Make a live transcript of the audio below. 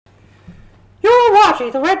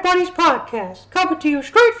Raji, the Red Buddies podcast, coming to you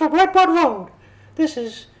straight from Red Bud Road. This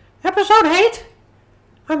is episode 8.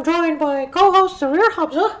 I'm joined by co-host Zarir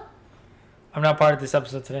Hamza. I'm not part of this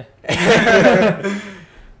episode today.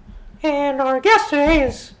 And our guest today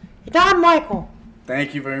is Don Michael.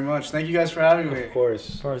 Thank you very much. Thank you guys for having me. Of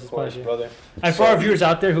course. Of course, it's a pleasure. Brother. And for our viewers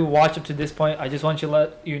out there who watch up to this point, I just want to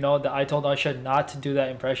let you know that I told Arshad not to do that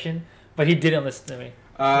impression, but he didn't listen to me.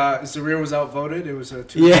 Zarir was outvoted. It was a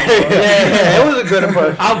 2 Yeah, it was a good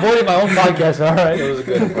impression. Outvoted my own podcast, alright. It was a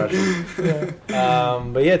good impression.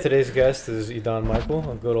 But yeah, today's guest is Idan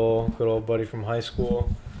Michael, a good old buddy from high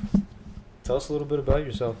school. Tell us a little bit about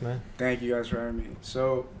yourself, man. Thank you guys for having me.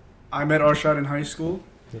 So, I met Arshad in high school.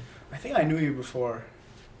 Yeah. I think I knew you before.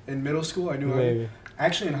 In middle school, I knew Maybe. him.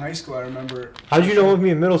 Actually, in high school, I remember. How'd you know of me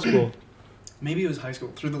in middle school? Maybe it was high school,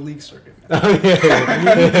 through the league circuit. Oh,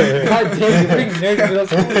 yeah. God damn, you bring nerd to middle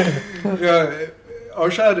school. Yeah,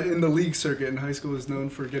 Arshad in the league circuit in high school is known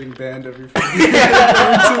for getting banned every 2 weeks.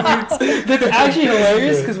 That's actually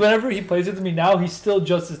hilarious because whenever he plays with me now, he's still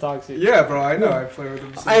just as toxic. Yeah, bro, I know. I play with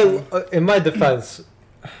him. In my defense,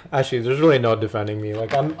 actually, there's really no defending me.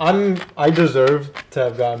 Like I deserve to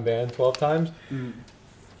have gotten banned 12 times.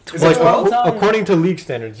 Is it 12 times? According to league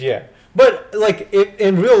standards, yeah. But like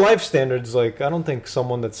in real life standards, like I don't think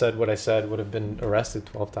someone that said what I said would have been arrested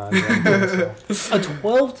 12 times. Or anything, so.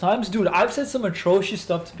 12 times? Dude, I've said some atrocious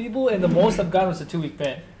stuff to people, and the most I've gotten was a 2-week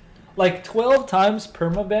ban. Like, 12 times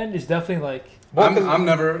perma-ban is definitely like... I've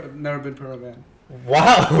never been perma-banned.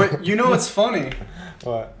 Wow. But you know what's funny?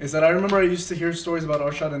 What? Is that I remember I used to hear stories about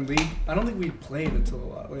Arshad in league. I don't think we played until a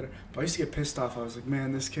lot later. But I used to get pissed off. I was like,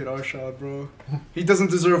 man, this kid Arshad, bro. He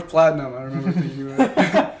doesn't deserve platinum. I remember thinking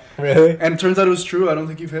that. Really? And it turns out it was true. I don't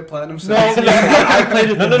think you've hit platinum since. No, I played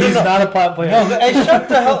with him. He's not a plat player. No, hey, shut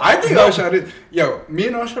the hell. I think Arshad is. Yo, me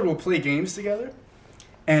and Arshad will play games together.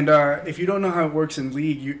 And if you don't know how it works in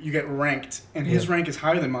league, you get ranked. And his rank is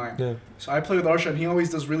higher than mine. Yeah. So I play with Arshad and he always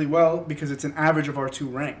does really well because it's an average of our 2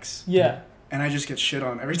 ranks. Yeah. And I just get shit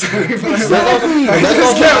on every time we play. That's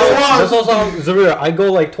also Zarir. I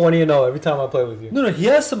go like 20-0 every time I play with you. No, he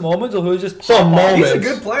has some moments where he'll just pop Some off. moments. He's a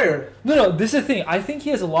good player. No, this is the thing. I think he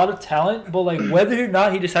has a lot of talent, but like whether or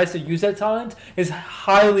not he decides to use that talent is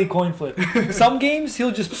highly coin flip. Some games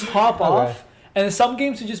he'll just pop off, and in some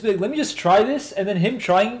games he'll just be like, let me just try this, and then him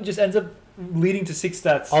trying just ends up leading to 6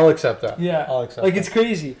 stats. I'll accept that. Yeah. I'll accept like that. it's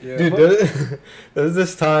crazy. Yeah. Dude, there's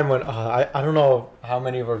this time when I don't know how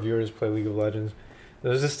many of our viewers play League of Legends.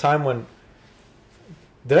 There's this time when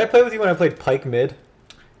did I play with you when I played Pike mid?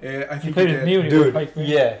 Yeah, I You think played you with did. me when you Dude, were Pike.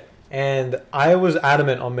 yeah. And I was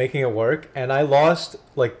adamant on making it work, and I lost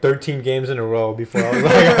like 13 games in a row before I was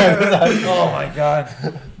like, Oh my god.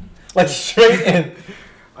 like straight in.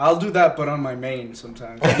 I'll do that, but on my main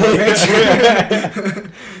sometimes. Dude,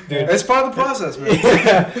 it's part of the process, man.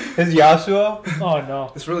 Yeah. His Yasuo. Oh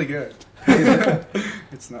no. It's really good.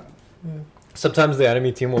 It's not. Sometimes the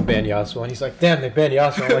enemy team will ban Yasuo, and he's like, "Damn, they banned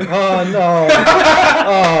Yasuo." I'm like, "Oh no,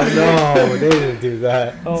 oh no, they didn't do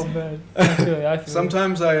that." Oh man. I feel it.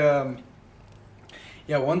 Sometimes one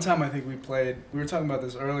time I think we were talking about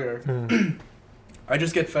this earlier. I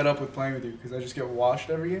just get fed up with playing with you because I just get washed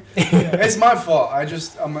every game. It's my fault.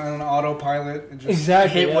 I'm on autopilot and just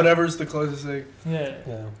hit whatever's the closest thing. Yeah.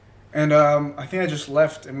 And I think I just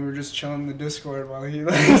left and we were just chilling in the Discord while he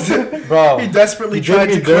left. Bro, He desperately you tried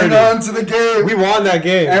did to me cling dirty. on to the game. we won that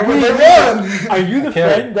game. And we won. Are you the Okay.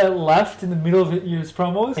 friend that left in the middle of his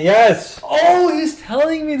promos? Yes, Oh, he's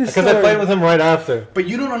telling me this because I played with him right after. But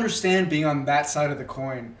you don't understand being on that side of the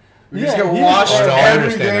coin. We Yeah, just get yeah. washed Oh, no, I every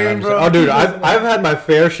understand. I game, understand. bro. Oh, dude, I've had my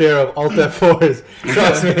fair share of Alt F4s.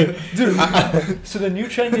 Trust me. Dude, so the new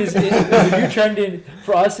trend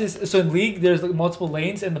for us is so in league there's like multiple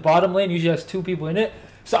lanes and the bottom lane usually has 2 people in it.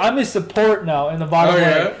 So I'm his support now in the bottom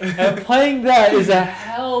lane, yeah? and playing that is a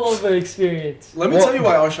hell of an experience. Let me tell you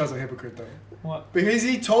why Arshad's a hypocrite, though. What? Because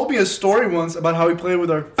he told me a story once about how he played with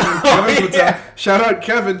our friend Kevin Patel. Shout out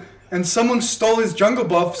Kevin. And someone stole his jungle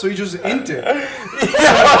buff, so he just inked it.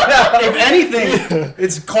 If anything,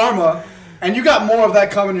 it's karma. And you got more of that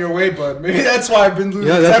coming your way, bud. Maybe that's why I've been losing.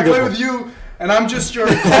 Yeah, that's I a good play point. with you, and I'm just your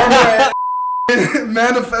karma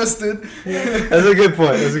manifested. That's a good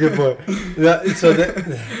point. That's a good point. Yeah, so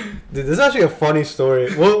dude, this is actually a funny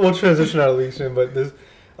story. We'll transition out of league soon, but this,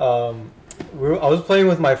 I was playing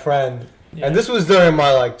with my friend, Yeah. and this was during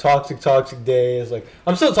my like toxic days. Like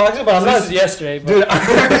I'm still toxic, but I'm This not. is yesterday, but Dude,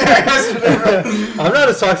 I'm not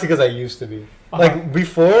as toxic as I used to be. Like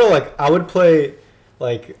before, like I would play,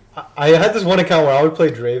 like I had this one account where I would play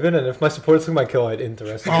Draven, and if my support took my kill, I'd int the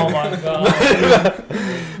rest of oh it. my god.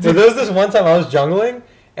 So there was this one time I was jungling,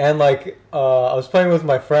 And like I was playing with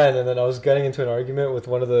my friend, and then I was getting into an argument with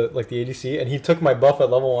one of the ADC, and he took my buff at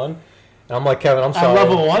level 1. And I'm like, Kevin, I'm sorry. At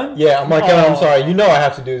level 1? Yeah, I'm like, Kevin, I'm sorry. You know I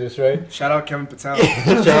have to do this, right? Shout out Kevin Patel.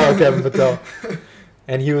 Shout out Kevin Patel.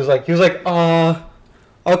 And he was like,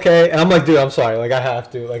 okay. And I'm like, dude, I'm sorry. Like, I have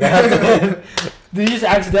to. Did you just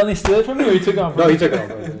accidentally steal it from me, or you took it on purpose? No, he took it on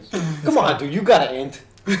purpose. Come on, dude. You gotta int.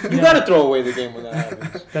 You gotta throw away the game when that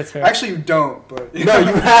happens. That's fair. Actually, you don't, but No,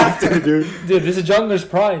 you have to, dude. Dude, this is jungler's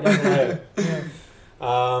pride. Yeah.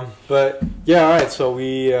 Yeah. But yeah, all right. So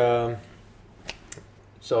we,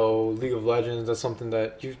 so League of Legends. That's something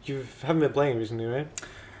that you haven't been playing recently, right?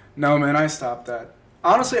 no, man, I stopped that.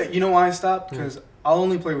 Honestly, you know why I stopped? Because I'll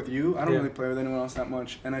only play with you. I don't really play with anyone else that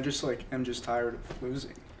much, and I just am just tired of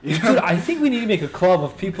losing. You know? Dude, I think we need to make a club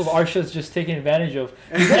of people Arsha's just taking advantage of.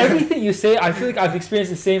 'Cause everything you say, I feel like I've experienced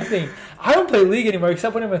the same thing. I don't play League anymore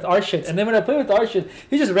except when I'm with Arshad. And then when I play with Arshad,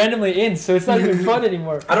 he just randomly ints, so it's not even fun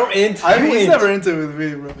anymore. I don't int. He's never into it with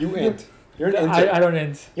me, bro. You int. You're an inter. I don't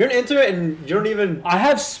int. You're an inter, and you don't even. I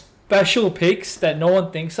have special picks that no one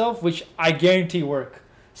thinks of, which I guarantee work.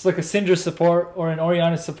 It's like a Syndra support or an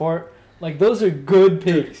Orianna support. Like, those are good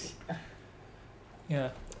picks. Yeah.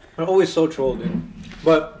 I'm always so trolled, dude.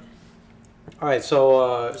 But all right,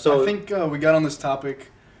 so I think we got on this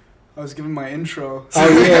topic. I was giving my intro.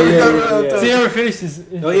 Oh yeah. So you never finished this.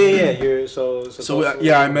 Oh yeah.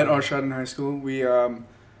 You're I met Arshad in high school. We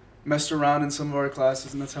messed around in some of our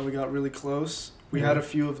classes, and that's how we got really close. We had a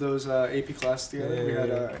few of those AP classes together. We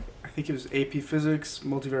had I think it was AP Physics,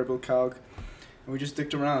 Multivariable Calc, and we just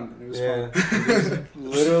dicked around. And it was fun.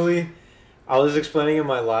 Literally, I was explaining in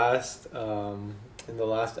my last in the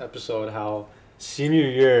last episode how senior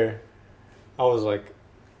year I was like,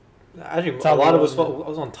 actually Top a lot of world, us I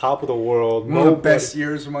was on top of the world. One of the best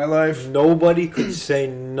years of my life. Nobody could say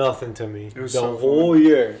nothing to me. It was the so whole fun.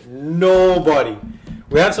 year. Nobody.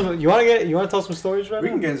 We have some. You want to tell some stories right We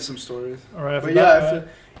now? can get into some stories. All right, But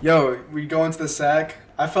yeah, we go into the sack.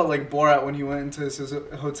 I felt like Borat when he went into his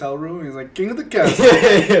hotel room. He was like, King of the Castle.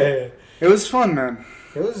 yeah. It was fun, man.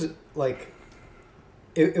 It was like,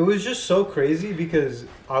 it was just so crazy because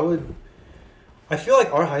I feel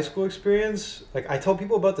like our high school experience, like I tell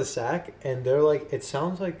people about the SAC and they're like, it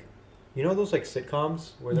sounds like, you know those like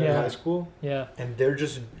sitcoms where they're in high school? Yeah. And they're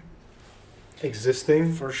just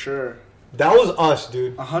existing? For sure. That was us,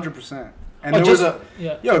 dude. 100%. And there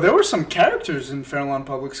Yeah. there were some characters in Fairlawn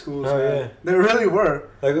Public Schools, Oh, man. yeah. There really were.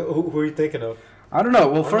 Like, who are you thinking of? I don't know.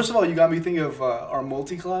 Well, first of all, you got me thinking of our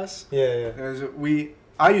multi-class. Yeah.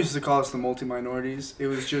 I used to call us the multi-minorities. It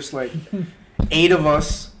was just like 8 of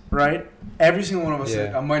us, right? Every single one of us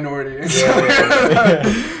Yeah. a minority. Yeah.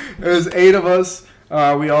 It was 8 of us.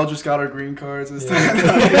 We all just got our green cards and stuff.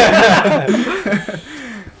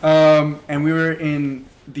 And we were in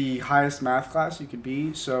the highest math class you could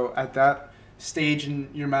be. So at that stage in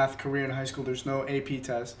your math career in high school, there's no AP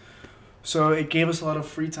test. So it gave us a lot of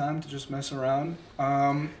free time to just mess around.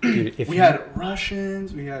 Dude, we had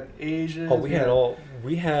Russians, we had Asians. Oh,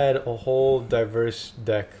 we had a whole diverse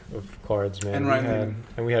deck of cards, man. And Ryan Lehman.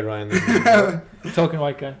 And we had Ryan Lehman. Token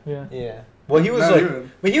white guy. Yeah. Yeah. Well, he was Not like,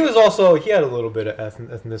 even. but he was also, he had a little bit of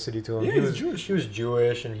ethnicity to him. Yeah, he he's was Jewish. He was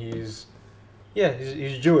Jewish, and he's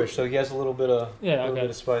Jewish, so he has a little bit of bit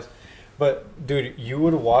of spice. But dude, you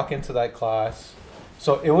would walk into that class,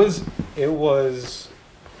 so it was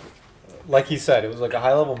like he said, it was like a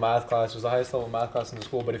high level math class. It was the highest level math class in the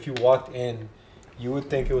school. But if you walked in, you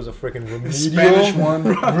would think it was a freaking remedial Spanish one.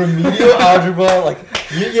 remedial algebra. Like,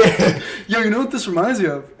 yeah. Yo, you know what this reminds me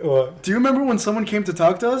of? What? Do you remember when someone came to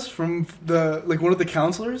talk to us from one of the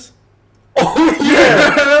counselors? Oh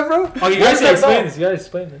yeah. Bro? Oh, you What guys is gotta that explain about? this. You gotta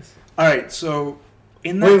explain this. All right, so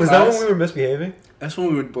in that Wait, was that class, when we were misbehaving? that's when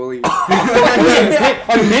we would bully.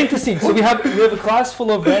 Okay, name the scene. So we have a class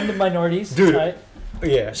full of random minorities, Dude. right?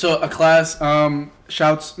 Yeah. So a class,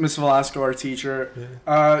 shouts Miss Velasco, our teacher.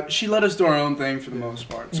 She let us do our own thing for the most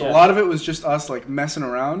part. So a Yeah. lot of it was just us like messing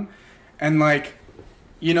around, and like,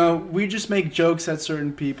 you know, we just make jokes at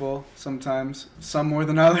certain people sometimes, some more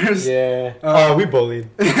than others. Yeah. We bullied.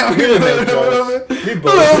 Yeah, We didn't make a little jokes. bit. We A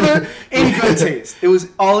little bullied. bit. In good taste. It was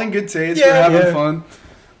all in good taste. Yeah, We're having yeah. fun.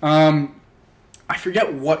 I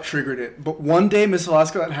forget what triggered it, but one day Miss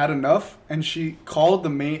Velasco had enough, and she called the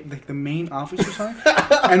main office or something.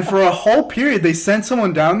 And for a whole period, they sent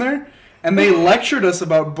someone down there, and they lectured us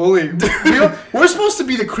about bullying. We're supposed to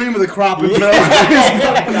be the cream of the crop in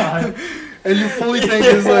Fairlawn. And you fully think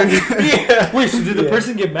it's like, Yeah. Wait, so did the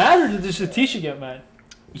person get mad, or did just the teacher get mad?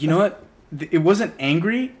 you know what? It wasn't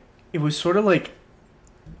angry. It was sort of like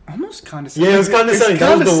almost condescending. Yeah, it was condescending. It's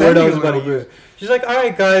That was the word I was condescending a about to little use. bit. She's like, all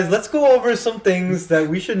right, guys, let's go over some things that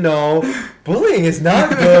we should know. Bullying is not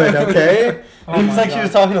good, okay? Oh It's my like she God.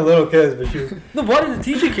 was talking to little kids, but she was... No, why did the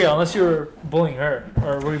teacher care unless you were bullying her?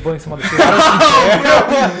 Or were you bullying some other kid?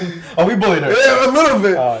 Oh, we bullied her. Yeah, a little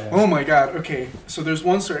bit. Oh, yeah. Oh my god. Okay, so there's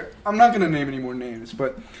one story. I'm not gonna name any more names,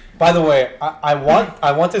 but By the way, I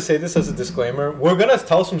want to say this as a disclaimer. We're gonna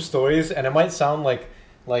tell some stories, and it might sound like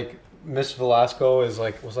Miss Velasco was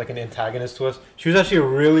like an antagonist to us. She was actually a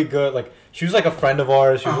really good, like, she was like a friend of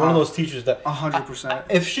ours. She was one of those teachers that 100%.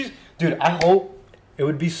 if she's, dude, I hope it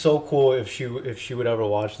would be so cool if she would ever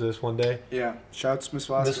watch this one day. Yeah. Shouts to Miss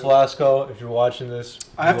Velasco. Miss Velasco, if you're watching this,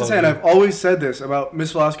 I have we to love say, and you. I've always said this about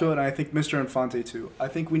Miss Velasco, and I think Mr. Infante too. I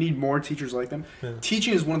think we need more teachers like them. Yeah.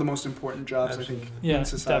 Teaching is one of the most important jobs, I think, Yeah, in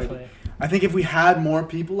society. definitely. I think if we had more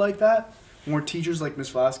people like that, more teachers like Miss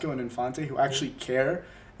Velasco and Infante who actually care,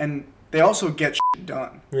 and they also get shit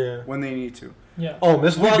done Yeah. when they need to, Yeah. Oh,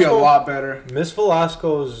 Miss we'd be a Velasco. lot better. Miss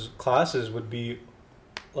Velasco's classes would be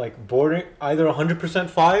like bordering either 100%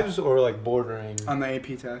 fives or like bordering On the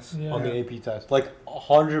AP test. Yeah. on the AP test. Like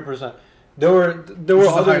 100%. There were Which is the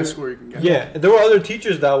other highest score you can get. yeah, there were other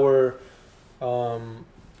teachers that were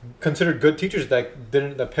considered good teachers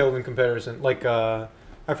that paled in comparison. Like I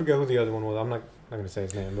forget who the other one was. I'm not going to say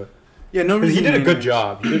his name, but Yeah, no 'cause reason he did a to good name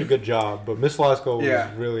job. He did a good job, but Miss Velasco was Yeah.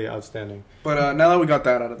 really outstanding. names. But now that we got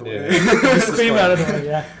that out of the Yeah. way, Scream out of the way,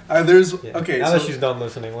 yeah. there's Yeah. okay. Now so that she's done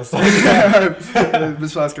listening, let's talk.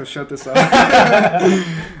 Miss Velasco, shut this up.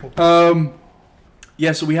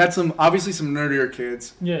 Yeah, so we had obviously some nerdier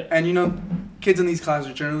kids, Yeah. and kids in these classes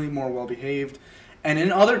are generally more well behaved, and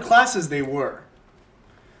in other classes they were.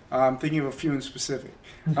 I'm thinking of a few in specific.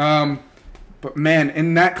 But man,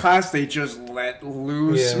 in that class they just let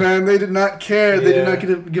loose. Yeah. Man, they did not care. They did Yeah.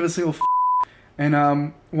 not give a single.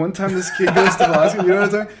 And one time this kid goes to Velasco. You know what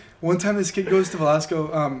I'm saying? One time this kid goes to Velasco.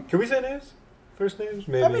 Can we say names? First names?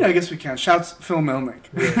 Maybe. I mean, I guess we can. Shouts Phil Melnick.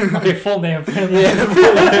 Okay, full name.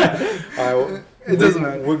 All right, It doesn't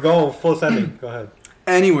matter. We're going full sending. Go ahead.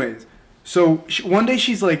 Anyways, so one day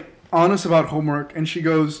she's like honest about homework, and she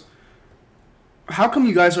goes, "How come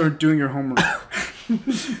you guys aren't doing your homework?"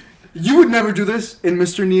 You would never do this in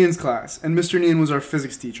Mr. Nian's class, and Mr. Nian was our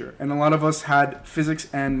physics teacher, and a lot of us had physics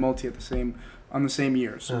and multi on the same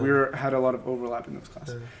year, so we had a lot of overlap in those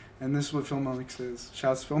classes. And this is what Phil Malik says.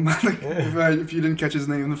 Shouts to Phil Malik. If you didn't catch his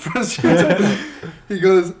name in the first chapter. He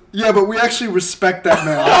goes, "Yeah, but we actually respect that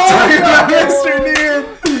man." Mr.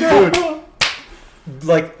 Nian. Dude,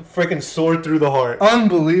 like freaking sword through the heart.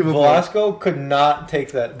 Unbelievable. Velasco could not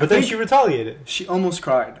take that, but then think- she retaliated. She almost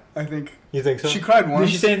cried, I think. You think so? She cried once.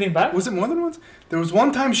 Did she say anything back? Was it more than once? There was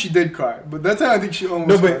one time she did cry, but that time I think she almost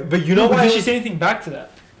No, cried. but you know But why? did she say anything back to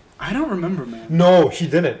that? I don't remember, man. No, she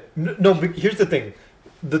didn't. No, but here's the thing.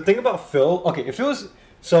 The thing about Phil. Okay, if it was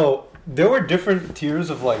so, there were different tiers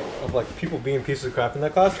of like people being pieces of crap in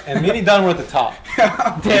that class, and me and Don were at the top. We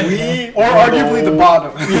Or were arguably the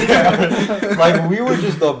bottom. Yeah. Like we were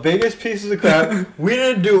just the biggest pieces of crap. We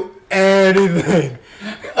didn't do anything.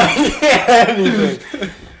 Anything.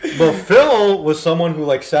 But Phil was someone who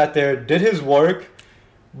like sat there, did his work,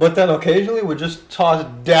 but then occasionally would just toss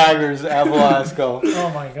daggers at Velasco. Oh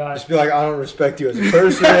my gosh. Just be like, I don't respect you as a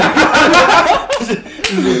person.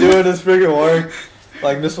 Just doing this freaking work.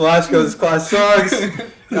 Like, Miss Velasco, this class sucks.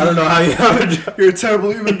 I don't know how you have a job. You're a terrible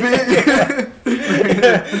human being.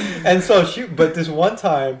 And so but this one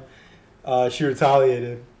time, she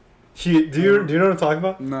retaliated. Do you know what I'm talking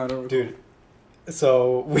about? No, I don't. Dude,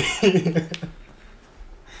 so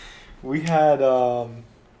we had like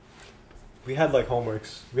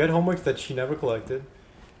homeworks. We had homeworks that she never collected,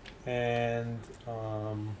 and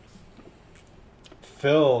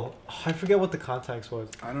Phil, I forget what the context was.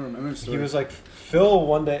 I don't remember the story. He was like, Phil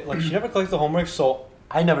one day, like she never collected the homework, so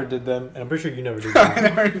I never did them, and I'm pretty sure you never did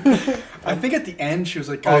them. I think at the end she was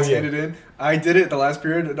like, guys, yeah. hand it in. I did it the last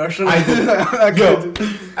period. And I did. I Yo,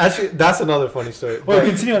 did. actually, that's another funny story. Wait, But-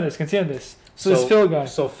 continue on this. So this Phil guy.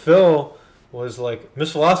 So Phil was like,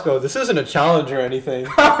 Miss Velasco, this isn't a challenge or anything.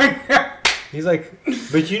 He's like,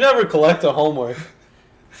 but you never collect the homework.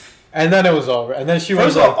 And then it was over. And then she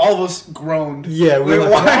was First of all, like, all of us groaned. yeah, we were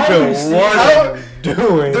Like, like, why Phil, are you what are you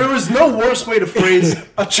doing? There was no worse way to phrase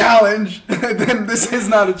a challenge than this is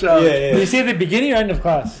not a challenge. Yeah, Did yeah. you say at the beginning or end of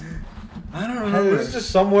class? I don't It remember. was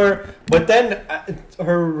just somewhere. But then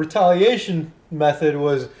her retaliation method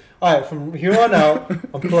was, all right, from here on out,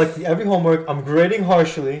 I'm collecting every homework. I'm grading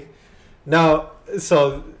harshly. Now,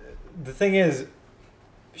 so the thing is,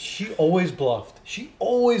 she always bluffed.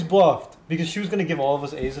 Because she was going to give all of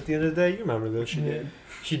us A's at the end of the day. You remember this. She did.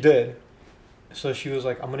 She did. so she was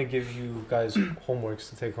like, I'm gonna give you guys homeworks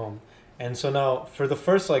to take home. And so now, for the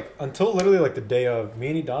first, like, until literally, like, the day of me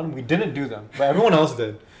and Idan, we didn't do them. But everyone else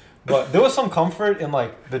did. But there was some comfort in,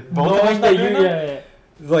 like, the both of us not doing them. Yeah.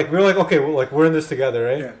 Like, we were like, okay, well, like, we're in this together,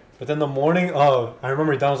 right? Yeah. But then the morning, I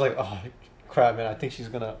remember Idan was like, oh, crap, man, I think she's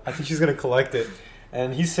gonna collect it.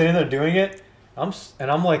 And he's sitting there doing it. I'm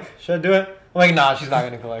like, should I do it? I'm like, nah, she's not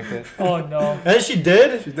gonna collect it. Oh no. And then she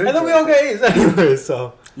did. She did And then we collect all got A's anyway,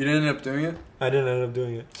 so. You didn't end up doing it? I didn't end up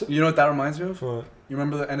doing it. You know what that reminds me of? What? You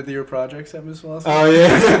remember the end of the year projects at Miss Wilson? Oh,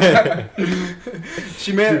 yeah.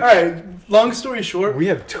 She made, alright, long story short, We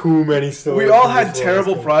have too many stories. we all from had this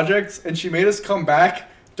terrible last projects, and she made us come back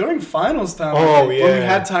during finals time. Oh, I think, when we yeah.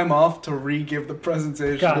 had time off to re-give the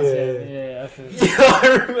presentation. God, Yeah. yeah. I feel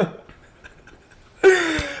one.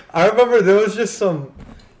 Yeah, I remember there was just some.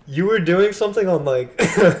 You were doing something on like.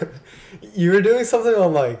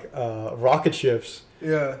 Rocket ships.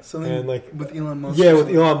 Yeah, something And, like, with Elon Musk. Yeah, or with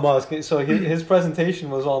something. Elon Musk. So his presentation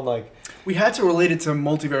was on like. We had to relate it to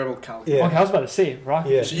multivariable calculus. Yeah. Okay, I was about to say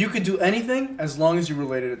rocket. Yeah. So you could do anything as long as you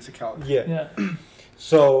related it to calculus. Yeah. Yeah.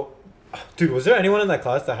 So, dude, was there anyone in that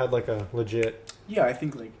class that had like a legit Yeah, I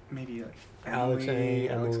think like maybe like Alex A,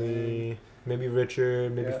 Alex A. Emily, maybe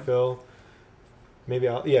Richard, maybe Yeah. Phil, maybe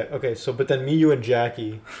yeah. Okay, so but then me, you, and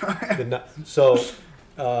Jackie did not. So,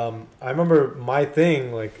 I remember my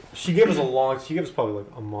thing. Like she gave us She gave us probably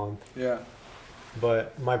like a month. Yeah.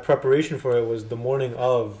 But my preparation for it was the morning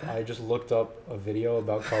of. I just looked up a video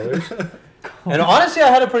about colors, and honestly, I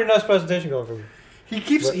had a pretty nice presentation going for me. He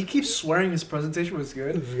keeps swearing his presentation was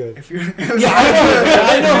good. This is good. If you're Yeah,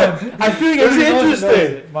 I know. I feel like It was everyone knows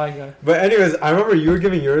interesting. it. My God. But anyways, I remember you were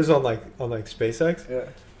giving yours on SpaceX. Yeah.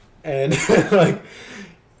 And like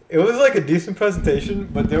it was like a decent presentation,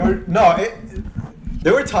 but there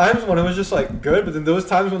were times when it was just like good, but then there was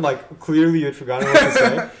times when like clearly you had forgotten what to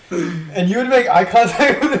say, and you would make eye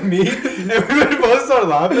contact with me, and we would both start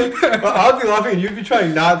laughing. But I'd be laughing, and you'd be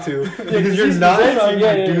trying not to because you're he's not presenting,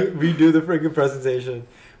 trying to yeah. redo the freaking presentation.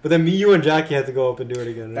 But then me, you, and Jackie had to go up and do it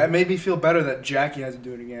again. That made me feel better that Jackie has to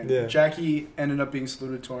do it again. Yeah. Jackie ended up being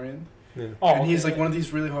salutatorian, Yeah. Oh, and he's okay. like one of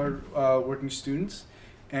these really hard working students.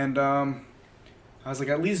 And I was like,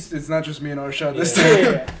 at least it's not just me and Arshad this Yeah, time.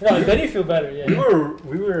 yeah, yeah. No, then you feel better. Yeah.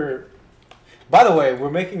 We were. By the way, we're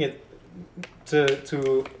making it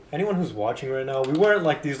to anyone who's watching right now. We weren't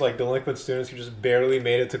like these like delinquent students who just barely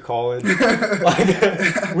made it to college.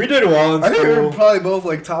 Like we did well in I think we were school. probably both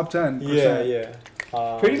like top 10%. Yeah.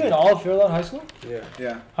 Pretty good. All of Fairlawn High School. Yeah.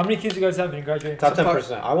 Yeah. How many kids you guys have when you graduate? Top It's a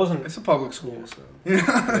 10%. I wasn't. It's a public school, so.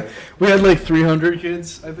 Yeah, We had like 300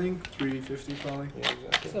 kids, I think. 350 probably. yeah, That's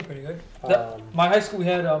exactly. still pretty good. Um, My high school, we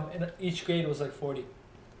had in each grade was like 40.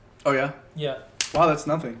 Oh, yeah? Yeah. Wow, that's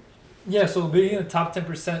nothing. Yeah. So being in the top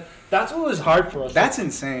 10%, that's what was hard for us. That's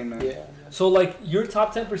insane, man. yeah. So like your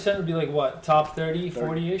top 10% would be like what? Top 30,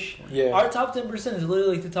 40-ish. Yeah. Our top 10% is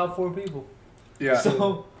literally like the top 4 people. Yeah. So Was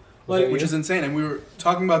that like Which is insane. And we were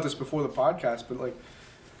talking about this before the podcast, but like,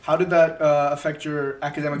 how did that affect your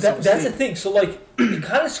academic that's self-esteem? the thing. So like it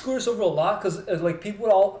kind of screws us over a lot because like people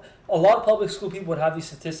would a lot of public school people would have these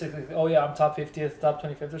statistics like, oh yeah, I'm top 50th, top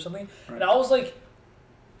 25th or something. Right. And I was like,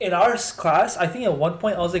 in our class, I think at one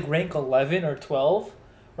point I was like rank 11 or 12,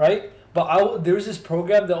 right? But there was this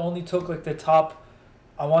program that only took like the top,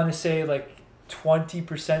 I want to say like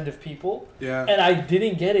 20% of people, Yeah. and I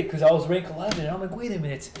didn't get it because I was rank 11. And I'm like, wait a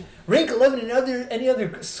minute, rank 11 in any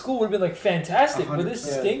other school would have been like fantastic, but this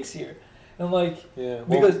 100%. stinks here. And I'm like, Yeah.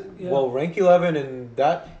 Because- well, rank 11 and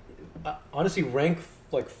that honestly rank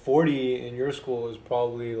like 40 in your school is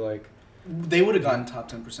probably like They would have gotten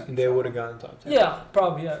top 10%. they would have gotten top 10. yeah,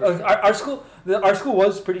 probably yeah. Like our school, our school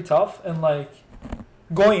was pretty tough, and like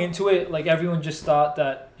going into it, like everyone just thought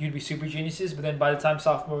that you'd be super geniuses, but then by the time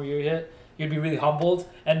sophomore year hit, you'd be really humbled,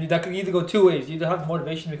 and that could either go two ways. You either have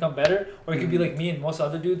motivation to become better, or you could be like me and most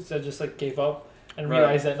other dudes that just like gave up and Right.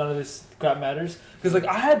 realized that none of this crap matters. Because like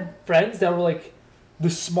I had friends that were like the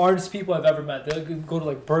smartest people I've ever met. They would go to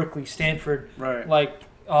like Berkeley, Stanford, Right. like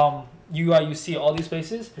UI, UC, all these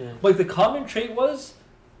places. Yeah. But like the common trait was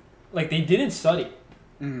like they didn't study.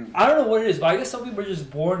 Mhm. I don't know what it is, but I guess some people are just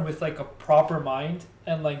born with like a proper mind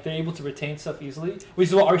and like they're able to retain stuff easily, which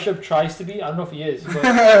is what Arshad tries to be. I don't know if he is, but You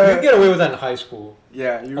can get away with that in high school.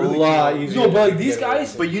 Yeah, you A really lot can. easier. No, but, like, to these get away guys-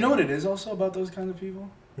 with But it. you know what it is also about those kind of people?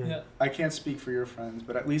 Hmm. yeah. I can't speak for your friends,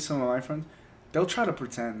 but at least some of my friends, they'll try to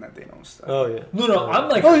pretend that they don't study. Oh yeah. No, I'm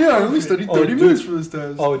like, Oh yeah, I only studied Oh, 30 dude. minutes for this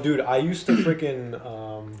test. Oh dude, I used to freaking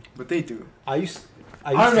But they do. I used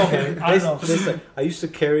I don't to know, carry- man. I don't know. listen, I used to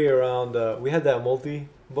carry around we had that multi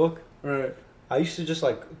book. Right. I used to just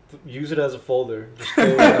like use it as a folder. Just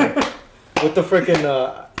carry it around with the freaking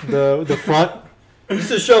the front Just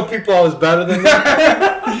to show people I was better than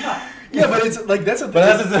them. Yeah, but it's like that's a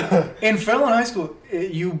But thing. In Fairlawn High School,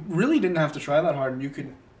 you really didn't have to try that hard, and you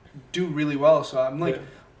could do really well. So I'm like,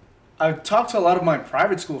 I've talked to a lot of my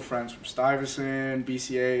private school friends from Stuyvesant,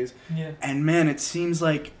 BCAs, and man, it seems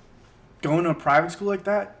like going to a private school like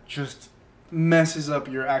that just messes up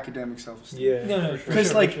your academic self-esteem. Yeah. No,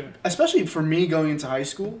 Because especially for me going into high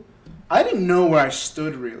school, I didn't know where I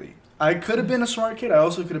stood really. I could have been a smart kid. I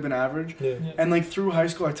also could have been average. Yeah. And like through high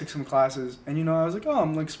school, I took some classes, and I was like, oh,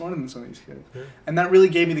 I'm like smarter than some of these kids. Yeah. And that really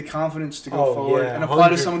gave me the confidence to go forward and apply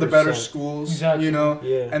to some of the better 100%. schools. Exactly.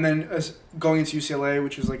 Yeah. And then going into UCLA,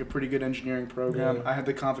 which is like a pretty good engineering program, Yeah. I had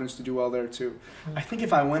the confidence to do well there too. Mm. I think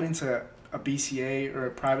if I went into a BCA or a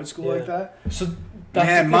private school like that, So that's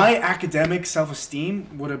man, the my academic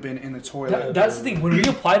self-esteem would have been in the toilet. that's the thing. When we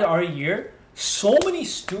applied our year, so many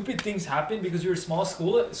stupid things happened because we were a small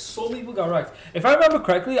school. So many people got wrecked. If I remember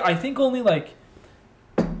correctly, I think only like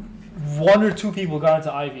 1 or 2 people got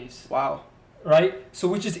into Ivies. Wow. Right? So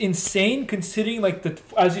which is insane considering like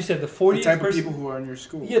as you said, the 40th The type of person. people who are in your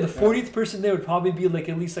school. Yeah, the 40th person there would probably be like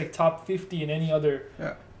at least like top 50 in any other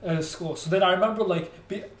school. So then I remember like,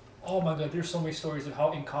 oh my god, there's so many stories of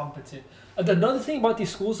how incompetent. And another thing about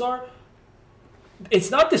these schools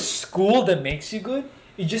it's not the school that makes you good.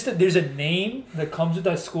 It's just that there's a name that comes with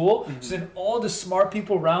that school. Mm-hmm. So then all the smart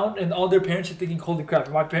people around and all their parents are thinking, holy crap,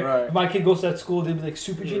 if my kid goes to that school, they'll be like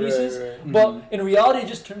super geniuses. Mm-hmm. But in reality, it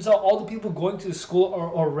just turns out all the people going to the school are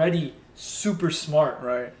already super smart.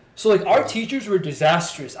 Right. So like our teachers were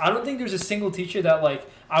disastrous. I don't think there's a single teacher that like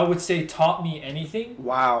I would say taught me anything.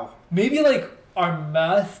 Wow. Maybe like our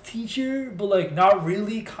math teacher, but like not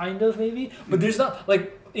really, kind of maybe. But there's not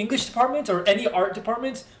like English departments or any art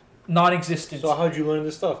departments, non-existent. So how'd you learn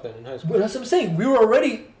this stuff then in high school? But that's what I'm saying. We were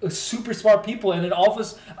already super smart people, and then all of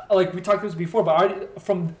us, like we talked about this before, but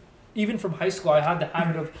even from high school, I had the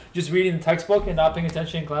habit of just reading the textbook and not paying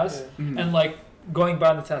attention in class, and like going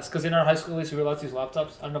by the test. Because in our high school, at least we were allowed to use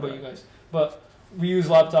laptops. I don't know about you guys, but we use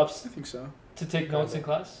laptops I think so. to take notes in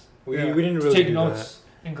class. We Yeah. didn't really Take do notes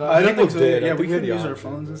in class. I don't think so. did. I Yeah, think we we had could the use our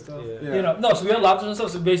option, phones and but stuff. yeah. Yeah. You know, no. So we had laptops and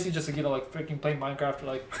stuff. So basically, just like freaking playing Minecraft or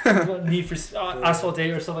like Need for Asphalt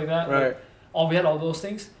 8 or stuff like that. Right. Like, we had all those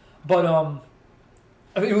things, but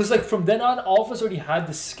I mean, it was like from then on, all of us already had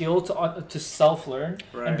the skill to self-learn,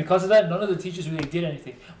 Right. and because of that, none of the teachers really did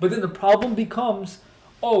anything. But then the problem becomes,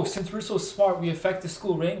 since we're so smart, we affect the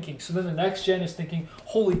school ranking. So then the next gen is thinking,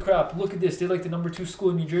 holy crap, look at this, they're like the number 2 school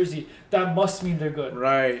in New Jersey. That must mean they're good.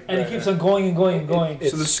 Right. And it keeps on going and going and going.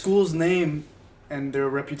 So the school's name and their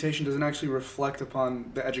reputation doesn't actually reflect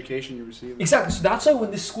upon the education you receive. Exactly. So that's why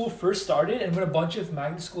when this school first started, and when a bunch of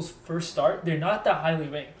magnet schools first start, they're not that highly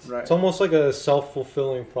ranked. Right. It's almost like a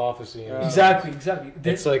self-fulfilling prophecy. You know? Exactly.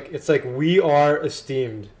 It's like we are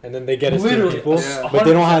esteemed, and then they get esteemed Literally, people, Yeah. but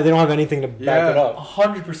they don't have anything to back it up.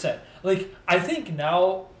 100%. Like I think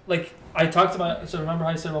now, like I talked to remember how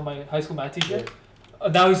I said about my high school math teacher?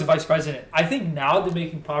 Now he's the vice president. I think now they're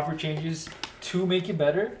making proper changes to make it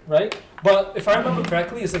better, right? But if I remember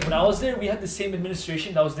correctly, it's like when I was there, we had the same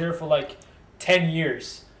administration that was there for like 10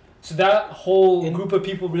 years. So that whole group of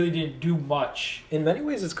people really didn't do much. In many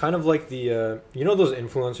ways, it's kind of like the those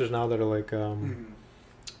influencers now that are like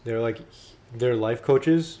they're life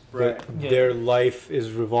coaches, Right. but Yeah. their life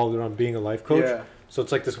is revolved around being a life coach. Yeah. So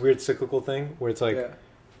it's like this weird cyclical thing where it's like, Yeah.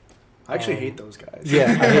 I actually hate those guys.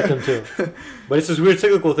 yeah, I hate them too. But it's this weird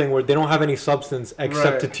cyclical thing where they don't have any substance except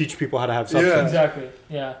Right. to teach people how to have Yeah. substance, Exactly.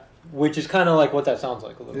 Yeah. which is kind of like what that sounds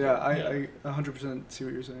like a little Yeah, bit. I 100% see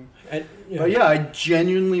what you're saying. And, But yeah, I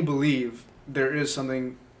genuinely believe there is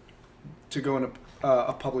something to go in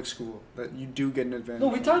a public school that you do get an advantage. No,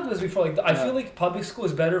 we talked about this before. Like, I Yeah. feel like public school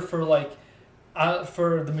is better for like,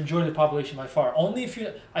 for the majority of the population by far. Only if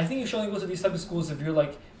I think you should only go to these type of schools if you're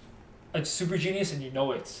like a super genius and you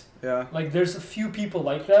know it. Yeah. Like, there's a few people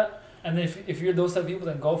like that, and then if you're those type of people,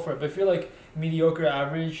 then go for it. But if you're like mediocre,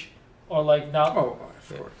 average, or like not, Oh,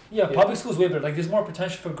 of course. yeah, Yeah. public school is way better. Like, there's more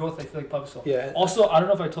potential for growth. I feel like public school. Yeah. Also, I don't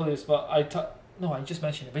know if I told you this, but I just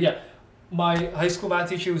mentioned it. But yeah, my high school math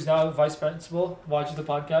teacher, who's now vice principal, watches the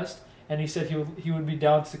podcast, and he said he would be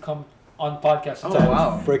down to come on the podcast. Oh, sometime.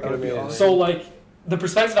 wow. Freaking That would be amazing. awesome. So like the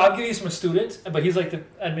perspective I'm giving is from a student, but he's like the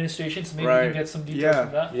administration, so maybe we Right. can get some details Yeah.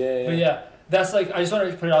 from that. Yeah. But yeah, that's like, I just want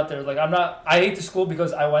to put it out there. Like, I hate the school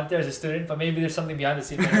because I went there as a student, but maybe there's something behind the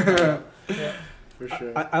scenes. Yeah, For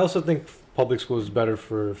sure. I also think public school is better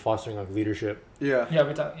for fostering like leadership. Yeah. yeah,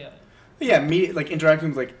 we talk. Yeah. Yeah, like interacting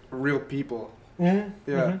with like real people. Mm-hmm.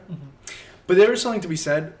 Yeah. Mhm. But there is something to be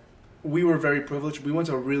said. We were very privileged. We went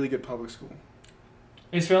to a really good public school.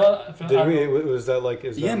 It's Did we? Was that like?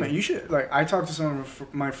 Is Yeah, that, man, you should like. I talked to some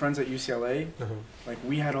of my friends at UCLA. Uh-huh. Like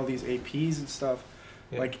we had all these APs and stuff.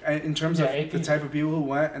 Yeah. Like in terms Yeah, of the APs. type of people who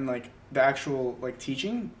went and like the actual like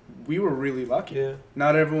teaching, we were really lucky. Yeah.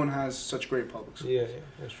 Not everyone has such great public schools. Yeah.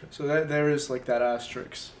 That's true. So that there is like that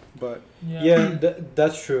asterisk, but Yeah,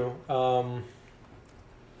 that's true.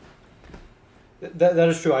 That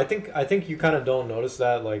is true. I think you kind of don't notice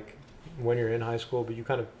that like when you're in high school, but you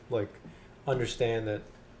kind of like understand that.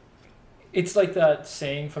 It's like that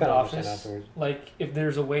saying from Kinda The understand Office. afterwards. Like, if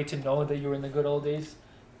there's a way to know that you were in the good old days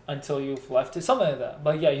until you've left it, something like that.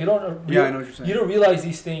 But yeah, you don't. yeah, I know what you're saying. You don't realize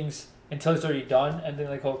these things until it's already done, and then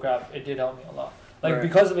like, oh crap, it did help me a lot. Like Right.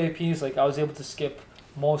 because of APs, like I was able to skip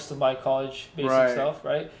most of my college basic Right. stuff,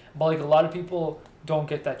 right? But like a lot of people don't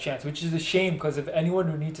get that chance, which is a shame because if anyone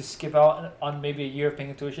would need to skip out on maybe a year of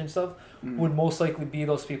paying tuition stuff, Mm. would most likely be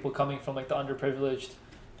those people coming from like the underprivileged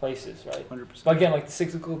places, right? 100%. But again, like the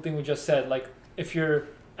cyclical thing we just said, like if you're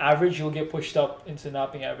average, you'll get pushed up into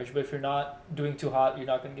not being average. But if you're not doing too hot, you're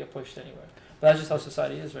not going to get pushed anywhere. But that's just how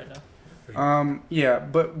society is right now. Yeah,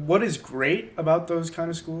 but what is great about those kind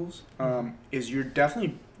of schools is you're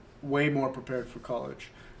definitely way more prepared for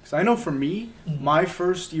college. Because I know for me, Mhm. my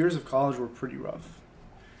first years of college were pretty rough.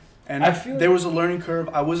 And I feel there was a learning curve.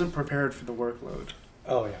 I wasn't prepared for the workload.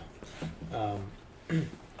 Oh yeah.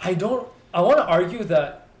 I want to argue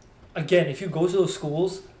that, again, if you go to those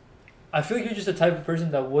schools, I feel like you're just the type of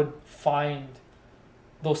person that would find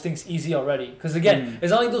those things easy already. Because again,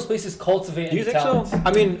 it's not like those places cultivate Do you any think talent. so?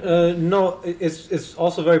 I mean, no. It's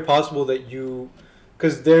also very possible that you,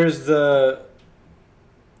 because there's the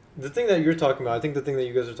thing that you're talking about. I think the thing that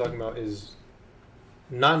you guys are talking about is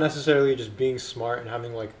not necessarily just being smart and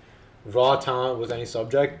having like raw talent with any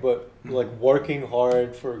subject, but like working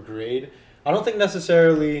hard for a grade. I don't think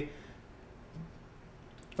necessarily.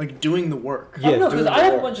 Like doing the work. I don't know, because doing I the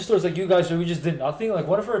have a work. bunch of stories like you guys where we just did nothing. Like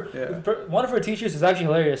one of her teachers is actually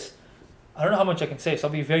hilarious. I don't know how much I can say, so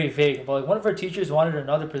I'll be very vague. But like one of her teachers wanted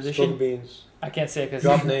another Spill the position. beans. I can't say because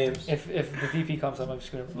Drop names. if the VP comes, I'm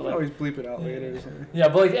just gonna. You But can like, always bleep it out Yeah. later. or something. yeah,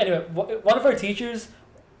 but like anyway, one of our teachers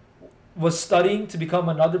was studying to become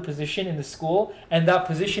another position in the school, and that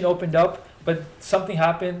position opened up, but something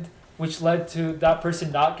happened which led to that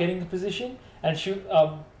person not getting the position, and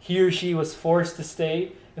he or she was forced to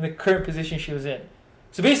stay in the current position she was in.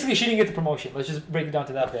 So basically, she didn't get the promotion. Let's just break it down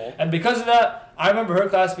to that. Okay. And because of that, I remember her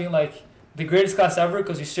class being like the greatest class ever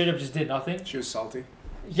because we straight up just did nothing. She was salty.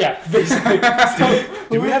 Yeah, basically.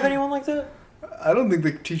 Do we have anyone like that? I don't think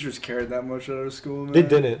the teachers cared that much at our school. Man. They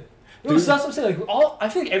didn't. No, so that's what I'm saying. Like, I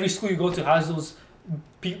feel like every school you go to has those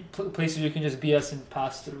places you can just BS and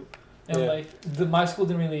pass through. And Yeah. like my school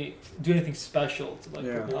didn't really do anything special to like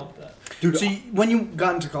Yeah. prepare with that. Dude, So when you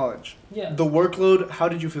got into college, Yeah. the workload, how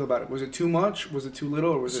did you feel about it? Was it too much? Was it too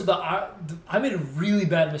little? Or was So it? I made a really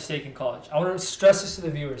bad mistake in college. I want to stress this to the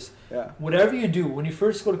viewers. Yeah. Whatever you do when you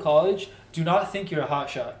first go to college, do not think you're a hot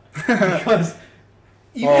shot because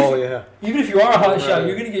even if you are a hot shot, Right.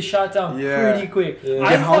 you're gonna get shot down Yeah. pretty quick. Yeah. I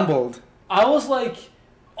Get thought- humbled. I was like,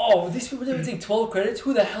 oh, these people didn't take 12 credits?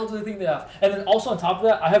 Who the hell do they think they have? And then also on top of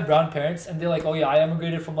that, I have brown parents, and they're like, oh yeah, I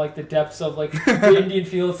emigrated from like the depths of like the Indian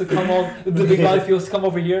fields to come all, the Big Valley fields to come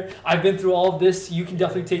over here. I've been through all of this. You can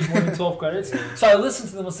definitely take more than 12 credits. So I listened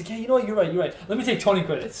to them. I was like, yeah, you know what? You're right. Let me take 20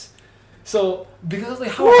 credits. So because I was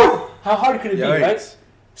like, how hard could it be, right? Yikes.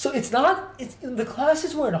 So the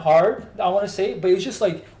classes weren't hard, I want to say, but it's just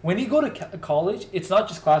like when you go to college, it's not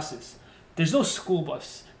just classes. There's no school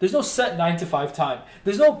bus. There's no set 9 to 5 time.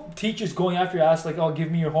 There's no teachers going after your ass like, oh, give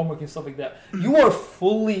me your homework and stuff like that. You are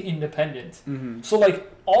fully independent. Mm-hmm. So like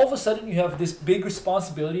all of a sudden you have this big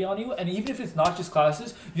responsibility on you, and even if it's not just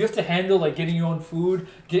classes, you have to handle like getting your own food,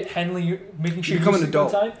 making sure You become you an sleep on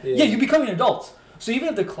adult. time. Yeah. Yeah, you become an adult. So even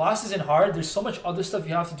if the class isn't hard, there's so much other stuff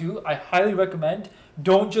you have to do. I highly recommend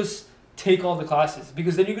don't just take all the classes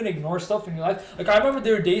because then you're gonna ignore stuff in your life. Like I remember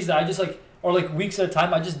there were days that I just or like weeks at a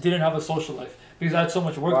time, I just didn't have a social life because I had so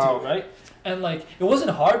much work Wow. to do, right? And like it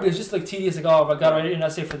wasn't hard, but it's just like tedious. Like, oh, I gotta write an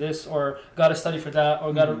essay for this, or gotta study for that,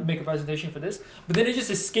 or gotta Mhm. make a presentation for this. But then it just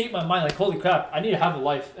escaped my mind. Like, holy crap, I need to have a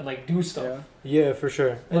life and like do stuff. Yeah. Yeah, for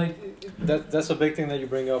sure. Like, That's a big thing that you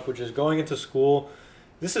bring up, which is going into school.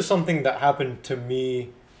 This is something that happened to me.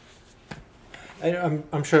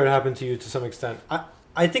 I'm sure it happened to you to some extent.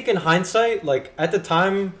 I think in hindsight, like at the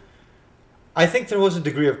time, I think there was a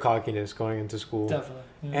degree of cockiness going into school. definitely.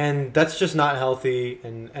 Yeah. And that's just not healthy.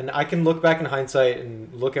 And I can look back in hindsight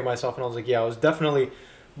and look at myself and I was like, yeah, I was definitely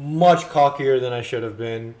much cockier than I should have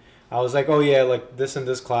been. I was like, oh yeah, like this and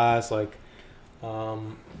this class, like,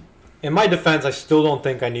 in my defense, I still don't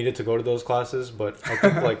think I needed to go to those classes, but I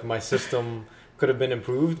think like my system could have been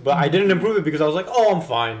improved, but I didn't improve it because I was like, oh, I'm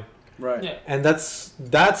fine. Right. Yeah. And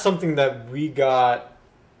that's something that we got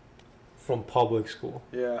from public school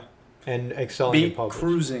Yeah. and excelling in Be public.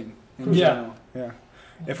 cruising in Yeah. general. Yeah.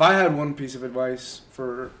 If I had one piece of advice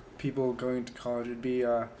for people going to college, it'd be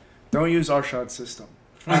don't use Arshad's system.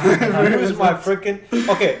 Use my freaking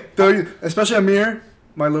okay. Especially Amir,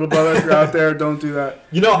 my little brother. If you're out there, don't do that.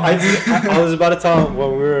 You know, I was about to tell him when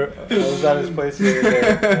I was at his place the other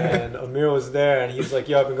day, and Amir was there, and he's like,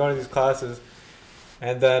 "Yo, I've been going to these classes,"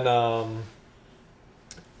 and then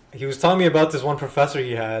he was telling me about this one professor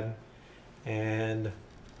he had, and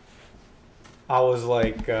I was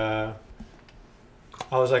like, "Oh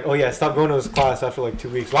yeah, stop going to his class after like 2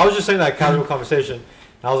 weeks." Well, I was just saying that casual conversation.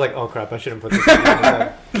 And I was like, "Oh crap, I shouldn't put this."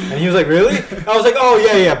 And he was like, "Really?" I was like, "Oh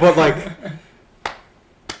yeah, but like."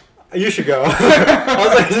 You should go. I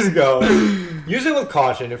was like, just go. Use it with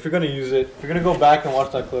caution. If you're going to use it, if you're going to go back and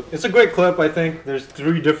watch that clip. It's a great clip, I think. There's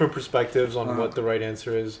 3 different perspectives on what the right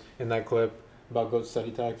answer is in that clip about goat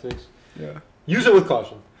study tactics. Yeah. Use it with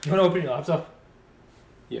caution. You want to open your laptop?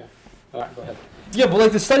 Yeah. All right, go ahead. Yeah, but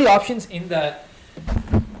like the study options in that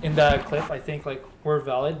clip, I think like were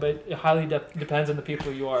valid, but it highly depends on the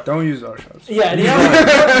people you are. Don't use Arshad's. Yeah, and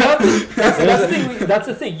that's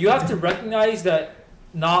the thing. You have to recognize that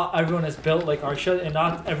not everyone is built like Arshad, and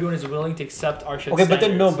not everyone is willing to accept Arshad's Okay, but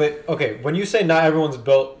then standards. when you say not everyone's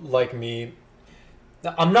built like me,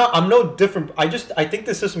 I'm no different. I think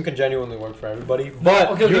the system can genuinely work for everybody,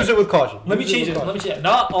 but use it with caution. Let me change it.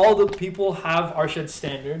 Not all the people have Arshad's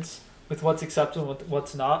standards with what's acceptable and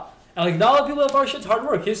what's not. And like not all people have Arshad's hard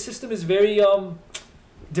work. His system is very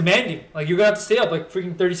demanding. Like you're gonna have to stay up like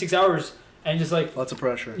freaking 36 hours and just like Lots of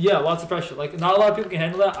pressure. yeah, lots of pressure. Like not a lot of people can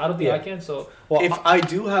handle that. I don't think I can. So Well, If I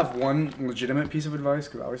do have one legitimate piece of advice,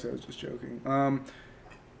 because obviously I was just joking.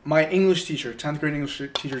 My English teacher, 10th grade English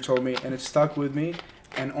teacher, told me, and it stuck with me.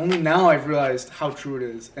 And only now I've realized how true it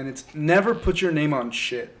is. And it's never put your name on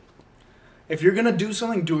shit. If you're gonna do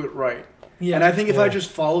something, do it right. yeah, And I think if I Yeah. just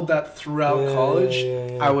followed that throughout college,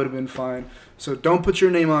 yeah. I would have been fine. So don't put your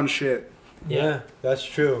name on shit. Yeah, that's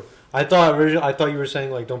true. I thought you were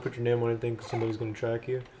saying like don't put your name on anything because somebody's gonna track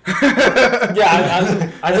you. I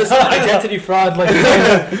just saw identity fraud. Like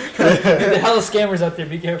the hell of scammers out there.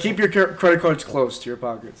 Be careful. Keep your credit cards close to your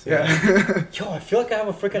pockets. Yeah. Yo, I feel like I have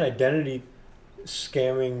a freaking identity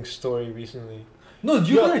scamming story recently. No,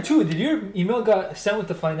 you got it too. Did your email got sent with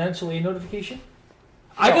the financial aid notification?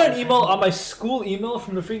 I got an email on my school email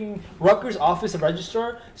from the freaking Rutgers office of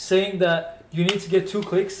registrar saying that you need to get 2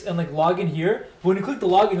 clicks and like log in here. But when you click the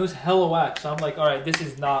login, it was hella whack. So I'm like, all right, this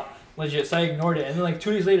is not legit. So I ignored it. And then like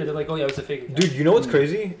 2 days later, they're like, oh yeah, it was a fake account. Dude, you know what's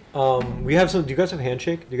crazy? We have some. Do you guys have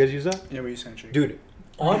Handshake? Do you guys use that? Yeah, we use Handshake. Dude,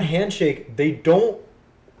 on Handshake, they don't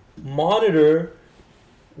monitor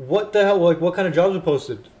what the hell, like what kind of jobs are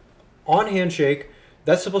posted. On Handshake,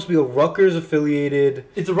 that's supposed to be a Rutgers affiliated.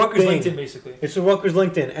 It's a Rutgers thing. LinkedIn basically. It's a Rutgers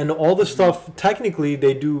LinkedIn, and all the stuff. Technically,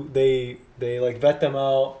 they like vet them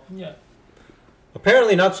out. Yeah.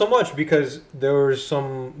 Apparently, not so much because there's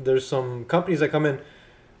some companies that come in.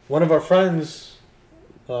 One of our friends,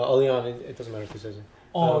 Alion, it doesn't matter if he says it.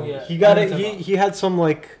 Oh yeah. He got it. He had some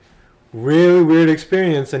like really weird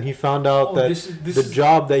experience, and he found out that the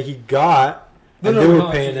job that he got, and they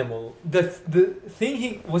were paying him the thing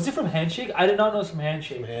he was it from Handshake? I did not know it was from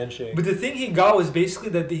Handshake. from Handshake. But the thing he got was basically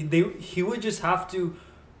that he would just have to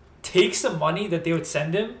take some money that they would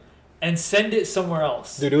send him and send it somewhere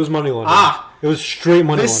else. Dude, it was money laundering. It was straight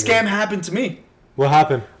money This laundering. scam happened to me. What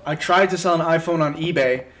happened? I tried to sell an iPhone on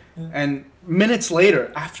eBay, and minutes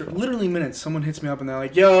later, after literally minutes, someone hits me up and they're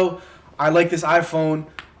like, yo, I like this iPhone.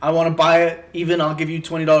 I want to buy it. Even I'll give you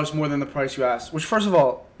 $20 more than the price you asked. Which, first of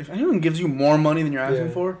all, if anyone gives you more money than you're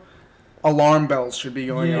asking for, alarm bells should be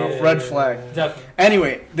going off. Red flag. Definitely.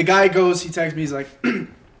 Anyway, the guy goes, he texts me, he's like,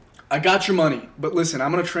 I got your money, but listen,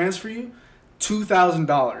 I'm going to transfer you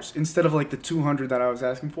 $2,000 instead of like the $200 that I was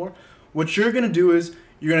asking for. What you're going to do is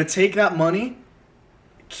you're going to take that money,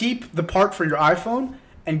 keep the part for your iPhone,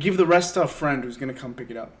 and give the rest to a friend who's going to come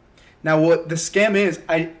pick it up. Now, what the scam is,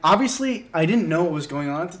 I didn't know what was going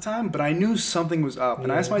on at the time, but I knew something was up.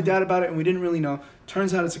 And I asked my dad about it, and we didn't really know.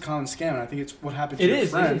 Turns out it's a common scam, and I think it's what happened to your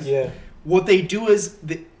friends. Yeah. What they do is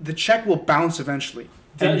the check will bounce eventually.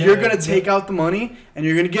 And you're going to take out the money, and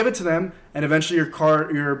you're going to give it to them, and eventually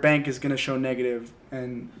your bank is going to show negative,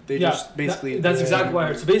 and they just basically... That's exactly what I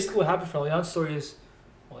heard. So basically what happened for Leon's story is...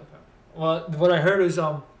 Well, what I heard is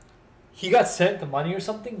he got sent the money or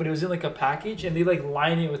something, but it was in like a package, and they like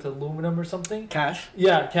line it with aluminum or something. Cash?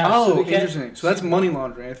 Yeah, cash. Oh, so interesting. So that's money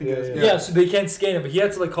laundering. I think yeah, so they can't scan it, but he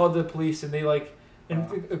had to like call the police, and they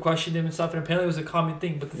and questioned him and stuff, and apparently it was a common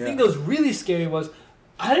thing. But the Yeah. thing that was really scary was,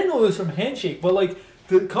 I didn't know it was from Handshake, but like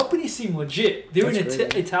the company seemed legit. They were That's an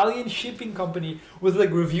crazy. Italian shipping company with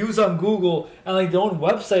like reviews on Google and like their own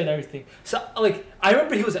website and everything. So like I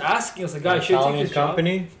remember he was asking us, like, guys, should I take Italian this job?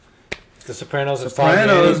 company. The Sopranos of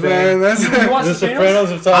Sopranos, Tommy man. That's You watch The Sopranos?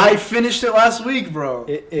 Sopranos of Tommy. I finished it last week, bro.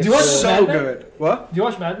 It- Do you watch it's, the So Mad Men? good. What? Do you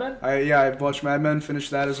watch Mad Men? I watched Mad Men.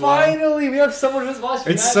 Finished that as well. Finally, we have someone who's watched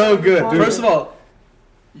Mad It's so Men. good. Finally. First of all,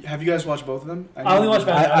 have you guys watched both of them? I only watched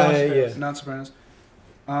Mad Men. I I- watched yeah. Sopranos. Not Sopranos.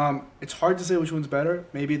 It's hard to say which one's better.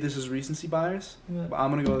 Maybe this is recency bias, Yeah. but I'm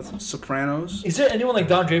gonna go with Sopranos. Is there anyone like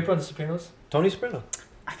Don Draper on The Sopranos? Tony Soprano.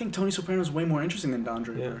 I think Tony Soprano is way more interesting than Don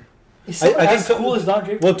Draper. Yeah. Is someone I think as so- cool as Don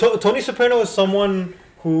Draper? Well, Tony Soprano is someone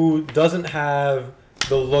who doesn't have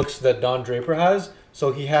the looks that Don Draper has,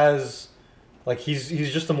 so he has, like, he's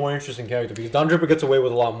just a more interesting character because Don Draper gets away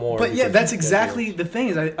with a lot more. But yeah, because that's he gets exactly the thing.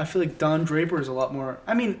 Is I feel like Don Draper is a lot more.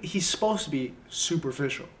 I mean, he's supposed to be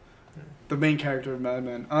superficial. The main character of Mad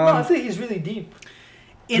Men. No, I think he's really deep.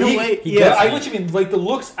 In he- a way, he Yeah, yeah. I get what you mean. Like the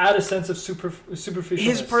looks add a sense of superficial.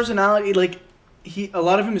 His personality, like a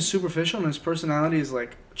lot of him is superficial, and his personality is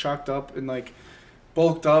like chalked up and like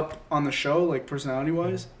bulked up on the show, like personality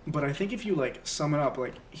wise. But I think if you like sum it up,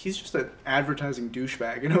 like he's just an advertising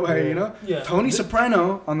douchebag in a way, Yeah. you know. Yeah. Tony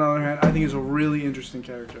Soprano, on the other hand, I think is a really interesting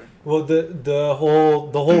character. Well, the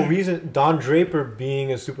whole reason Don Draper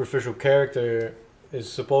being a superficial character is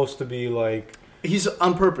supposed to be like He's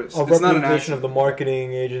on purpose. a It's not an representation accident. of the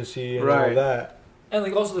marketing agency and all Right. that. And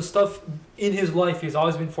like also the stuff in his life, he's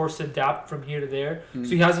always been forced to adapt from here to there. Mm.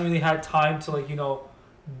 So he hasn't really had time to like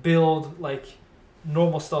build like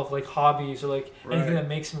normal stuff like hobbies or like anything Right. that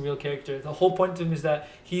makes him a real character. The whole point of him is that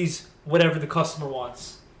he's whatever the customer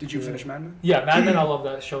wants. Did you Yeah. finish Mad Men? Yeah, Mad Men, I love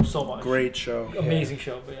that show so much. Great show. Amazing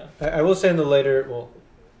show, but yeah. I will say in the later, well,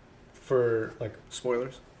 for like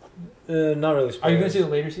Spoilers. not really. Are you gonna spoilers. see the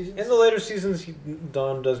later seasons? In the later seasons,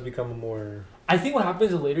 Don does become a more. I think what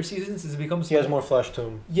happens in the later seasons is it becomes He has more flesh to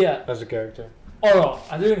him Yeah. as a character. Oh no,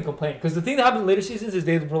 I'm not gonna complain because the thing that happens in later seasons is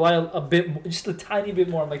they rely a bit, just a tiny bit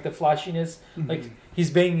more on like the flashiness. Like he's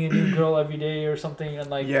banging a new girl every day or something, and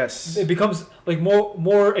like yes, it becomes like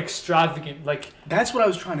more extravagant. Like that's what I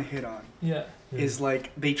was trying to hit on. yeah, Is like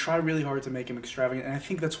they try really hard to make him extravagant, and I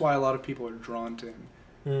think that's why a lot of people are drawn to him.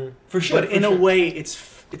 Mm. for sure. But for in sure. a way,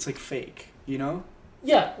 it's like fake, you know?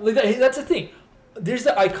 Yeah, like that's the thing. There's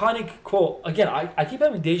the iconic quote. Again, I keep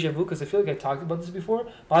having deja vu because I feel like I talked about this before,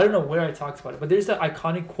 but I don't know where I talked about it. But there's that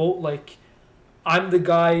iconic quote like, "I'm the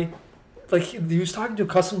guy," like he was talking to a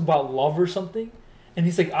customer about love or something, and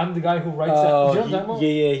he's like, "I'm the guy who writes that." Do you know what I'm talking about?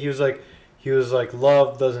 yeah. He was like,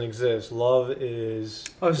 love doesn't exist. Love is.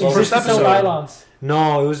 Oh, it's He the Well, first exists to sell episode. nylons.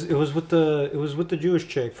 No, it was with the Jewish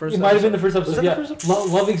chick. First It might have been the episode. first Was episode. that the Yeah, first episode?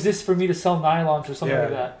 Love exists for me to sell nylons or something Yeah. like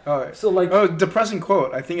that. Oh, So like, oh, depressing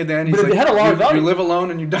quote. I think at the end he's But like, it had a lot of you value. live alone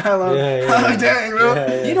and you die alone. Yeah. Dang, bro.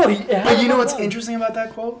 Yeah. you know, it had But a you know lot what's of value. interesting about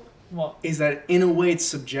that quote? What? Is that in a way it's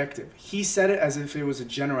subjective. He said it as if it was a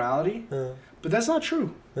generality, but that's not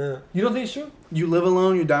true. You don't think it's true? You live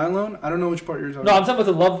alone, you die alone. I don't know which part you're talking No, I'm about.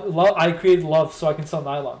 talking about the love. I created love so I can sell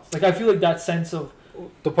nylons. Like I feel like that sense of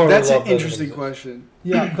The part That's of an love doesn't interesting exist. question.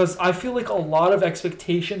 yeah, because I feel like a lot of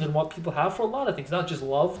expectations and what people have for a lot of things, not just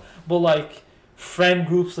love, but like friend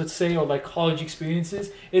groups, let's say, or like college experiences.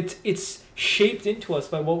 It's shaped into us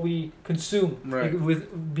by what we consume, Right. like,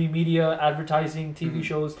 with be media, advertising, TV Mhm.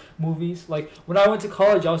 shows, movies. Like when I went to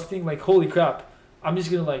college, I was thinking like, holy crap, I'm just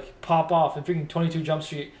gonna like pop off and freaking 22 Jump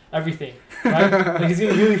Street, everything, right? Like it's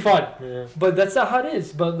gonna be really fun. Yeah. But that's not how it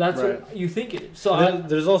is. But that's Right. what you think it is. So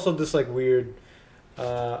There's also this like weird.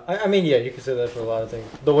 I mean, yeah, you can say that for a lot of things.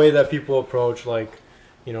 The way that people approach like,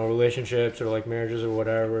 relationships or like marriages or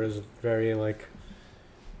whatever is very like,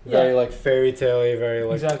 very Yeah. like fairy tale-y, very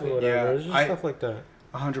like Exactly. whatever. Yeah, It's just I- stuff like that.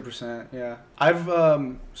 100%, yeah. I've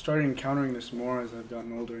started encountering this more as I've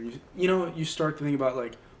gotten older. You start to think about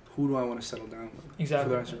like, who do I want to settle down with for exactly.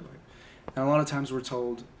 the rest of your life? And a lot of times we're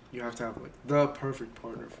told you have to have like the perfect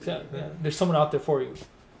partner for you, Yeah. There's someone out there for you.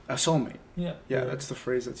 a soulmate. Yeah. Yeah, Yeah. that's the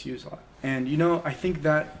phrase that's used a lot. And I think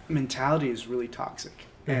that mentality is really toxic.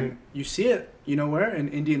 And you see it, where? In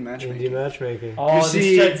Indian matchmaking. Indie matchmaking. Oh, this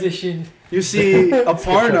see- transition. You see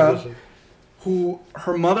Aparna, Transition. who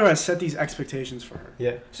her mother has set these expectations for her.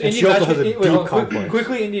 Yeah. So And Indian she also has a Matchmaking- dude wait, hold on, complex.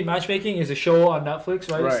 quickly, Indian Matchmaking is a show on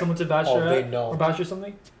Netflix, right? Right. Someone's a Oh, bachelorette they know. or bachelor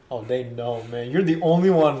something. Oh, they know, man. You're the only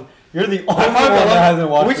one. You're the only one I found that hasn't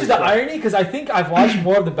watched. Which is this the show. irony, because I think I've watched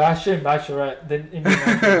more of the Bachelor and Bachelorette than Indian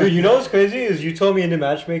Matchmaking. Dude, you know what's crazy is you told me Indie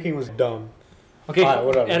matchmaking was dumb. Okay, Alright,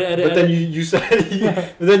 whatever. edit, but then edit. you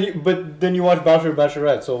said but then you watch Bachelor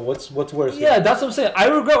Bachelorette. So what's worse? Yeah, that's what I'm saying. I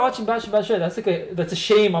regret watching Bachelor Bachelorette. That's a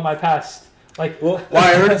shame on my past. Like, Well, Why?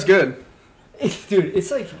 I heard it's good. dude,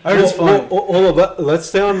 it's like. I heard it's fun. hold up, let's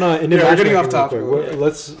stay on Indian Yeah, we're getting matchmaking off real topic. quick. Yeah.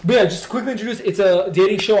 Let's. But yeah, just to quickly introduce. It's a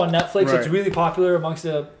dating show on Netflix. It's Right. really popular amongst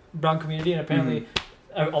the brown community and apparently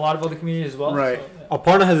a lot of other communities as well. Right. So, yeah.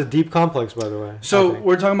 Aparna has a deep complex, by the way. I So think.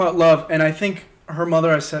 we're talking about love, and I think her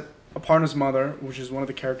mother has set Aparna's mother, which is one of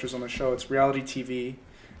the characters on the show. It's reality TV,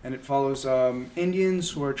 and it follows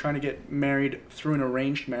Indians who are trying to get married through an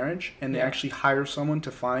arranged marriage, and they Yeah. actually hire someone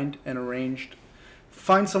to find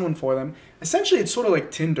someone for them. Essentially, it's sort of like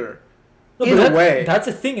Tinder. No, In but a way. that's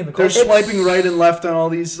a thing in the They're culture. swiping right and left on all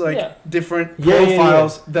these Yeah. different Yeah, yeah,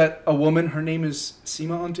 profiles that a woman, her name is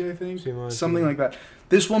Seema Auntie, I think, Seema Auntie. something like that.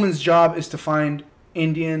 This woman's job is to find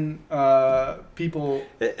Indian people.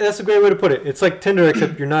 That's a great way to put it. It's like Tinder,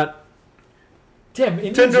 except you're not Damn,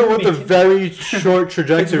 Indians Tinder don't with a make Tinder. very short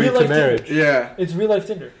trajectory real to life marriage. Tinder. Yeah. It's real life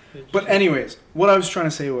Tinder. But anyways, what I was trying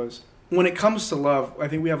to say was, when it comes to love, I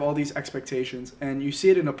think we have all these expectations, and you see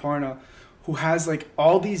it in Aparna, who has like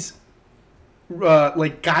all these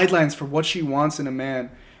like guidelines for what she wants in a man,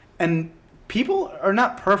 and people are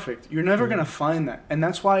not perfect. You're never gonna find that, and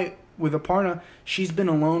that's why with Aparna, she's been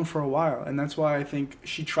alone for a while, and that's why I think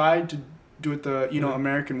she tried to do it the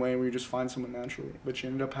American way, where you just find someone naturally, but she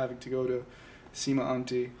ended up having to go to Seema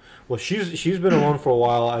Auntie. Well, she's been alone for a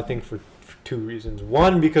while, I think, for two reasons.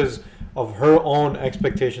 One, because of her own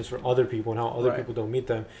expectations for other people and how other Right. people don't meet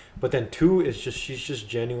them. But then two is just she's just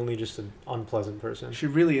genuinely just an unpleasant person. She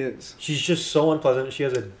really is. She's just so unpleasant. She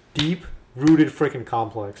has a deep-rooted freaking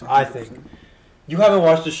complex, I think. 100%. You haven't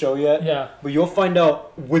watched the show yet, Yeah. but you'll find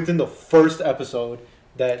out within the first episode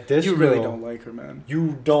that this You really girl, don't like her, man.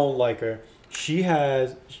 you don't like her. She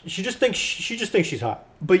just thinks she's hot.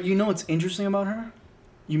 But you know what's interesting about her?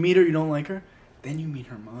 You meet her, you don't like her, then you meet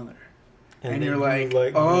her mother. And then you're you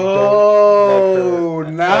like, you oh, don't like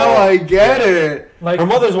her. now I get it. Like Her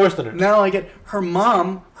mother's worse than her. Now I get her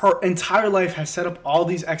mom. Her entire life has set up all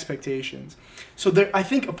these expectations. So there, I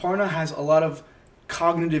think Aparna has a lot of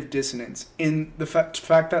cognitive dissonance in the fact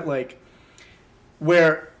that like,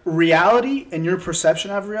 where reality and your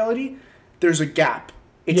perception of reality, there's a gap.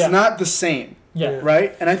 It's Yeah. not the same. Yeah.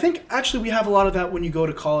 Right? And I think actually we have a lot of that when you go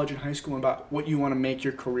to college and high school about what you want to make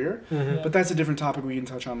your career. Mhm. Yeah. But that's a different topic we can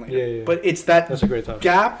touch on later. Yeah, yeah. But it's that That's a great topic.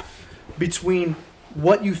 gap between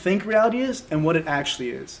what you think reality is and what it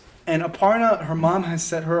actually is. And Aparna, her mom has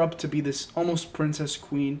set her up to be this almost princess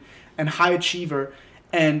queen and high achiever.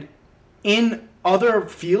 And in other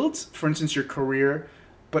fields, for instance, your career,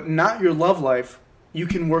 but not your love life, you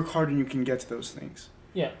can work hard and you can get to those things.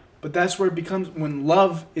 Yeah. But that's where it becomes when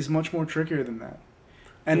love is much more trickier than that.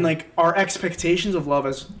 And Yeah. like our expectations of love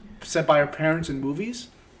as set by our parents in movies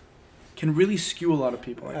can really skew a lot of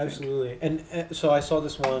people, I think. Absolutely. And so I saw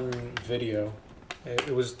this one video.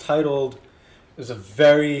 It was titled. It was a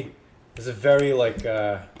very like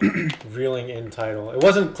reeling in title. It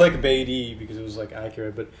wasn't clickbaity because it was like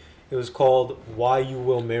accurate, but it was called "Why You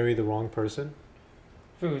Will Marry the Wrong Person."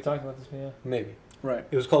 I think we were talking about this, yeah. Maybe. Right.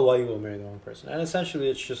 It was called "Why You Will Marry the Wrong Person," and essentially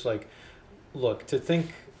it's just like, look, to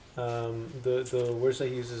think, the words that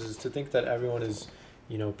he uses is to think that everyone is,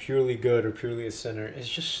 purely good or purely a sinner is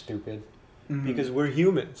just stupid, Mhm. because we're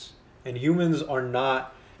humans, and humans are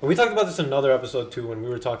not. And we talked about this in another episode too, when we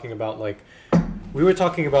were talking about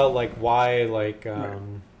why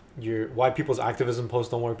why people's activism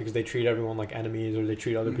posts don't work, because they treat everyone like enemies, or they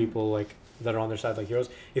treat other Mhm. people like that are on their side like heroes.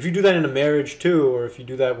 If you do that in a marriage too, or if you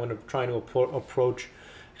do that when trying to approach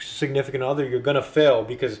significant other, you're gonna fail,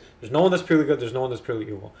 because there's no one that's purely good, there's no one that's purely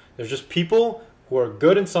evil. There's just people who are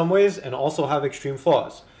good in some ways and also have extreme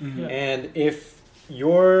flaws. Mhm. Yeah. And if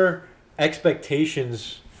your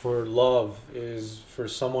expectations for love is for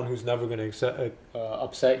someone who's never gonna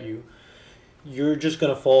upset you, you're just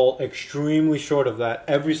gonna fall extremely short of that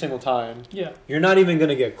every single time. Yeah. You're not even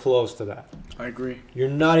gonna get close to that. I agree. You're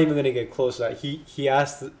not even going to get close to that. He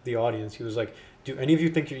asked the audience, he was like, do any of you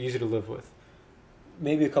think you're easy to live with?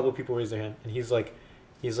 Maybe a couple of people raised their hand. And he's like,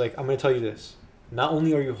 I'm going to tell you this. Not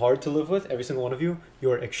only are you hard to live with, every single one of you,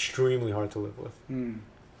 you are extremely hard to live with.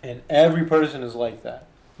 And every person is like that.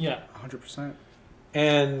 Yeah. 100%.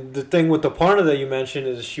 And the thing with the partner that you mentioned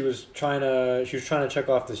is she was trying to check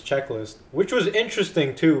off this checklist, which was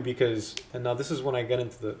interesting too, because, and now this is when I get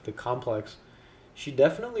into the complex, she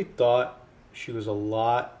definitely thought she was a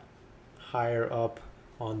lot higher up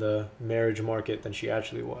on the marriage market than she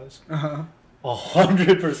actually was. Uh-huh.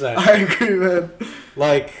 100%. I agree, man.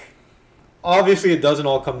 Like, obviously it doesn't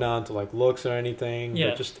all come down to like looks or anything, Yeah.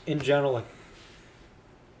 but just in general, like,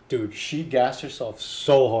 dude, she gassed herself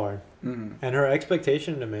so hard, Mhm. and her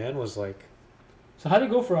expectation to man was like So how did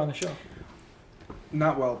it go for her on the show?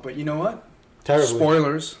 Not well, but you know what? terribly.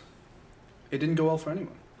 Spoilers. It didn't go well for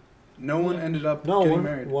anyone. No one ended up No getting one.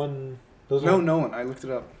 married. Those No, one- no one. I looked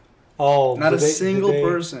it up. Oh, Not a did they- single did they-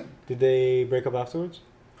 person. Did they break up afterwards?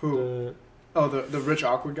 Who? The- Oh, the rich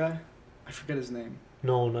awkward guy. I forget his name.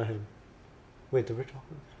 no, not him. Wait, the rich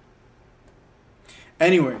awkward.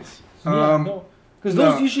 Anyways, Yeah, no, because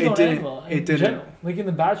no, those usually it don't didn't. end well. It in didn't. general. Like in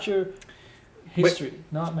the Bachelor history,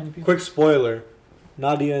 not many people. Quick spoiler: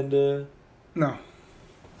 Nadia and no.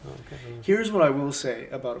 oh, okay. Here's what I will say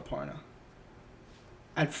about Aparna.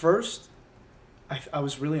 At first, I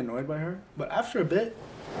was really annoyed by her, but after a bit,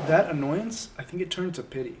 that annoyance, I think it turned to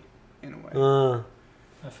pity, in a way.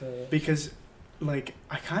 I feel it. Because, like,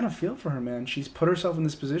 I kind of feel for her, man. She's put herself in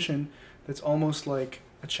this position that's almost like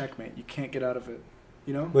a checkmate. You can't get out of it,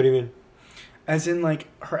 you know? What do you mean? As in, like,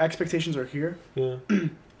 her expectations are here, Yeah.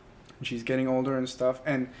 and she's getting older and stuff,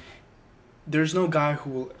 and there's no guy who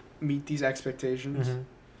will meet these expectations Mhm.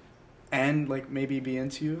 and, like, maybe be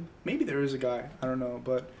into you. Maybe there is a guy, I don't know,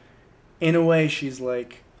 but in a way, she's,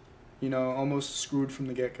 like, you know, almost screwed from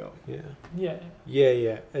the get-go. Yeah. Yeah.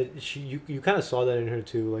 Yeah. You kind of saw that in her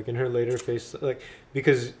too, like in her later face, like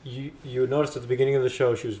because you noticed at the beginning of the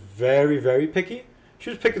show she was very very picky. She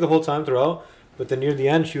was picky the whole time throughout, but then near the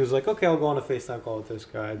end she was like, okay, I'll go on a FaceTime call with this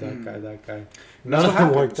guy, that guy, that guy. And None that's of what them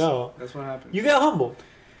happens. worked out. That's what happens. You get humbled.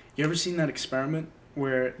 You ever seen that experiment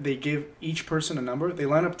where they give each person a number? They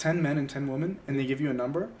line up 10 men and 10 women, and they give you a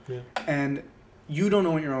number, Yeah. and you don't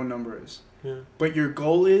know what your own number is. Yeah. But your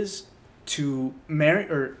goal is to marry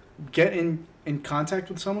or get in contact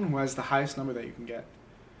with someone who has the highest number that you can get.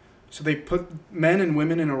 So they put men and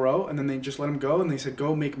women in a row, and then they just let them go, and they said,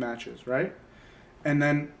 go make matches, right? And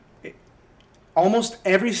then almost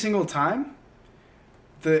every single time,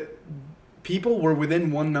 the people were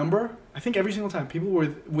within one number. I think every single time, people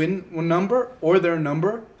were within one number, or their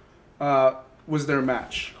number was their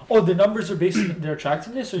match. Oh, the numbers are based on their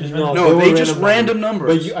attractiveness, or just No, No, they they were just random random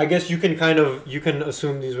numbers. But I guess you can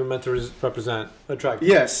assume these were meant to represent attractive.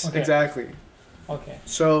 Yes, Okay. exactly. Okay.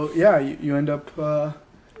 So yeah, you end up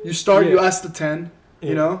you start you Yeah. ask the 10, Yeah.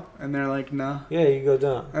 you know, and they're like, nah, Yeah, you go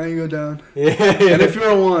down. and you go down. Yeah. And if you're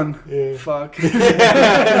a 1, yeah. fuck.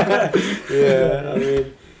 Yeah, I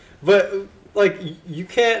mean, but like you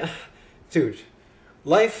can't, dude.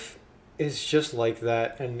 Life is just like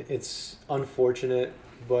that, and it's unfortunate.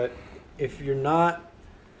 But if you're not,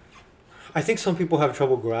 I think some people have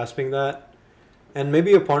trouble grasping that, and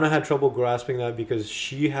maybe Aparna had trouble grasping that because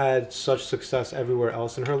she had such success everywhere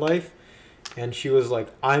else in her life, and she was like,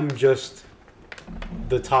 "I'm just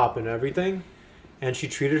the top in everything," and she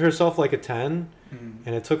treated herself like a 10,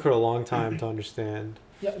 and it took her a long time to understand.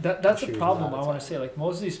 Yeah, that's She a was problem. not I a want to type. say, like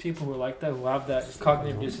most of these people who are like that, who have that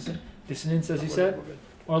cognitive dissonance, as you said,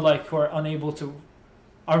 or like who are unable to,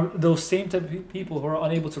 are those same type of people who are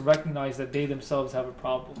unable to recognize that they themselves have a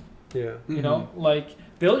problem. Yeah. You know, like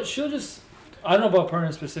she'll just. I don't know about Perna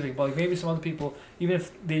in specific, but like maybe some other people, even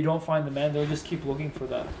if they don't find the man, they'll just keep looking for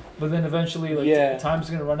that. But then eventually, like Yeah.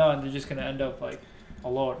 time's gonna run out, and they're just gonna end up like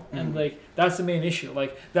alone. And like that's the main issue.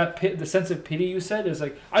 Like the sense of pity you said is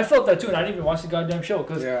like I felt that too, and I didn't even watch the goddamn show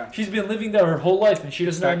because Yeah. she's been living there her whole life, and she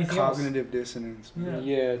It's doesn't know that anything else. cognitive dissonance. Man.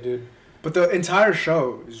 Yeah. Yeah, dude. But the entire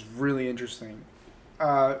show is really interesting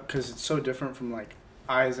because it's so different from like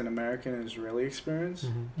I as an American and Israeli experience.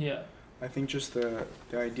 Yeah. I think just the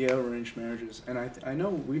idea of arranged marriages, and I know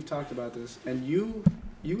we've talked about this, and you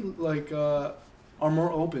like are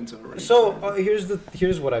more open to arranged. So marriages.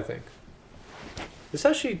 here's what I think. This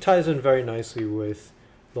actually ties in very nicely with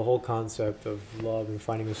the whole concept of love and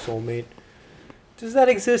finding a soulmate. Does that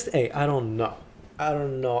exist? Hey, I don't know. I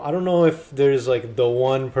don't know if there's like the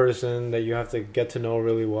one person that you have to get to know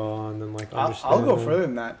really well and then like understand. I'll go them. further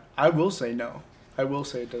than that. I will say no. I will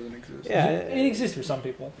say it doesn't exist. Yeah, It exists for some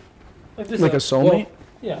people. There's Like a soulmate.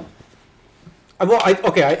 Yeah.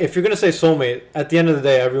 If you're gonna say soulmate, at the end of the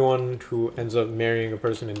day, everyone who ends up marrying a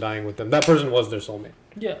person and dying with them, that person was their soulmate.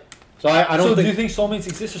 Yeah. So I don't So think. do you think soulmates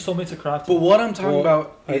exist or soulmates are crafted? But what I'm talking Well,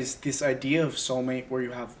 about I- is this idea of soulmate where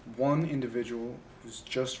you have one individual who's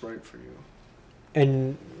just right for you.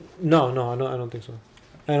 And no, I don't think so.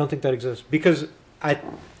 I don't think that exists because as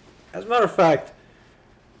a matter of fact,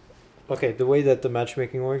 okay, the way that the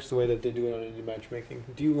matchmaking works, the way that they do it on indie matchmaking,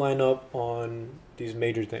 do you line up on these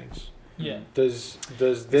major things? Yeah. Does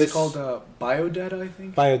this It's called biodata, I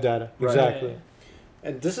think. biodata Right. exactly? Yeah.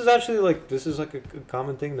 And this is actually like a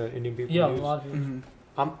common thing that Indian people Yeah, a use. lot of people.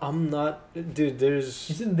 Mm-hmm. I'm not, dude. There's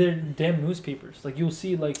It's in their damn newspapers. Like you'll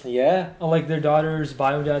see like yeah. like their daughter's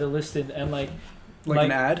biodata listed, and like Like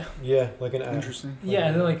an ad. Yeah, like an ad. Interesting. Yeah,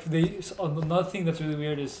 and then like another thing that's really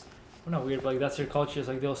weird is, well, not weird, but like that's their culture. Is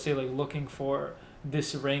like they'll say like looking for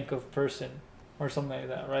this rank of person or something like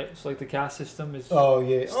that, right? So like the caste system is. Oh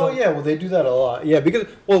yeah. Still- Oh yeah. Well, they do that a lot. Yeah, because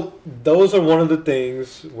those are one of the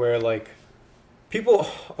things where like people.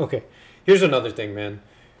 Okay, here's another thing, man.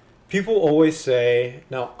 People always say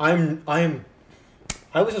now I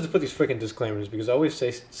always have to put these freaking disclaimers because I always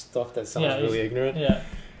say stuff that sounds really ignorant. Yeah.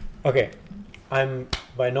 Okay, I'm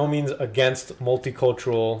by no means against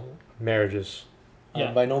multicultural marriages. Yeah.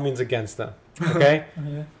 I'm by no means against them. Okay.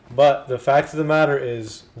 Yeah. But the fact of the matter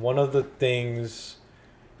is, one of the things.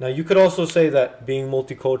 Now, you could also say that being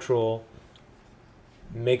multicultural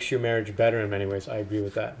makes your marriage better in many ways. I agree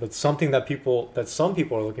with that. But something that some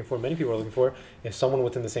people are looking for, many people are looking for, is someone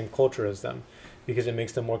within the same culture as them, because it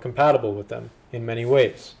makes them more compatible with them in many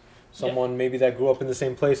ways. Someone maybe that grew up in the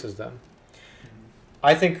same place as them.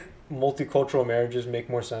 I think multicultural marriages make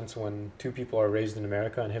more sense when two people are raised in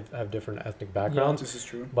America and have different ethnic backgrounds. This is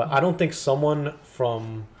true. But I don't think someone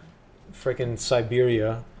from freaking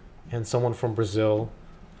Siberia and someone from Brazil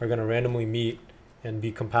are going to randomly meet and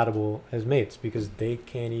be compatible as mates because they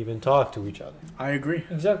can't even talk to each other. I agree.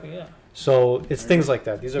 Exactly. Yeah. So it's things like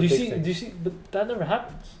that. These are Do you big see? things. Do you see? But that never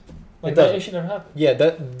happens. Like It that doesn't. issue never happens.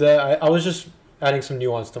 Yeah, I was just adding some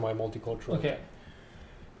nuance to my multicultural. Okay.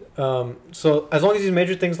 So as long as these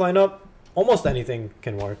major things line up, almost anything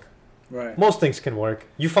can work. Right. Most things can work.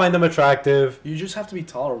 You find them attractive. You just have to be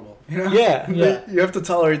tolerable. You know? Yeah. Yeah. You have to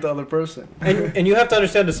tolerate the other person. And you have to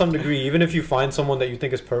understand to some degree, even if you find someone that you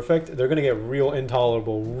think is perfect, they're gonna get real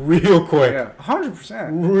intolerable real quick. Yeah, 100%.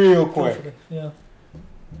 Real quick. Yeah.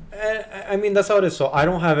 And, I mean, that's how it is. So I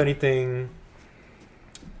don't have anything.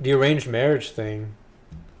 The arranged marriage thing,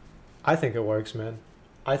 I think it works, man.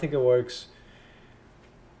 I think it works.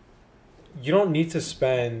 You don't need to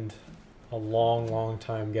spend a long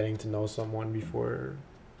time getting to know someone before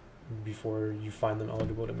you find them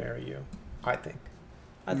eligible to marry you. I think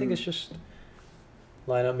it's just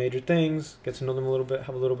line up major things, get to know them a little bit,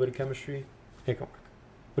 have a little bit of chemistry, it can work.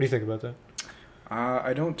 What do you think about that?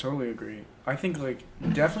 I don't totally agree. I think, like,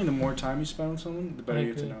 definitely the more time you spend with someone, the better I you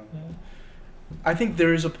get to agree, know. yeah. I think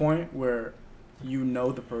there is a point where you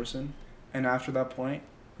know the person, and after that point,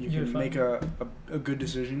 you You're can fine. make a good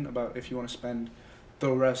decision about if you want to spend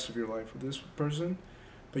the rest of your life with this person.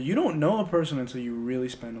 But you don't know a person until you really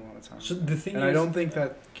spend a lot of time. So with the them. thing and is, I don't think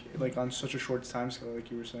that, like, on such a short time scale, like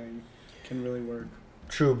you were saying, can really work.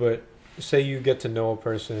 True, but say you get to know a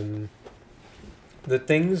person, the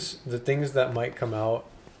things that might come out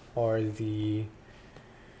are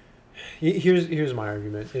here's my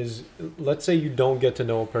argument is, let's say you don't get to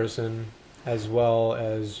know a person as well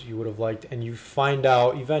as you would have liked, and you find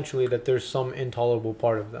out eventually that there's some intolerable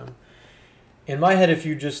part of them. In my head, if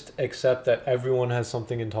you just accept that everyone has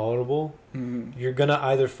something intolerable, you're gonna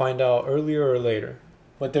either find out earlier or later,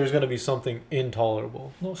 but there's gonna be something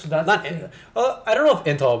intolerable. no. So that's Not the thing. I don't know if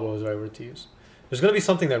intolerable is the right word to use. There's gonna be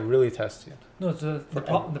something that really tests you. No,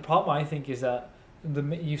 the problem I think is that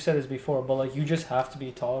you said this before, but like you just have to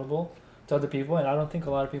be tolerable to other people, and I don't think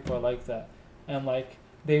a lot of people are like that. And like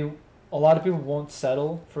a lot of people won't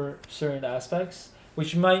settle for certain aspects,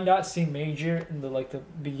 which might not seem major in the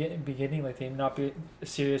beginning, like they may not be a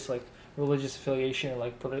serious like religious affiliation or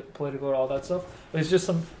like political or all that stuff. But it's just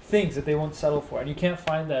some things that they won't settle for, and you can't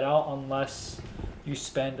find that out unless you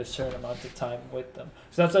spend a certain amount of time with them.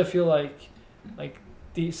 So that's why I feel like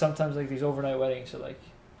sometimes like these overnight weddings are like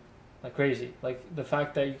crazy. Like the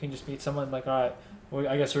fact that you can just meet someone like, all right, well,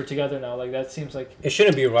 I guess we're together now. Like that seems like It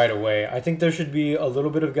shouldn't be right away. I think there should be a little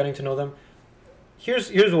bit of getting to know them. Here's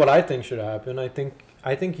what I think should happen. I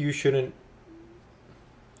think you shouldn't.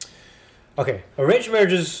 Okay, arranged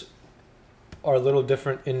marriages are a little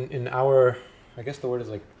different in our. I guess the word is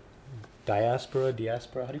like diaspora.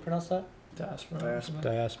 How do you pronounce that?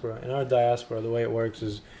 Diaspora. In our diaspora, the way it works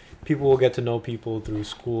is people will get to know people through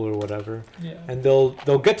school or whatever, Yeah. and they'll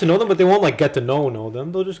get to know them, but they won't like get to know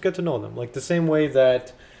them. They'll just get to know them, like the same way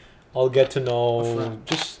that I'll get to A know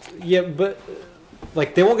friend. but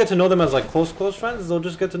like they won't get to know them as like close friends. They'll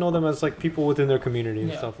just get to know them as like people within their community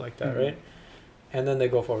and Yeah. stuff like that, Mhm. right? And then they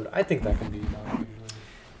go forward. I think that can be done usually.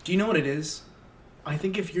 Do you know what it is? I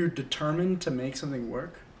think if you're determined to make something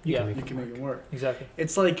work, You Yeah. can make you can make it work. Exactly.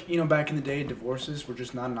 It's like, back in the day, divorces were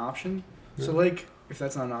just not an option. So, Yeah. like, if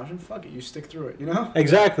that's not an option, fuck it. You stick through it, you know?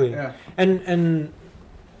 Exactly. Yeah. And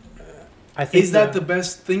I think Is that the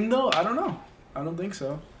best thing, though? I don't know. I don't think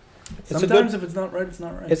so. it's a Sometimes good, if it's not right, it's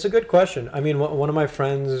not right. it's a good question. I mean, one of my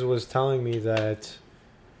friends was telling me that.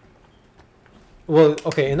 Well,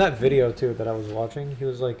 okay, in that video too that I was watching, he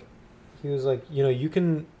was like, you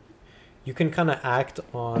can, you can kind of act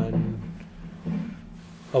on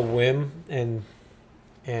a whim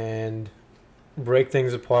and break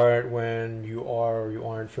things apart when you are or you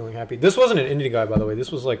aren't feeling happy. This wasn't an Indian guy, by the way.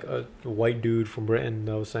 This was like a white dude from Britain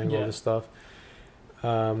that was saying all this stuff.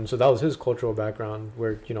 So that was his cultural background,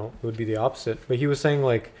 where it would be the opposite. But he was saying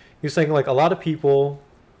like a lot of people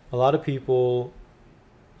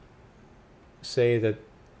say that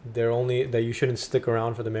that you shouldn't stick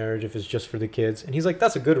around for the marriage if it's just for the kids. And he's like,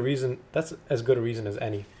 that's a good reason. That's as good a reason as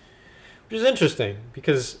any. Which is interesting,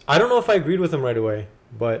 because I don't know if I agreed with him right away,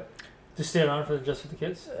 but to stay around just for the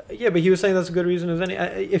kids. Yeah, but he was saying that's a good reason as any.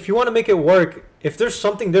 If you want to make it work, if there's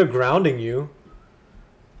something there grounding you,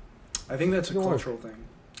 I think that's a cultural thing.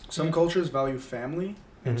 Some cultures value family,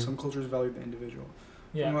 and some cultures value the individual.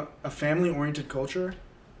 Yeah. From a family-oriented culture,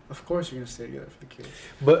 of course you're gonna stay together for the kids.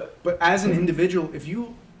 But as an individual,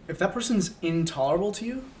 if that person's intolerable to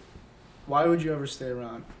you, why would you ever stay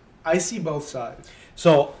around? I see both sides.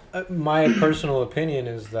 So my personal opinion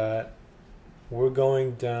is that we're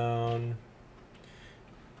going down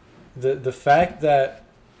the fact that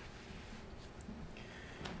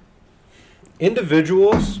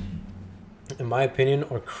individuals, in my opinion,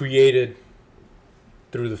 are created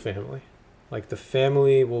through the family. Like, the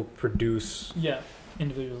family will produce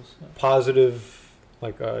individuals positive,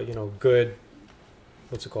 like good,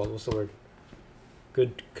 what's it called? What's the word?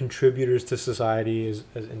 Good contributors to society as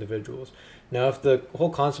individuals. Now, if the whole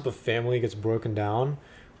concept of family gets broken down,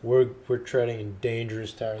 we're treading in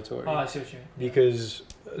dangerous territory. Oh, I see what you mean. Because,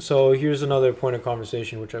 so here's another point of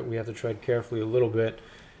conversation which we have to tread carefully a little bit,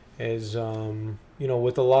 is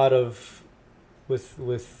with a lot of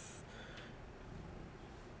with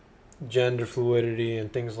gender fluidity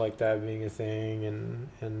and things like that being a thing,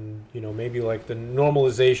 and maybe like the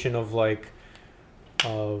normalization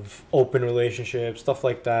of open relationships, stuff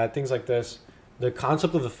like that, things like this, the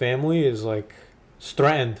concept of the family is like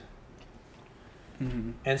threatened.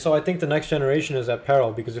 Mm-hmm. And so I think the next generation is at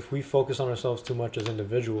peril, because if we focus on ourselves too much as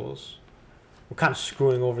individuals, we're kind of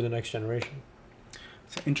screwing over the next generation.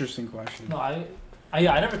 It's an interesting question. No, I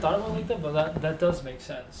never thought about it like that, but that does make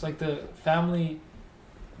sense. Like, the family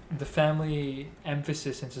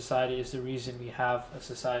emphasis in society is the reason we have a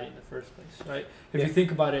society in the first place, right? If you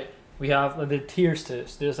think about it, we have there are tiers to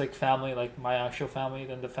this. There's like family, like my actual family,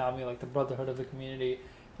 then the family, like the brotherhood of the community,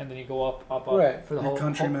 and then you go up right. for the Your whole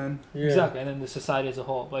countrymen. Yeah. Exactly, and then the society as a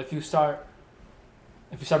whole. But if you start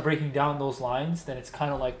breaking down those lines, then it's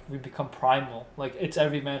kind of like we become primal. Like, it's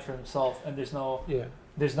every man for himself, and there's no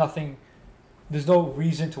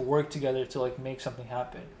reason to work together to like make something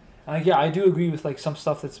happen. And like, I do agree with like some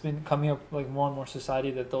stuff that's been coming up, like more and more society,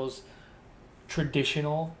 that those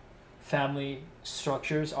traditional family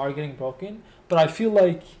structures are getting broken. But I feel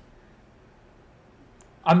like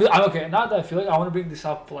I'm okay. Not that I feel like I want to bring this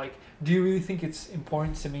up. Like, do you really think it's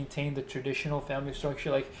important to maintain the traditional family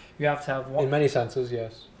structure? Like, you have to have one. In many senses,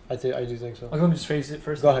 yes. I do think so. Like, let me just phrase it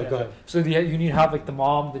first. Go ahead. So you need to have like the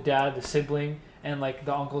mom, the dad, the sibling, and like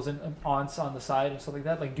the uncles and aunts on the side and stuff like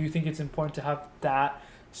that. Like, do you think it's important to have that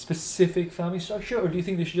specific family structure, or do you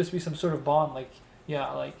think there should just be some sort of bond? Like,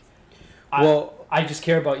 I just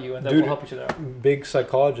care about you, and then we'll help each other out. Big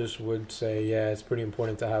psychologists would say, it's pretty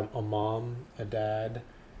important to have a mom, a dad,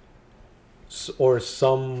 or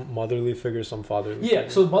some motherly figure, some fatherly figure.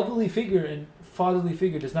 So motherly figure and fatherly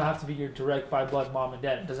figure does not have to be your direct by blood mom and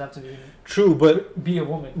dad. It doesn't have to be true, but be a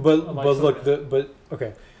woman. But look,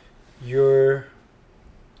 you're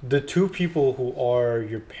the two people who are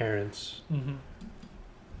your parents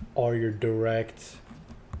are your direct.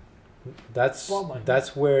 That's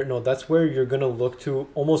where you're gonna look to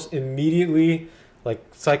almost immediately, like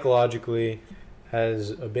psychologically, as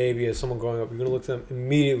a baby, as someone growing up. You're gonna look to them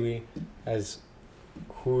immediately as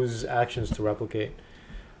whose actions to replicate.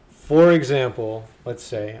 For example, let's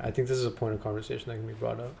say, I think this is a point of conversation that can be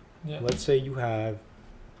brought up. Yeah. Let's say you have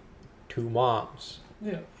two moms.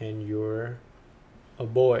 Yeah. And you're a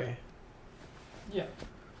boy. Yeah.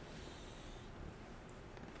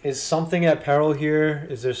 Is something at peril here?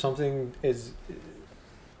 Is there something?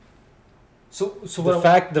 So the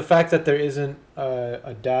fact that there isn't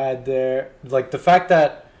a dad there, like the fact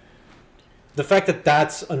that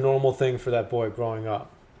that's a normal thing for that boy growing up.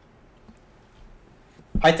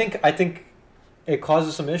 I think it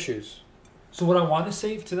causes some issues. So what I want to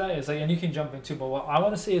say to that is like, and you can jump in too, but what I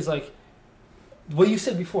want to say is like what you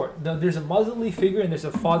said before. There's a motherly figure and there's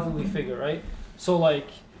a fatherly figure, right? So like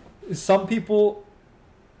some people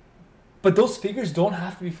But those figures don't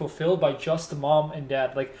have to be fulfilled by just the mom and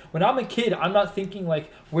dad. Like when I'm a kid, I'm not thinking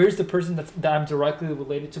like, where's the person that I'm directly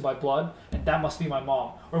related to by blood, and that must be my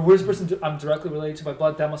mom, or where's the person I'm directly related to by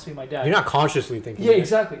blood, that must be my dad. You're not consciously thinking. Yeah,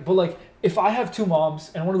 exactly. But like, if I have two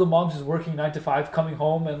moms and one of the moms is working 9 to 5, coming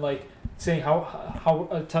home and like saying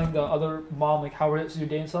how telling the other mom like how is your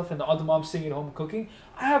day and stuff, and the other mom's staying at home cooking,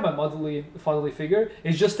 I have my motherly and fatherly figure.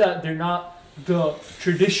 It's just that they're not the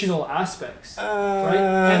traditional aspects, right?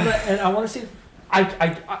 And I want to say,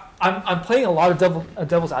 I'm playing a lot of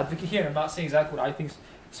devil's advocate here, and I'm not saying exactly what I think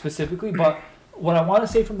specifically, but what I want to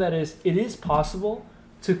say from that is it is possible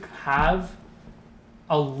to have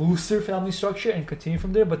a looser family structure and continue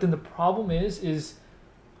from there, but then the problem is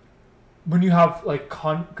when you have like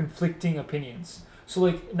conflicting opinions. So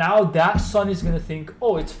like now that son is gonna think,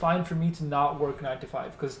 oh, it's fine for me to not work 9 to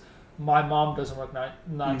 5 because my mom doesn't work 9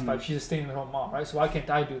 to 5. She's a stay-at-home mom, right? So why can't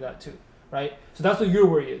I do that too, right? So that's what your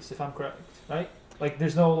worry is, if I'm correct, right? Like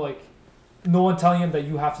there's no one telling him that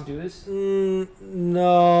you have to do this.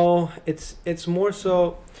 No, it's more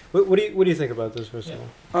so. What do you think about this, first of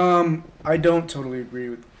all? I don't totally agree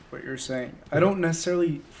with what you're saying. I don't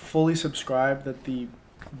necessarily fully subscribe that the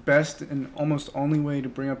best and almost only way to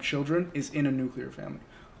bring up children is in a nuclear family.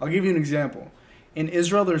 I'll give you an example. In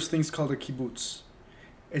Israel, there's things called a kibbutz.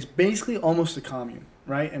 It's basically almost a commune,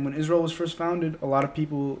 right? And when Israel was first founded, a lot of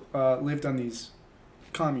people lived on these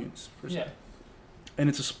communes. Yeah. And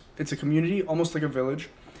it's a community, almost like a village,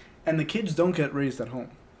 and the kids don't get raised at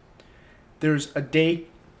home. There's a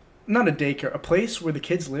place where the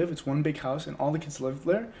kids live. It's one big house, and all the kids live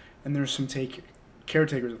there, and there's some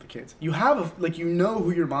caretakers of the kids. You have you know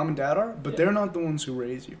who your mom and dad are, but they're not the ones who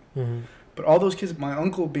raise you. Mm-hmm. But all those kids, my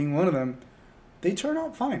uncle being one of them, they turn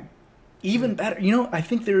out fine. Even better. You know, I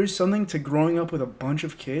think there is something to growing up with a bunch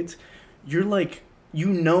of kids. You're like, you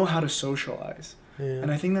know how to socialize. Yeah.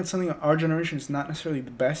 And I think that's something our generation is not necessarily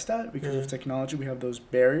the best at because of technology. We have those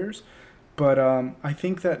barriers. But I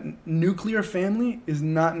think that nuclear family is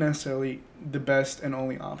not necessarily the best and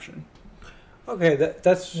only option. Okay,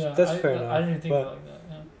 that's fair enough. I didn't think like that.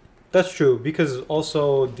 Yeah. That's true, because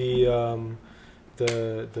also the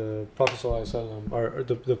Prophet ﷺ, or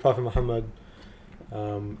the Prophet Muhammad,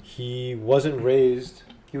 he wasn't raised.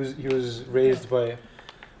 He was raised by. I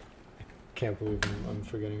can't believe I'm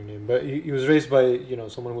forgetting her name, but he was raised by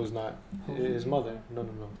someone who was not his mother. No.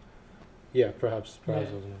 Yeah, perhaps Yeah. I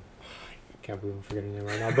wasn't. I can't believe I'm forgetting her name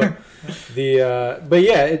right now.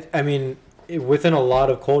 But within a lot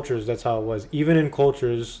of cultures, that's how it was. Even in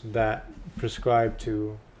cultures that prescribe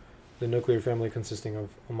to the nuclear family consisting of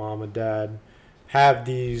a mom, a dad, have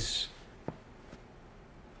these,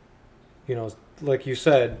 like you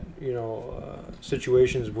said,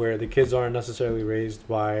 situations where the kids aren't necessarily raised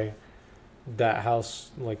by that house,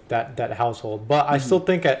 like that household. But I still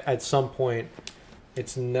think at some point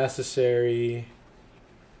it's necessary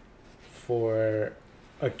for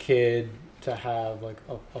a kid to have like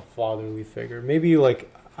a fatherly figure. Maybe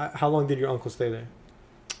how long did your uncle stay there?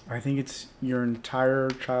 I think it's your entire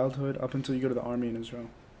childhood up until you go to the army in Israel.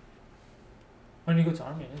 When you go to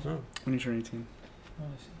army in Israel? When you turn 18. Oh,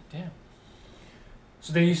 I see. Damn.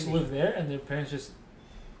 So they used to live there, and their parents just...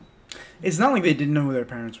 It's not like they didn't know who their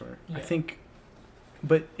parents were. Yeah. I think...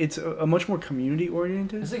 But it's a much more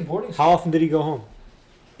community-oriented. It's like boarding school. How often did he go home?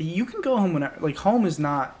 You can go home whenever... Like, home is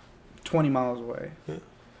not 20 miles away. Yeah.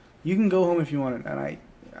 You can go home if you want it, and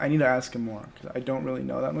I need to ask him more, because I don't really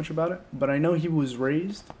know that much about it. But I know he was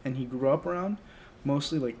raised, and he grew up around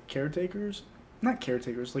mostly, like, caretakers. Not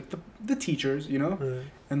caretakers, like the teachers, Right.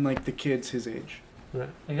 and, like, the kids his age. Right.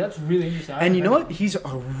 Like, that's really interesting. And you know what? He's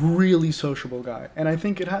a really sociable guy. And I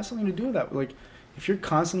think it has something to do with that. Like, if you're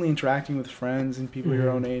constantly interacting with friends and people your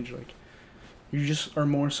own age, like, you just are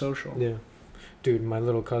more social. Yeah. Dude, my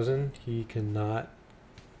little cousin, he cannot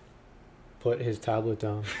put his tablet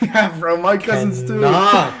down. Yeah, bro, my cousins too.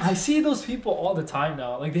 I see those people all the time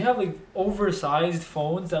now. Like, they have, like, oversized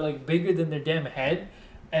phones that are, like, bigger than their damn head,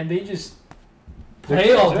 and they just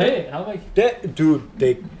play all day. And I'm like...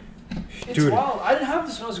 It's wild. I didn't have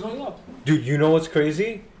this when I was growing up. Dude, you know what's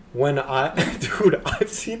crazy? I've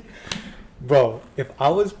seen... Bro, if I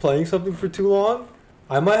was playing something for too long,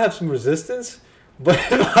 I might have some resistance, but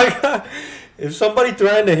if somebody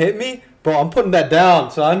threatened to hit me, bro, I'm putting that down,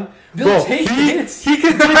 son. They'll take hits. He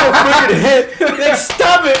can take a freaking hit. Like,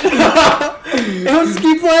 stop it. And he'll just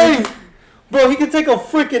keep playing. Bro, he can take a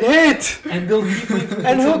freaking hit. And they'll keep playing.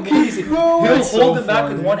 And he'll keep going. He'll It's so hold them back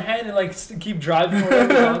funny. with one hand and, like, keep driving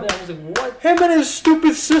wherever they're out there. I was like, what? Him and his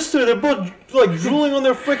stupid sister, they're both, like, drooling on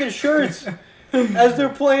their freaking shirts as they're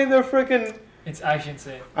playing their freaking... It's actually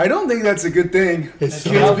insane. I don't think that's a good thing. It's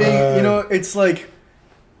Kids being, it's like,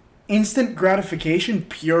 instant gratification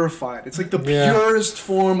purified. It's like the Yeah. purest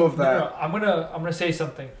form of No, that. no, I'm gonna say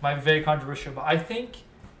something. Might be very controversial, but I think.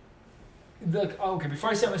 Okay, before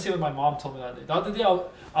I say, I'm gonna say what my mom told me that day. The other day,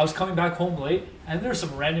 I was coming back home late, and there was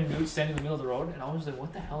some random dude standing in the middle of the road, and I was like,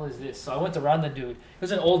 "What the hell is this?" So I went around the dude. He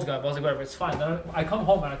was an old guy, but I was like, "Whatever, it's fine." Then I come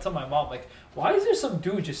home and I tell my mom, like, "Why is there some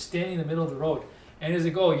dude just standing in the middle of the road?" And he's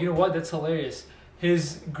like, "Oh, you know what? That's hilarious.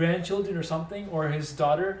 His grandchildren or something, or his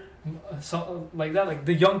daughter, like that, like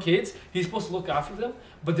the young kids. He's supposed to look after them,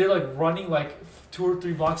 but they're like running like 2 or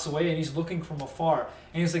 3 blocks away, and he's looking from afar.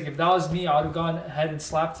 And he's like, if that was me, I would have gone ahead and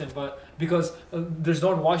slapped him, but because there's no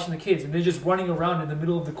one watching the kids, and they're just running around in the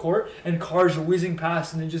middle of the court, and cars are whizzing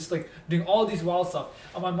past, and they're just like doing all these wild stuff."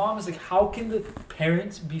 And my mom is like, "How can the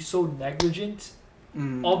parents be so negligent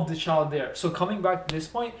of the child there?" So coming back to this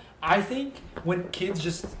point, I think when kids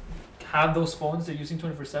just have those phones they're using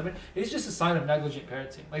 24/7, it's just a sign of negligent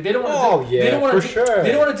parenting. Like they don't want to. Yeah, they don't want for to. sure.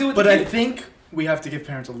 They don't want to do it. But I think we have to give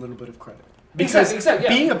parents a little bit of credit. Because Exactly,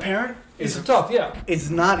 yeah. being a parent it's is tough. Yeah. it's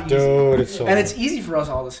not easy. Dude, it's so. And it's easy for us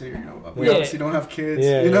all to sit here, you know. We Yeah. obviously don't have kids,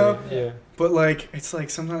 yeah, you know. Yeah. But like, it's like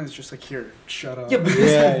sometimes it's just like, here, shut up. Yeah, but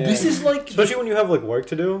Yeah, this yeah. is like Especially when you have like work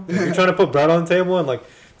to do. Like, you're trying to put bread on the table and like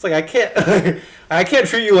it's like I can't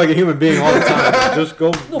treat you like a human being all the time. Just go.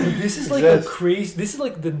 no, but this is like Exist. a crazy. This is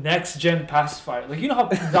like the next gen pacifier. Like you know how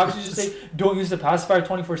doctors just say don't use the pacifier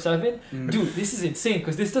 24/7. Dude, this is insane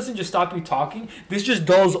because this doesn't just stop you talking. This just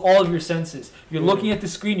dulls all of your senses. You're looking at the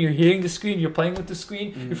screen. You're hearing the screen. You're playing with the screen.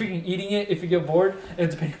 You're freaking eating it if you get bored. And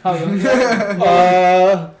depending how young you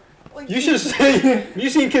are. Like, You should say. You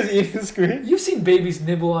seen kids eating the screen? You've seen babies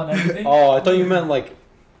nibble on everything. Oh, I thought you meant like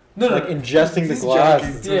no, like ingesting the He's glass.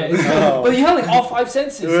 joking. Yeah, it's, Oh. but you have like all 5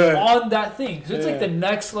 senses Yeah. on that thing. So it's like Yeah. the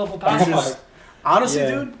next level It's pacifier. just- honestly,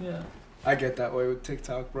 Yeah. dude, Yeah. I get that way with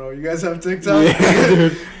TikTok, bro. You guys have TikTok? Yeah,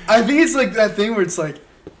 dude. I think it's like that thing where it's like,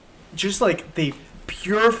 just like they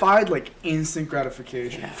purified like instant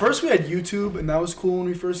gratification. First we had YouTube, and that was cool when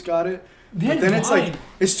we first got it. They But had then it's like Vine.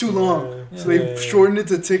 it's too long, Yeah. so they Yeah. shortened it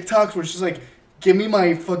to TikToks, where it's just like, give me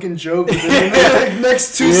my fucking joke within the like,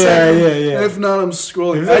 next 2 Yeah, seconds. yeah, yeah. And if not, I'm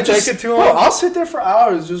scrolling. If it takes it too bro, long- I'll sit there for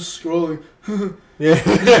hours just scrolling. Yeah.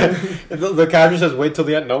 the caption says, "Wait till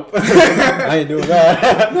the end." Nope. I ain't doing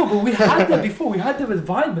that. No, but we had that before. We had that with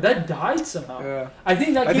Vine, but that died somehow. Yeah. I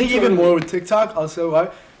think that. I came think to even a- more with TikTok. I'll say why.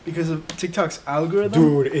 Because of TikTok's algorithm.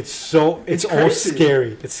 Dude, it's It's all crazy.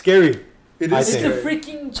 scary. It's scary. It I is It's think- the scary.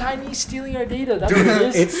 freaking Chinese stealing our data. That's Dude, what it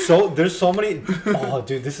is. It's so there's so many. Oh,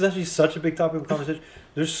 dude, this is actually such a big topic of conversation.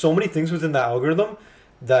 There's so many things within the algorithm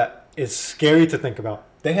that is scary to think about.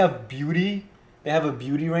 They have beauty. They have a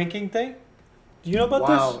beauty ranking thing. Do you know about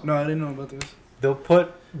Wow. this? No, I didn't know about this.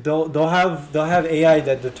 They'll have AI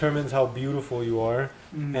that determines how beautiful you are,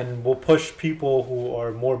 Mm. and will push people who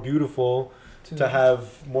are more beautiful to have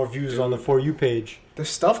more views on the For You page. The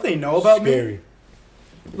stuff they know about me, Scary.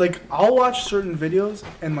 like I'll watch certain videos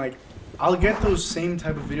and like I'll get those same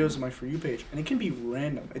type of videos on my For You page, and it can be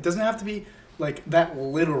random. It doesn't have to be like that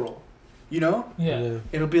literal, you know? yeah.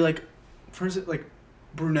 It'll be like, for instance, like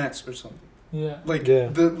brunettes or something. Yeah. Like Yeah.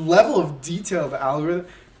 the level of detail of the algorithm,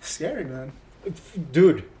 scary, man.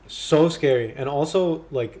 Dude, so scary. And also,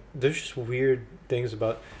 like, there's just weird things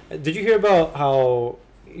about. Did you hear about how?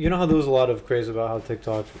 You know how there was a lot of craze about how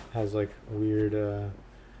TikTok has like weird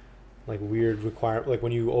require, like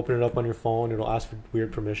when you open it up on your phone, it'll ask for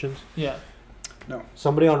weird permissions. Yeah.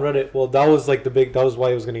 Somebody on Reddit, well, that was like that was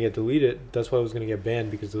why it was gonna get deleted. That's why it was gonna get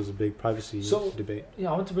banned, because there was a big privacy So- debate. Yeah.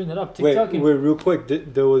 I want to bring that up. Wait, TikTok. and- real quick.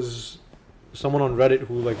 There was someone on Reddit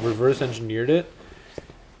who like reverse engineered it,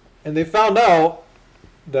 and they found out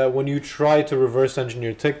that when you try to reverse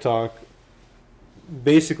engineer TikTok,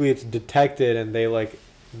 basically it's detected, and they'll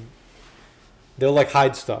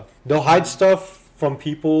hide stuff. They'll hide stuff from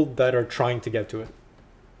people that are trying to get to it,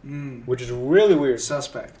 which is really weird.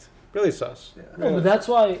 Suspect. Really sus. Yeah. No, but that's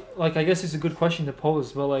why, like, I guess it's a good question to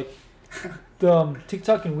pose. But like, the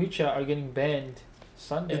TikTok and WeChat are getting banned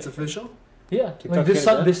Sunday. It's official? Yeah, TikTok's like this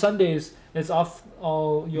getting banned? this Sunday it's off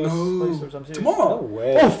all US No. Play stores. I'm serious. No Tomorrow.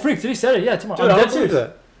 way. Oh freak! Did he say it? Yeah, tomorrow. Dude, I I'm don't dead believe serious.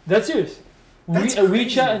 that. That's serious. That's WeChat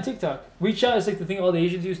crazy. and TikTok. WeChat is like the thing all the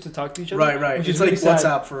Asians use to talk to each other. Right. Which It's is like really sad.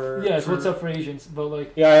 WhatsApp for. Yeah, it's for, WhatsApp for Asians. But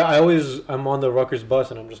like, Yeah, I'm on the Rutgers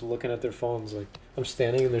bus and I'm just looking at their phones. Like, I'm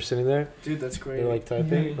standing and they're sitting there. Dude, that's great. They're like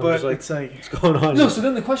typing. Yeah. I'm but just like, it's like. what's going on? no. So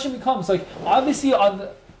then the question becomes like, obviously on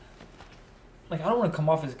the, like I don't want to come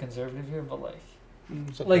off as a conservative here, but like.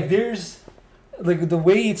 It's okay. Like there's like the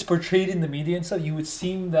way it's portrayed in the media and stuff, you would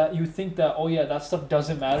think that oh yeah, that stuff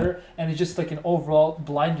doesn't matter and it's just like an overall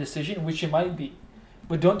blind decision, which it might be.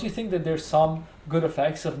 But don't you think that there's some good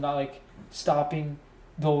effects of not like stopping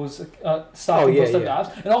those stopping yeah, those type yeah. of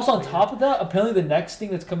apps. And also on top of that, apparently the next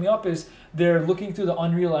thing that's coming up is they're looking through the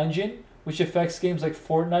Unreal Engine, which affects games like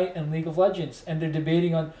Fortnite and League of Legends, and they're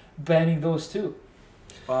debating on banning those too.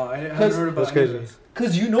 Wow, I haven't 'Cause- heard about That's any of crazy. this.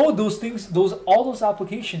 Because those things, all those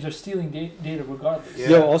applications are stealing data regardless. Yeah.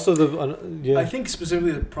 Yo, also yeah. I think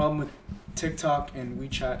specifically the problem with TikTok and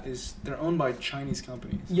WeChat is they're owned by Chinese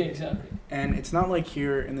companies. Yeah, exactly. And it's not like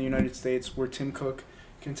here in the United States where Tim Cook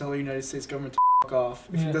can tell the United States government to fuck off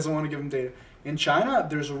if Yeah. he doesn't want to give them data. In China,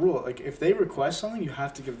 there's a rule. Like, if they request something, you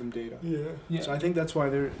have to give them data. Yeah. So I think that's why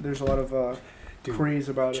there's a lot of Dude, craze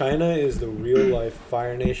about China is the real life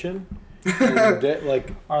Fire Nation. And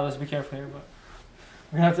like, All right, let's be careful here, but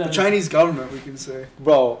we're gonna have to. it. The Chinese government, we can say.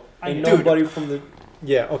 bro, I ain't know. nobody from the.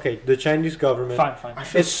 Yeah, okay, the Chinese government. Fine. I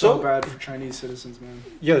feel It's so so- bad for Chinese citizens, man.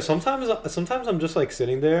 Yeah, sometimes I'm just like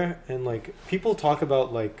sitting there and like people talk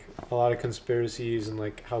about like a lot of conspiracies and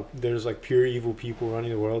like how there's like pure evil people running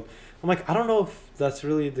the world. I'm like, I don't know if that's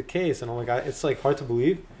really the case, and I'm like, it's like hard to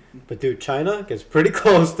believe. But dude, China gets pretty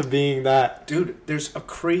close to being that. Dude, there's a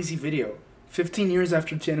crazy video. 15 years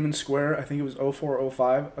after Tiananmen Square, I think it was 04 or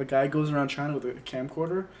 05, a guy goes around China with a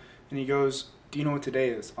camcorder and he goes, "Do you know what today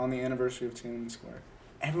is on the anniversary of Tiananmen Square?"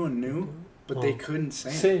 Everyone knew, but they Oh. couldn't say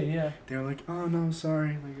it. Say, yeah. They were like, "Oh no,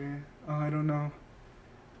 sorry, I don't know."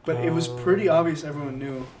 But it was pretty obvious everyone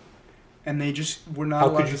knew, and they just were not How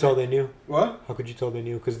allowed could to you say- tell they knew? What? How could you tell they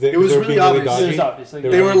knew? Because It was really obvious. It's obvious. Like, They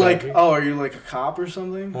They were were really like, dodgy? "Oh, are you like a cop or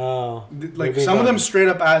something?" Oh, Like being some of them dodgy. straight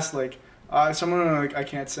up asked like, someone like, "I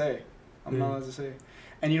can't say, I'm not Mm. allowed to say."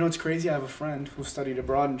 And you know what's crazy? I have a friend who studied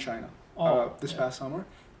abroad in China this yeah. past summer,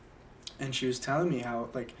 and she was telling me how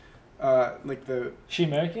She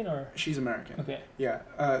American or she's American. okay? Yeah,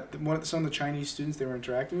 some of the Chinese students they were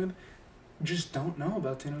interacting with just don't know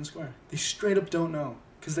about Tiananmen Square. They straight up don't know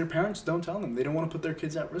because their parents don't tell them. They don't want to put their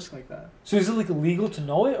kids at risk like that. So is it like illegal to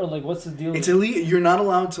know it, or like what's the deal? It's illegal. You're not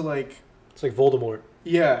allowed to like. it's like Voldemort.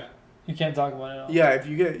 Yeah, You can't talk about it at all. yeah. If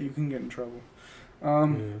you can get in trouble.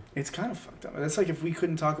 Yeah. It's kind of fucked up. That's like if we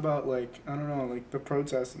couldn't talk about like I don't know like the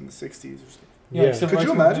protests in the '60s or stuff. Yeah, Yeah. civil Could rights you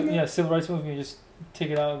movement. imagine that? Yeah, civil rights movement. You just take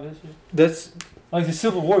it out of this. Yeah. That's Like the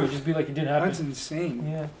Civil War, you just be like it didn't happen. That's insane.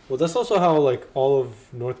 Yeah. well. That's also how like all of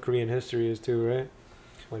North Korean history is too, right?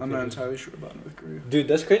 Like I'm they not just- entirely sure about North Korea. Dude,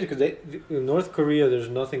 that's crazy because in North Korea, there's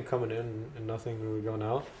nothing coming in and nothing really going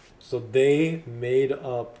out. So they made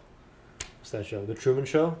up what's that show? The Truman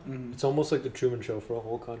Show. Mm. It's almost like the Truman Show for a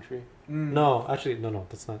whole country. Mm. No, actually, no,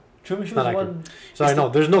 that's not. Truman Show Not was accurate. one. Sorry, It's no,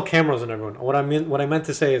 there's no cameras on everyone. What I meant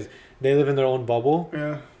to say is they live in their own bubble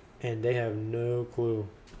Yeah, and they have no clue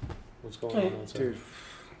what's going Hey, on outside. dude.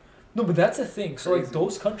 No, but that's the thing. So like Crazy.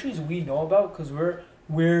 those countries we know about because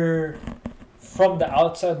we're from the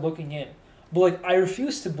outside looking in. But like I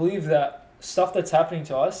refuse to believe that stuff that's happening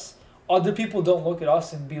to us, other people don't look at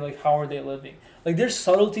us and be like, how are they living? Like there's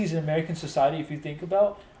subtleties in American society if you think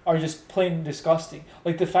about are just plain disgusting.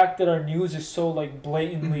 Like the fact that our news is so like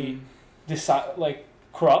blatantly like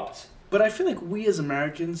corrupt. But I feel like we as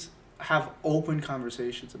Americans have open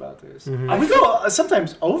conversations about this. Mhm. And we go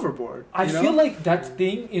sometimes overboard. I you know? feel like that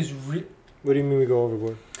thing is What do you mean we go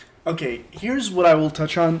overboard? Okay, here's what I will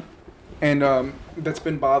touch on, and that's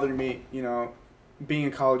been bothering me. You know, being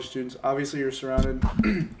a college student, obviously you're surrounded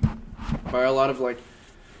by a lot of like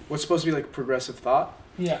what's supposed to be like progressive thought,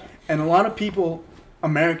 yeah. and a lot of people,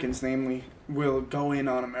 Americans namely, will go in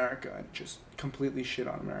on America and just completely shit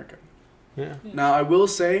on America. Yeah. Now, I will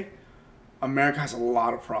say, America has a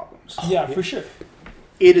lot of problems. Yeah, for sure.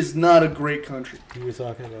 It is not a great country. We were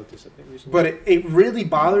talking about this, I think, recently. But it really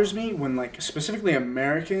bothers me when, like, specifically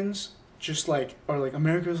Americans just, like, are like,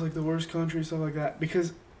 America's, like, the worst country, stuff like that.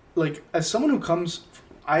 Because, like, as someone who comes,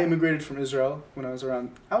 I immigrated from Israel when I was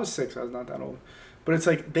 6, I was not that old. But it's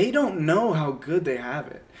like, they don't know how good they have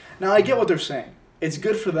it. Now, I get what they're saying. It's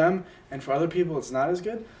good for them, and for other people, it's not as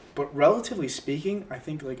good. But relatively speaking, I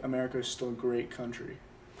think, like, America is still a great country.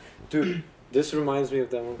 Dude, this reminds me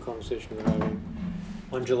of that one conversation we were having.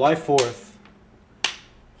 On July 4th,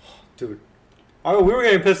 dude, we were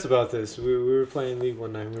getting pissed about this. We were playing League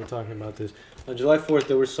one night and we were talking about this. On July 4th,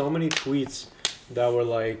 there were so many tweets that were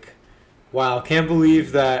like, wow, can't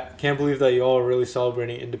believe that y'all are really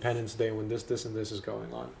celebrating Independence Day when this, and this is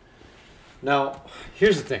going on. Now,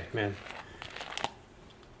 here's the thing, man.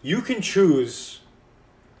 You can choose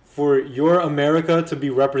for your America to be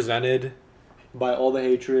represented by all the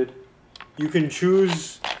hatred. You can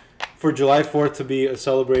choose for July 4th to be a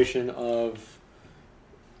celebration of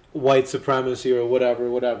white supremacy or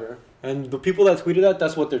whatever. And the people that tweeted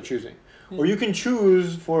that's what they're choosing. Or you can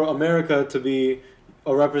choose for America to be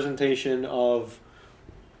a representation of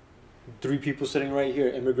 3 people sitting right here,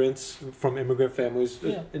 immigrants from immigrant families,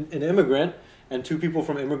 Yeah. an immigrant and 2 people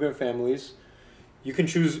from immigrant families. You can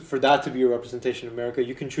choose for that to be a representation of America.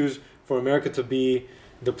 You can choose for America to be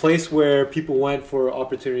the place where people went for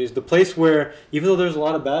opportunities, the place where, even though there's a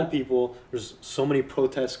lot of bad people, there's so many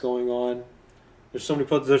protests going on, there's so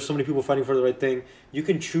many people fighting for the right thing. You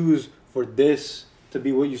can choose for this to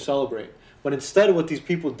be what you celebrate. But instead, what these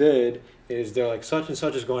people did is they're like, such and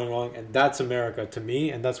such is going wrong, and that's America to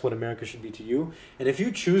me, and that's what America should be to you. And if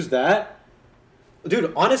you choose that,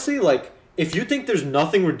 dude, honestly, like, if you think there's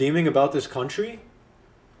nothing redeeming about this country,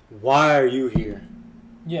 why are you here?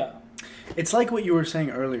 Yeah. It's like what you were saying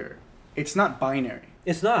earlier. It's not binary.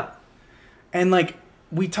 It's not. And like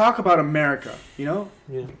we talk about America, you know?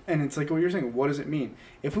 Yeah. And it's like what you're saying, what does it mean?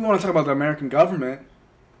 If we want to talk about the American government,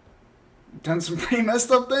 done some pretty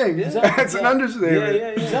messed up things. Yeah, exactly. That's an understatement. Yeah.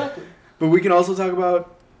 Exactly. But we can also talk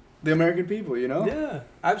about the American people, you know? Yeah,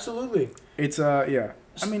 absolutely. It's yeah.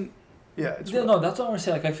 I mean, yeah, it's No, that's what I want to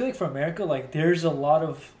say. Like, I feel like for America, like, there's a lot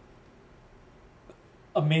of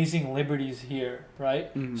amazing liberties here,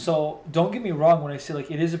 right? Mhm. So don't get me wrong when I say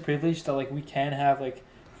like it is a privilege that like we can have like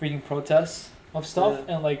freaking protests of stuff,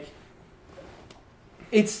 Yeah. and like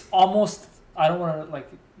it's almost, I don't want to like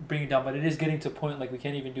bring it down, but it is getting to a point like we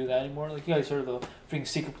can't even do that anymore. Like, you guys heard of the freaking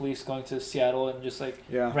secret police going to Seattle and just like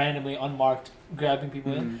Yeah. randomly unmarked grabbing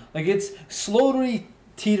people in. Mhm. Like, it's slowly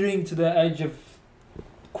teetering to the edge of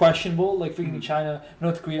questionable, like freaking Mhm. China,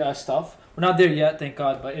 North Korea stuff. We're not there yet, thank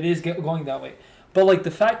God, but it is going that way. But like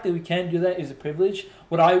the fact that we can do that is a privilege.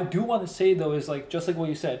 What I do want to say though is like, just like what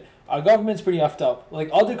you said, our government's pretty effed up. Like,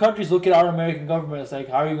 other countries look at our American government as like,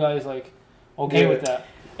 how are you guys like okay Yeah. with that?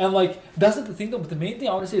 And like, that's not the thing though. But the main thing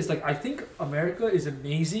I want to say is like, I think America is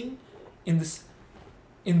amazing in this,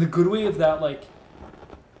 in the good way of that, like,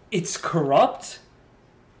 it's corrupt,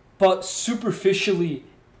 but superficially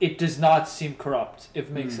it does not seem corrupt, if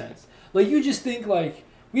it makes sense. Like, you just think like,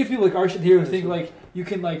 we have people like Arshad here who think like you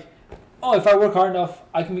can like, oh, if I work hard enough,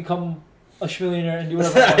 I can become a schmillionaire and do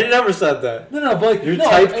whatever I want. I never said that. No, but like, You're no,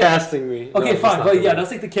 typecasting me. Okay, No, that's fine, not but the yeah, way.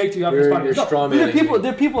 that's like the character you have You're- in Spider-Man. you're No, strawmanning there are people. me.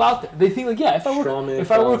 There are people out there. They think like, yeah, if I work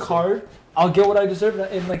Strawman hard, I'll get what I deserve,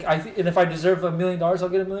 and like and if I deserve $1 million, I'll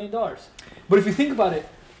get $1 million. But if you think about it,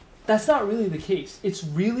 that's not really the case. It's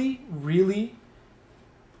really, really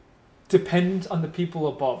dependent on the people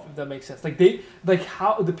above, if that makes sense. Like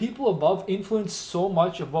how the people above influence so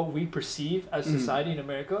much of what we perceive as society in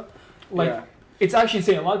America. Like, Yeah. it's actually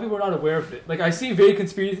insane. A lot of people are not aware of it. Like, I see very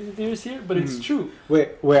conspiracy theories here, but it's true. Wait,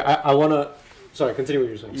 I want to... Sorry, continue what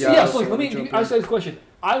you're saying. So, Yeah, yeah, so so like, let me jump in. ask you this question.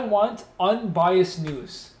 I want unbiased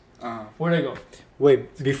news. Where'd I go?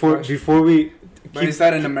 Wait, before we... But is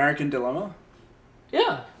that an American dilemma?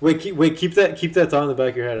 Yeah. Keep that thought in the back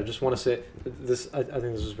of your head. I just want to say this. I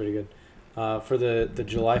think this was pretty good. For the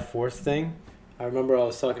July 4th thing, I remember I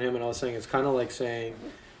was talking to him and I was saying it's kind of like saying,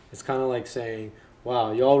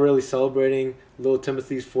 wow, y'all really celebrating little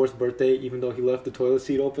Timothy's 4th birthday even though he left the toilet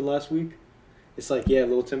seat open last week? It's like, yeah,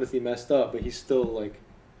 little Timothy messed up, but he's still like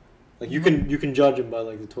you can judge him by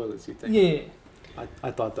like the toilet seat thing. Yeah.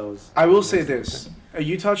 I thought that was... I will say this.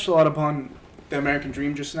 You touched a lot upon the American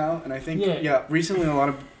dream just now, and I think, recently a lot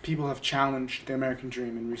of people have challenged the American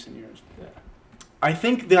dream in recent years. Yeah. I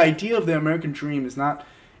think the idea of the American dream is not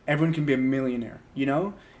everyone can be a millionaire, you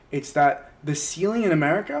know? It's that the ceiling in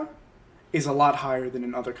America is a lot higher than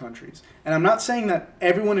in other countries. And I'm not saying that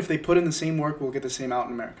everyone, if they put in the same work, will get the same out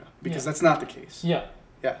in America, because that's not the case. Yeah.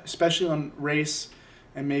 Yeah, especially on race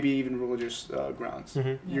and maybe even religious grounds.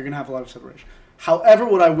 Mm-hmm. You're going to have a lot of separation. However,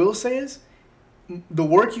 what I will say is, the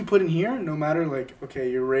work you put in here, no matter like, okay,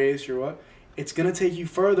 your race, your what, it's going to take you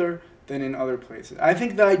further than in other places. I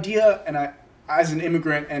think the idea, and I, as an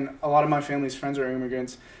immigrant, and a lot of my family's friends are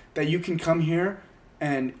immigrants, that you can come here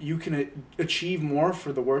and you can achieve more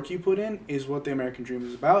for the work you put in is what the American dream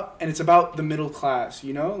is about. And it's about the middle class,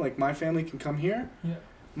 you know? Like, my family can come here. Yeah.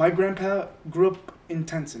 My grandpa grew up in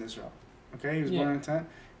tents in Israel. Okay? He was born in a tent.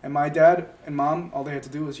 And my dad and mom, all they had to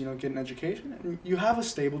do was, get an education. And you have a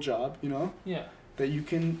stable job, Yeah. that you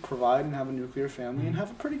can provide and have a nuclear family and have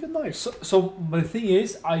a pretty good life. So but the thing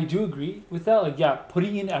is, I do agree with that. Like, yeah,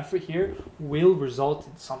 putting in effort here will result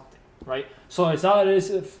in something, right? So it's not as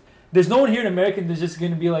if there's no one here in America that's just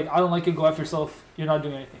going to be like, I don't like it, go after yourself, you're not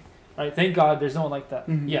doing anything, right? Thank God there's no one like that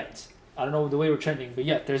yet. I don't know the way we're trending, but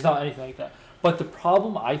yet there's not anything like that. But the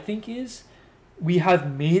problem, I think, is we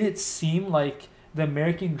have made it seem like the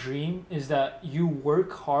American dream is that you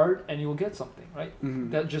work hard and you will get something, right?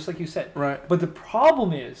 That, just like you said. Right. But the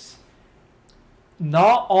problem is,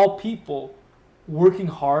 not all people working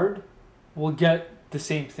hard will get the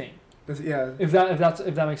same thing. Yeah. If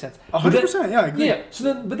that makes sense. 100%. Yeah, I agree. Yeah.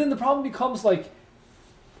 But then the problem becomes like,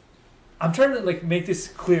 I'm trying to like make this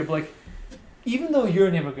clear, but like, even though you're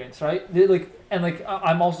an immigrant, right?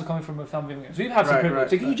 I'm also coming from a family of immigrants. We have some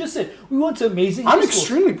privilege. Like you just said, we went to amazing. I'm high schools.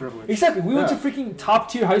 extremely privileged. Exactly. We went to freaking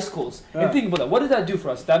top tier high schools. Yeah. And think about that. What did that do for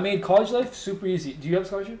us? That made college life super easy. Do you have a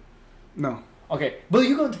scholarship? No. Okay, but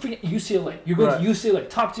you're going to freaking UCLA. You're going to UCLA,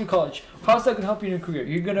 top tier college. How's that going to help you in your career?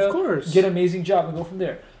 You're going to get an amazing job and go from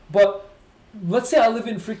there. But let's say I live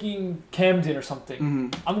in freaking Camden or something.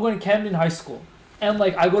 Mm-hmm. I'm going to Camden High School. And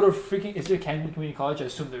like I go to freaking, is there Camden Community College? I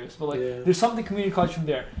assume there is. But like there's something community college from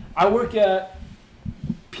there. I work at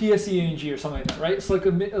PSE&G or something like that, right? So like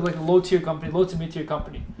a low tier company, low to mid tier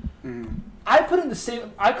company. Mm-hmm. I could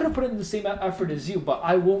have put in the same effort as you, but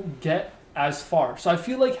I won't get as far. So I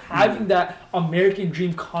feel like having that American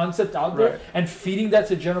dream concept out there and feeding that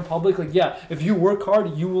to the general public, like if you work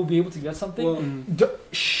hard, you will be able to get something.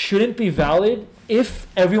 Shouldn't be valid if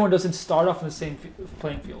everyone doesn't start off in the same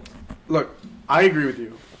playing field. Look, I agree with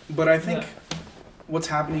you, but I think what's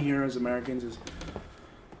happening here as Americans is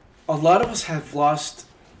a lot of us have lost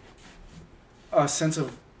a sense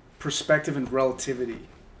of perspective and relativity,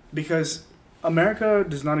 because America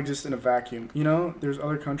does not exist in a vacuum. You know, there's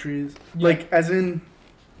other countries, like as in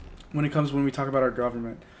when we talk about our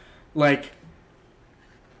government, like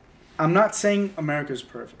I'm not saying America is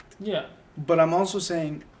perfect. Yeah. But I'm also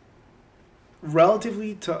saying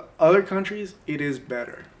relatively to other countries, it is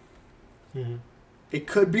better. Mm-hmm. It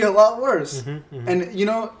could be a lot worse. Mm-hmm, mm-hmm. And, you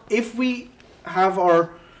know, if we have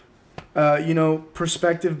our,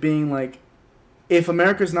 perspective being like, if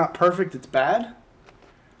America's not perfect, it's bad,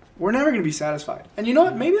 we're never going to be satisfied. And you know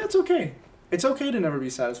what? Maybe that's okay. It's okay to never be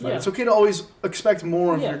satisfied. Yeah. It's okay to always expect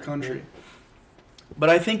more of your country. Yeah. But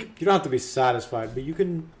I think... You don't have to be satisfied, but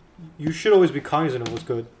you should always be cognizant of what's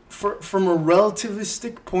good. From a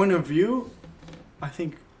relativistic point of view, I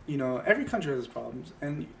think, every country has its problems.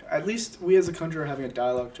 And at least we as a country are having a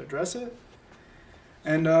dialogue to address it.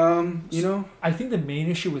 And, I think the main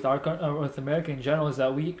issue with with America in general is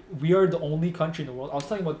that we are the only country in the world. I was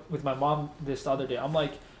talking with my mom this the other day. I'm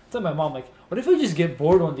like, telling my mom, like, what if I just get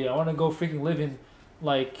bored one day? I want to go freaking live in,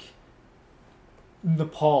 like,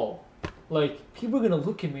 Nepal. Like, people are going to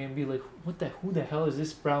look at me and be like, who the hell is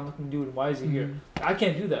this brown looking dude and why is he here? I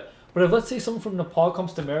can't do that. But if, let's say, someone from Nepal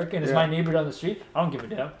comes to America and is my neighbor down the street, I don't give a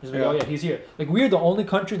damn. Just like, oh yeah, he's here. Like, we're the only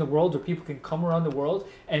country in the world where people can come around the world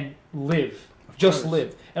and live. Just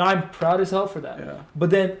live. And I'm proud as hell for that. Yeah. But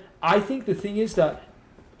then, I think the thing is that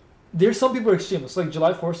there's some people who are extremists. Like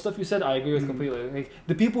July 4th stuff you said, I agree with completely. Like,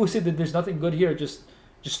 the people who say that there's nothing good here just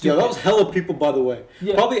stupid. Yeah, that was hella people, by the way.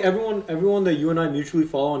 Yeah. Probably everyone that you and I mutually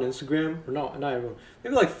follow on Instagram, or no, not everyone.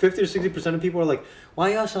 Maybe like 50 or 60% of people are like,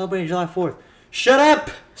 why y'all celebrating July 4th? Shut up!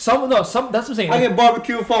 That's what I'm saying. I get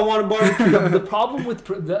barbecue if I want to barbecue. The problem with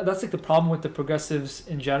that's like the problem with the progressives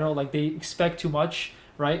in general. Like, they expect too much,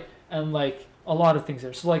 right? And like a lot of things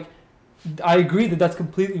there. So like, I agree that that's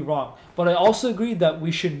completely wrong. But I also agree that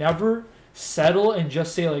we should never settle and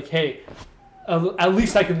just say like, hey, at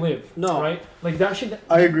least I can live. No. Right? Like, that should...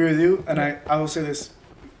 I agree with you. And I will say this.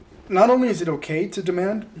 Not only is it okay to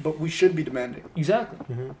demand, but we should be demanding.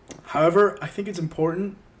 Exactly. Mm-hmm. However, I think it's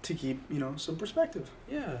important to keep, some perspective.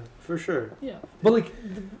 Yeah, for sure. Yeah. But like...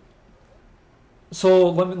 So,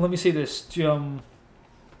 let me say this.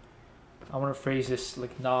 I want to phrase this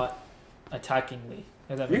like not attackingly.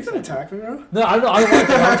 You can attack me, bro. No, I don't know. I don't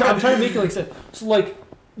want to. I'm trying to make it like sense. So like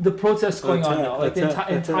the protests going on now, like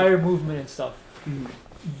the entire movement and stuff. Mm-hmm.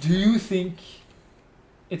 Do you think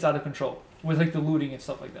it's out of control with like the looting and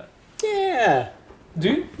stuff like that? Yeah.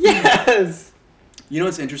 Do you? Yes. You know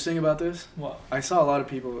what's interesting about this? What? I saw a lot of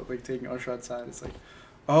people like taking Usher's side. It's like,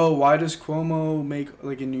 oh, why does Cuomo make,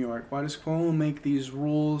 like in New York, why does Cuomo make these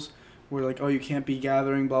rules where like, oh, you can't be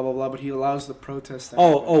gathering, blah, blah, blah, but he allows the protest.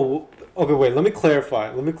 Okay, wait, let me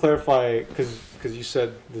clarify, because you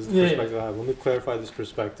said this is the perspective I have. Let me clarify this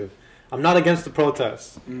perspective. I'm not against the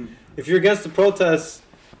protests. Mm. If you're against the protests,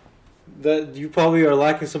 that you probably are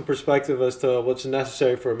lacking some perspective as to what's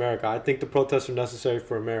necessary for America. I think the protests are necessary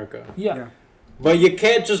for America. Yeah. But you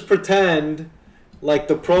can't just pretend like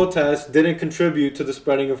the protests didn't contribute to the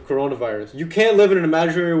spreading of coronavirus. You can't live in an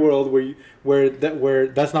imaginary world where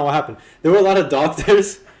that's not what happened. There were a lot of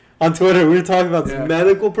doctors on Twitter. We were talking about these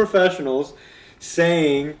medical professionals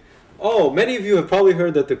saying, "Oh, many of you have probably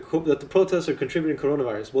heard that the protests are contributing to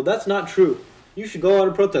coronavirus." Well, that's not true. You should go out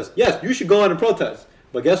and protest. Yes, you should go out and protest.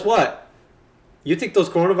 But guess what? You think those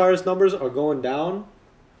coronavirus numbers are going down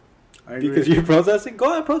because you're protesting? Go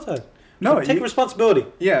out and protest. No, take responsibility.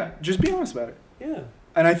 Yeah, just be honest about it. Yeah.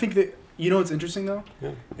 And I think that, You know what's interesting though?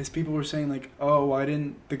 Yeah. Is people were saying like, oh, why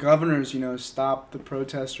didn't the governors, stop the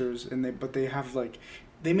protesters? And they have like,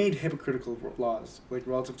 they made hypocritical laws like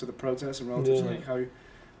relative to the protests and relative to Yeah. like how you.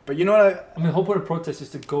 But you know what? I mean, the whole point of protest is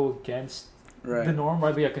to go against Right. the norm,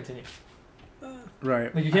 right? But yeah, continue.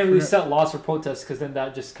 Right. Like you can't really set laws for protests because then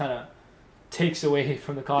that just kind of takes away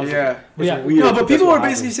from the cause. Yeah. But yeah, It's weird. No, but that's people what were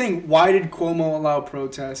basically happened. saying, why did Cuomo allow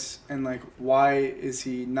protests and like why is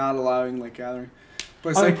he not allowing like gathering? But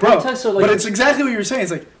it's I mean, like, bro, protests are like. but it's exactly what you were saying.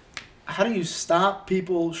 It's like, how do you stop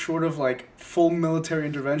people short of like full military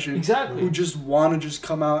intervention exactly. who just want to just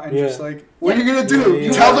come out and Yeah. just like, what are you gonna do? Yeah, You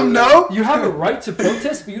yeah. tell them no? You have a right to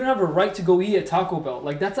protest, but you don't have a right to go eat at Taco Bell.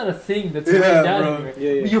 Like that's not a thing that's Yeah, written down bro. anywhere.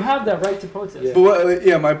 Yeah, yeah. You have that right to protest. Yeah. But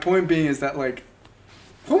what, my point being is that like,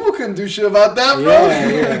 Cuomo couldn't do shit about that, bro.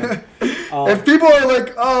 Yeah, yeah. If people are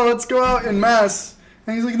like, oh, let's go out in mass,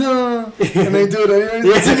 and he's like, no, and they do it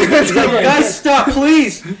anyways. He's like, guys, stop,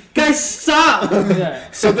 please. Guys, stop. Yeah.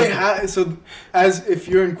 So they have. So as if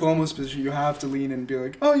you're in Cuomo's position, you have to lean in and be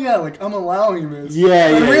like, "Oh yeah, like I'm allowing this." Yeah,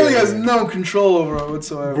 He yeah. really yeah, has yeah. no control over it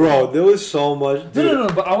whatsoever. Bro, there was so much. No.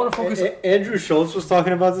 But I want to focus. Andrew Schultz was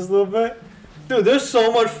talking about this a little bit. Dude, there's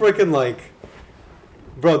so much freaking like.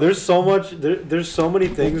 Bro, there's so much. There's so many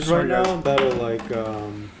things Sorry, right now guys. that are like.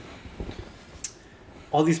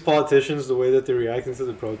 All these politicians, the way that they're reacting to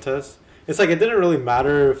the protests, it's like it didn't really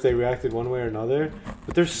matter if they reacted one way or another.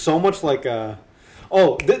 But there's so much like.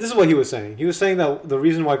 This is what he was saying. He was saying that the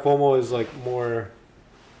reason why Cuomo is like more.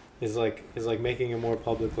 Is like making a more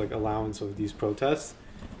public like allowance of these protests,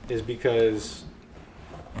 is because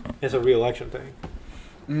it's a re-election thing.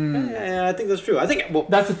 Yeah, I think that's true. I think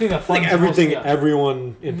That's the thing that I think funds everything most, yeah.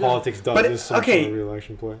 everyone in Yeah. politics does But is some okay. sort of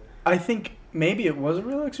re-election play. I think maybe it was a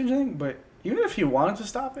real election thing, but even if he wanted to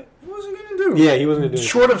stop it, he wasn't gonna do. Yeah, he wasn't gonna do it.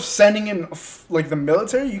 Short of sending in like the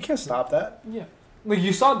military, you can't stop that. Yeah. Like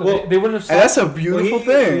you saw that Well, they wouldn't have And that's stopped. a beautiful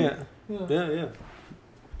thing. Yeah, Yeah. yeah.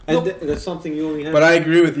 And that's something you only have. But I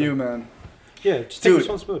agree with you, man. yeah, just take Dude,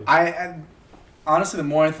 responsibility. I honestly, the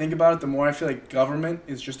more I think about it, the more I feel like government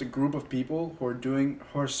is just a group of people who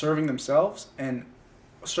are serving themselves and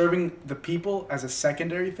serving the people as a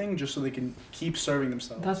secondary thing, just so they can keep serving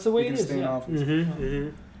themselves. That's the way They it can is. stay in Yeah. office. Mm-hmm.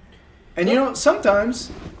 And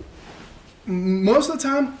sometimes, most of the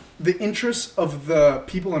time, the interests of the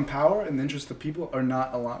people in power and the interests of the people are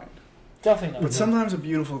not aligned. Definitely not. But sometimes a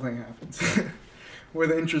beautiful thing happens where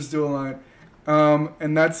the interests do align.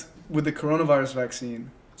 And that's with the coronavirus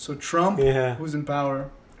vaccine. So Trump, Yeah. who's in power,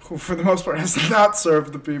 who for the most part has not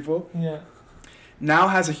served the people, Yeah. now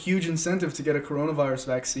has a huge incentive to get a coronavirus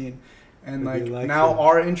vaccine. And Would like you like now to-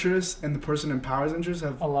 our interests and the person in power's interests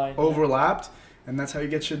have Aligned. overlapped, and that's how you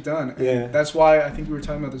get shit done. And Yeah. that's why I think we were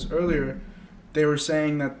talking about this earlier. They were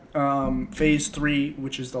saying that phase 3,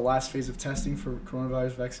 which is the last phase of testing for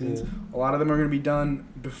coronavirus vaccines, Yeah. a lot of them are going to be done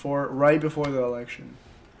right before the election.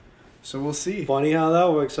 So we'll see. Funny how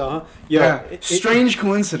that works out, huh? Yeah, strange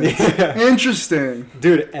coincidence. Yeah. Interesting.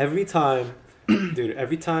 Dude, every time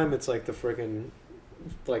it's like the freaking,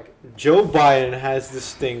 like Joe Biden has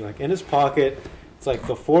this thing like in his pocket. It's like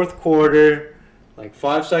the fourth quarter, like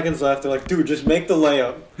 5 seconds left. They're like, dude, just make the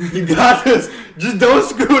layup. You got this. Just don't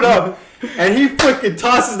screw it up. And he freaking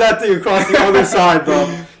tosses that thing across the other side, bro.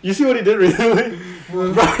 You see what he did recently?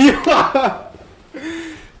 Bro,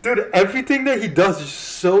 dude, everything that he does is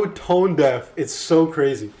so tone deaf. It's so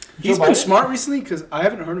crazy. He's Joe been Biden? smart recently because I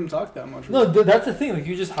haven't heard him talk that much. No, that's the thing. Like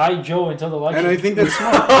you just hide Joe until the election. And I think that's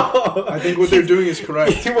smart. I think what they're doing is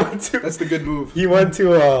correct. He went to That's the good move. he went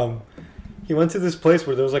to this place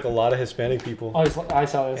where there was like a lot of Hispanic people. Oh, I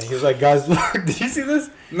saw And this. he was like, guys, look, did you see this?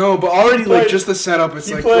 No, but already like played- just the setup, it's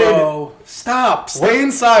he like, played- bro, stop, stay What?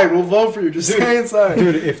 inside. We'll vote for you. Just stay inside.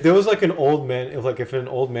 Dude, if there was like an old man, if an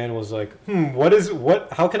old man was like,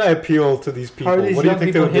 how can I appeal to these people? How are these What do you young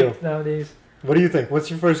think they people would do? hip nowadays? What do you think? What's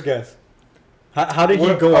your first guess? How did he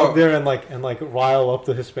What- go oh. up there and rile up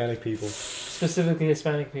the Hispanic people? Specifically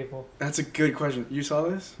Hispanic people. That's a good question. You saw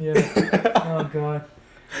this? Yeah. Oh god.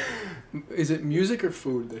 Is it music or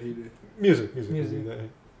food that he did? Music. Music.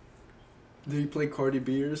 Did he play Cardi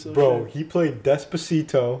B or something? Bro, he played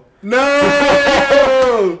Despacito.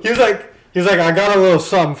 No! He was like, I got a little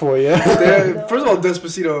something for you. First of all,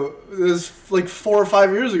 Despacito is like 4 or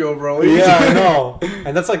 5 years ago, bro. Yeah, I know.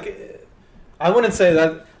 And that's like, I wouldn't say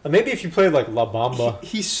that. Maybe if you played like La Bamba.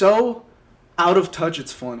 He's so out of touch,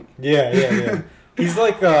 it's funny. Yeah. He's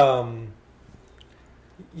like,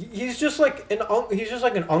 he's just like an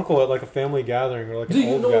uncle at like a family gathering or like an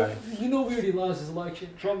Dude, old guy. we already lost his election.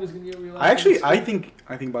 Trump is gonna get reelected. I think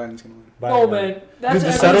Biden's gonna win. No, man. That's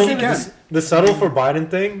Dude, the settle for Biden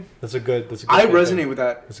thing. That's a good. I campaign. resonate with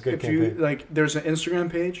that. That's a good If you campaign. like, there's an Instagram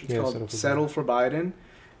page. It's Yeah, called Settle for Biden,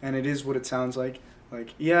 and it is what it sounds like.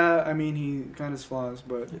 Like, yeah, I mean, he got his flaws,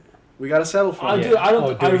 but we gotta settle for him. Dude, I don't.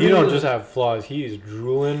 Oh, dude, I he really don't just have flaws. He's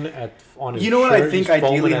drooling on his. You know what I shirt, think he's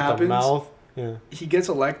foaming ideally at the happens? mouth. Yeah. He gets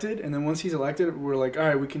elected, and then once he's elected, we're like, all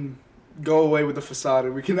right, we can go away with the facade.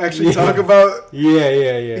 We can actually talk about.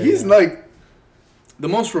 Yeah. He's like the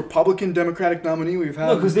most Republican Democratic nominee we've had.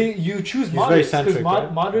 No, because you choose He's moderates. very Because centric,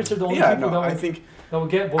 right? moderates are the only yeah, people no, that I will, think that will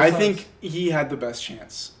get both I sides. think he had the best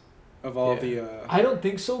chance of all Yeah. the. I don't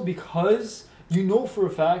think so because you know for a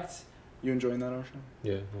fact. You enjoying that, Arsha?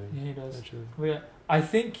 Yeah. Yeah, he does. Actually. Yeah, I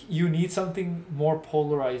think you need something more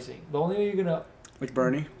polarizing. The only way you're gonna. Like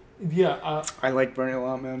Bernie. Yeah. I like Bernie a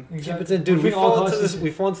lot, man. Exactly. Yeah, but then, dude, I we think all fall into classes- this.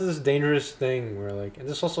 We fall into this dangerous thing where, like, and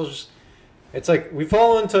this also just, it's like we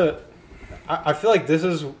fall into. I feel like this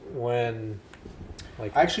is when,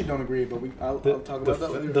 like, I actually don't agree, but I'll talk about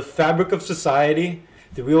that later. the fabric of society.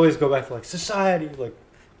 Did we always go back to like society, like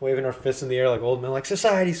waving our fists in the air like old men, like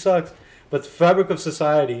society sucks. But the fabric of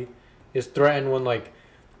society is threatened when like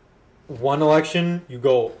one election you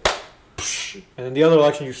go, and then the other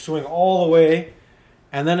election you swing all the way,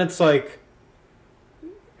 and then it's like.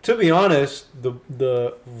 To be honest,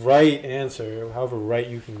 the right answer, however right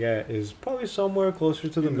you can get, is probably somewhere closer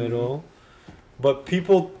to the In the middle. But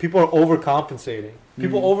people are overcompensating.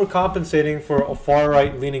 People overcompensating for a far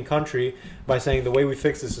right leaning country by saying the way we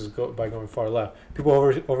fix this is by going far left. People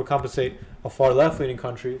overcompensate a far left leaning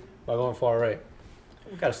country by going far right.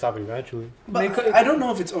 We gotta stop it eventually. But I don't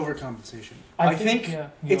know if it's overcompensation. I think yeah,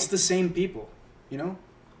 it's the same people, you know?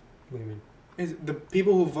 What do you mean? The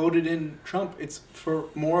people who voted in Trump, it's for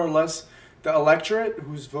more or less the electorate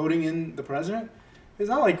who's voting in the president. It's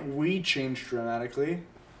not like we changed dramatically,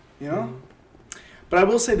 you know? But I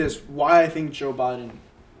will say this, why I think Joe Biden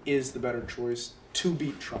is the better choice to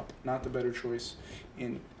beat Trump, not the better choice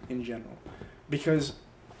in general. Because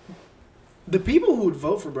the people who would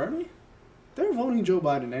vote for Bernie, they're voting Joe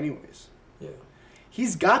Biden anyways. Yeah.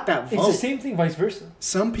 He's got that vote. It's the same thing, vice versa.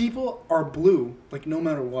 Some people are blue, like no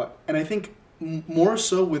matter what. And I think more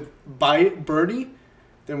so with Bernie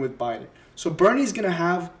than with Biden. So Bernie's going to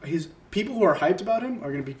have his people who are hyped about him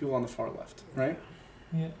are going to be people on the far left, right?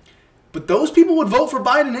 Yeah. But those people would vote for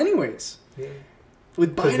Biden anyways. Yeah.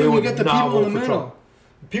 With 'Cause they Biden, you would get the not people in vote the for middle. Trump.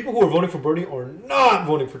 People who are voting for Bernie are not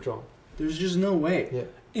voting for Trump. There's just no way. Yeah.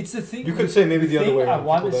 It's the thing. You could say maybe the other thing way I around.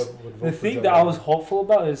 want People is- that would vote The for thing Joe that I Biden. was hopeful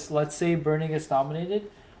about is, let's say Bernie gets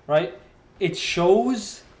nominated, right? It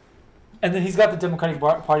shows, and then he's got the Democratic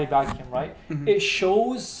Party backing him, right? Mhm. It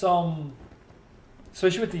shows some,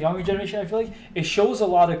 especially with the younger generation, I feel like it shows a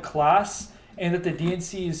lot of class, and that the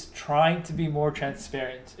DNC is trying to be more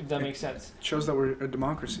transparent, if that makes sense. It shows that we're a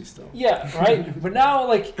democracy still. Yeah, right? But now,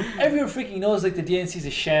 like, everyone freaking knows, like, the DNC is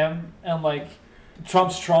a sham, and, like,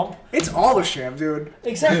 Trump's Trump. It's all a sham, dude.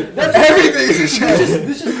 Exactly. That's Everything is a sham.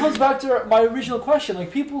 this just comes back to my original question.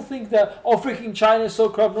 Like, people think that, oh, freaking China is so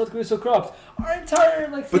corrupt, North Korea is so corrupt. Our entire,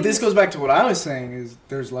 like, But thing this is- goes back to what I was saying is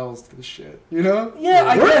there's levels to this shit. You know? Yeah,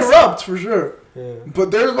 I we're guess. corrupt for sure. Yeah.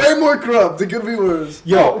 But there's way more corrupt. It could be worse.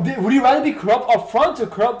 Yo, would you rather be corrupt up front or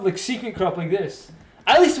corrupt, like, secret corrupt like this?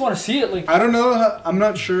 I at least want to see it, like... I don't know. I'm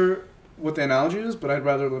not sure what the analogy is, but I'd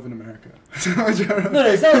rather live in America. No,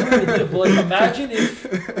 it's not really good, but, like, imagine if...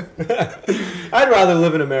 I'd rather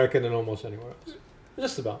live in America than almost anywhere else.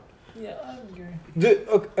 Just about. Yeah, I agree. Dude,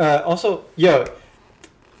 also, yo,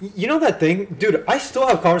 you know that thing? Dude, I still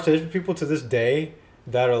have conversations with people to this day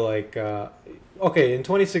that are like, okay, in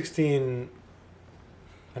 2016,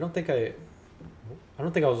 I don't think I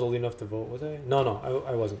was old enough to vote, was I? No,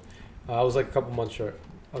 I wasn't. I was like a couple months short.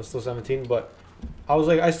 I was still 17, but I was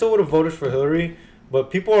like, I still would have voted for Hillary, but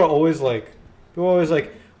people are always like,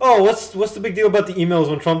 oh, what's the big deal about the emails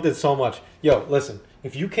when Trump did so much? Yo, listen,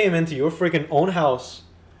 if you came into your freaking own house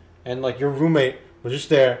and like your roommate was just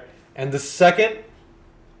there, and the second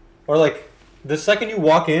you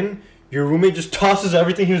walk in, your roommate just tosses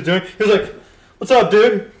everything he was doing. He was like, "What's up,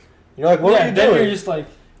 dude?" You're like, "What are you then doing?" you're just like...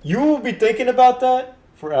 You will be thinking about that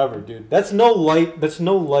forever, dude. That's no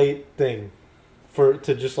light thing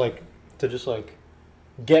to just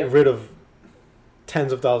get rid of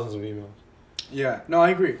tens of thousands of emails. Yeah, no, I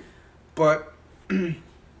agree. But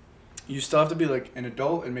you still have to be like an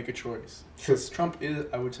adult and make a choice. Because Trump is,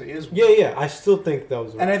 I would say, is one. Yeah. I still think that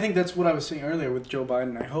was. And I think that's what I was saying earlier with Joe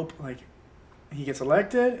Biden. I hope like he gets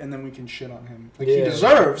elected and then we can shit on him. Like he Yeah.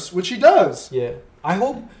 deserves, which he does. Yeah. I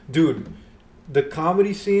hope, dude. the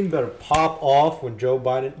comedy scene better pop off when Joe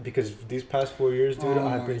Biden, because these past 4 years, dude, Oh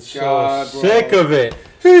I've my been God, so bro. sick of it.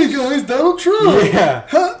 Hey guys, Donald Trump. Yeah.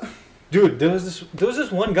 Huh? Dude, there was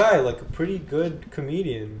this one guy, like a pretty good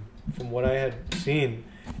comedian from what I had seen,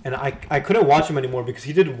 and I couldn't watch him anymore because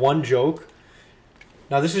he did one joke.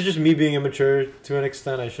 Now this is just me being immature to an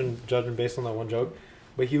extent. I shouldn't judge him based on that one joke,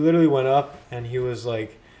 but he literally went up and he was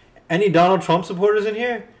like, "Any Donald Trump supporters in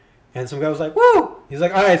here?" And some guy was like, "Woo!" He's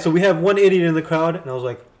like, "All right, so we have one idiot in the crowd," and I was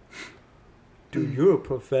like, "Dude, you're a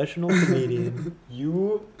professional comedian.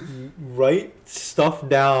 You write stuff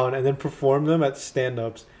down and then perform them at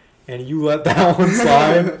stand-ups, and you let that one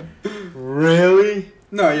slide? Really?"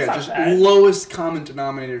 No, yeah, It's not just bad. lowest common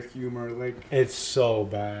denominator humor. Like, It's so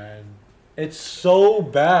bad. It's so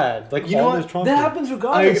bad. Like, You know all what? this Trump That thing. happens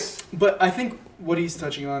regardless. but I think what he's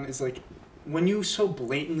touching on is like when you so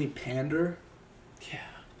blatantly pander. Yeah.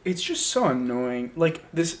 It's just so annoying. Like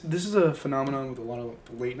this is a phenomenon with a lot of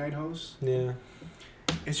late night hosts. Yeah.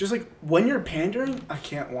 It's just like when you're pandering, I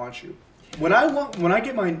can't watch you. When I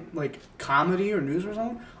get my like comedy or news or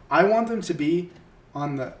something, I want them to be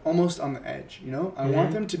almost on the edge, you know? I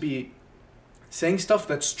want Mhm. them to be saying stuff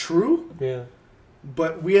that's true, Yeah.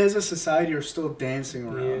 but we as a society are still dancing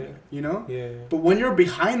around Yeah. it, you know? Yeah. But when you're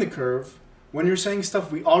behind the curve, when you're saying stuff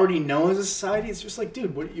we already know as a society, it's just like,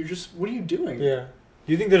 dude, what are you doing? Yeah.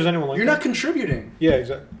 Do you think there's anyone like You're that? not contributing. Yeah,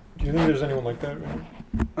 exactly. Do you think there's anyone like that?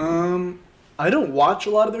 Right? I don't watch a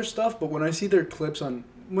lot of their stuff, but when I see their clips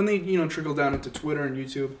when they trickle down into Twitter and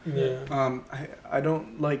YouTube, Yeah. I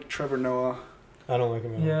don't like Trevor Noah. I don't like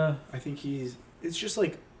him at all. Yeah. I think it's just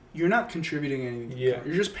like you're not contributing anything. Yeah.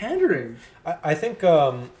 You're just pandering. I think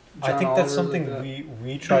John that's Oliver's something like that.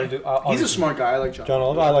 we try to do. He's a Honestly, smart guy. I like John. John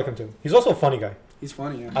Oliver. I like him too. He's also a funny guy. He's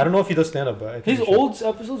funny. Yeah. I don't know if he does stand up, but I think His he should. old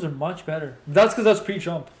episodes are much better. That's because that's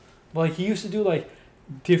pre-Trump. Like he used to do like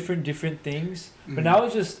different things, but Mhm. now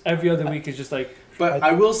it's just every other week. It's just like But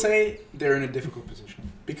I will say they're in a difficult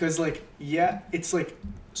position because, like, yeah, it's like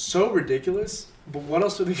so ridiculous. But what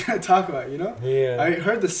else are they gonna talk about? You know? Yeah. I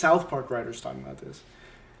heard the South Park writers talking about this.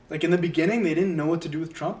 Like in the beginning, they didn't know what to do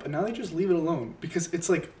with Trump, and now they just leave it alone because it's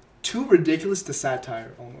like too ridiculous to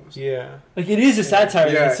satire almost. Yeah. it is a satire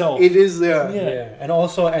in Yeah, itself. it is. Yeah. Yeah. Yeah. And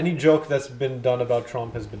also, any joke that's been done about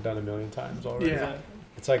Trump has been done a million times already. Yeah.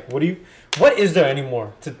 It's like, what is there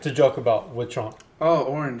anymore to joke about with Trump? Oh,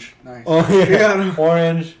 orange, nice. Oh yeah. Yeah, no.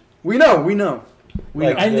 Orange. We know. We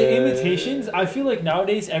Like, know. And the Yeah. imitations, I feel like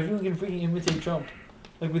nowadays everyone can freaking imitate Trump,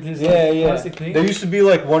 like with his Yeah, like, yeah. plastic thing. There used to be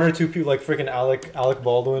like one or two people, like freaking Alec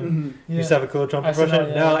Baldwin. Mhm. Yeah. Used to have a killer Trump I saw impression.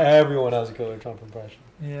 that, yeah. Now everyone has a killer Trump impression.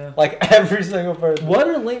 Yeah. Like every single person. What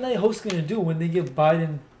are late night hosts gonna do when they get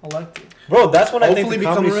Biden elected? Bro, that's when I think Hopefully the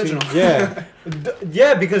become comedy scene- original. Yeah,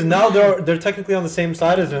 yeah, because now they're technically on the same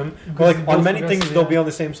side as him. But Because like they're on both many things progressive, they'll yeah. be on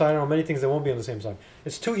the same side, and on many things they won't be on the same side.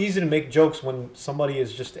 It's too easy to make jokes when somebody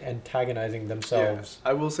is just antagonizing themselves.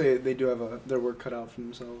 I will say they do have their work cut out for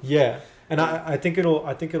themselves. Yeah, and I think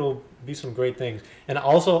it'll be some great things. And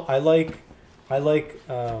also I like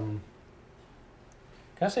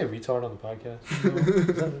can I say retard on the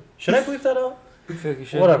podcast? Should I bleep that out? I feel like you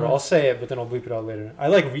should. Whatever, I'll say it, but then I'll bleep it out later. I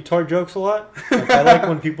like retard jokes a lot. Like, I like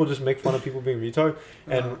when people just make fun of people being retard.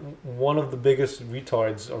 And one of the biggest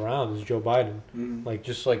retards around is Joe Biden. Mhm. Like,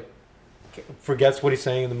 just like forgets what he's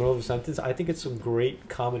saying in the middle of a sentence. I think it's some great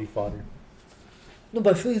comedy fodder. No,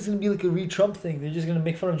 but I feel like it's gonna be like a re-Trump thing. They're just gonna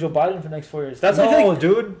make fun of Joe Biden for the next 4 years. That's no, I feel like,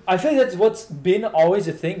 dude. I feel like that's what's been always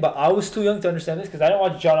a thing. But I was too young to understand this because I didn't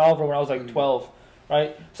watch John Oliver when I was like 12,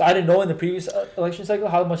 right? So I didn't know in the previous election cycle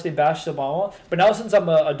how much they bashed Obama. But now since I'm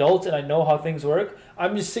an adult and I know how things work,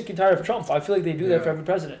 I'm just sick and tired of Trump. I feel like they do that Yeah. for every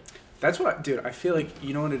president. That's what, dude. I feel like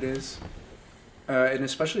you know what it is, and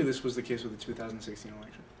especially this was the case with the 2016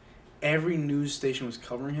 election. Every news station was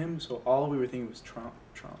covering him, so all we were thinking was Trump,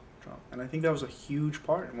 Trump, Trump, and I think that was a huge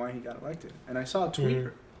part in why he got elected. And I saw a tweet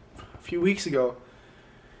Mhm. a few weeks ago,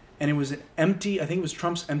 and it was an empty. I think it was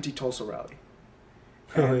Trump's empty Tulsa rally.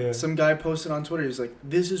 Oh, And yeah. some guy posted on Twitter. He's like,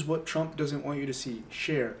 "This is what Trump doesn't want you to see.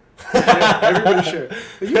 Share, share. Everybody share."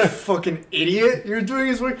 Like, you fucking idiot! You're doing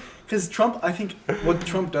his work because Trump. I think what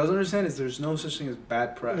Trump does understand is there's no such thing as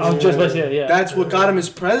bad press. I was just about to say, yeah. That's what got him his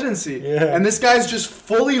presidency. Yeah. And this guy's just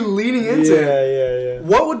fully leaning into it. Yeah.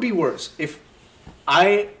 What would be worse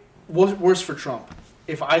worse for Trump?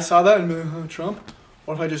 If I saw that and be like, "Huh, Trump,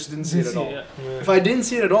 or if I just didn't see it at all? Yeah. If I didn't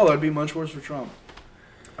see it at all, that'd be much worse for Trump.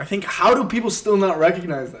 I think, how do people still not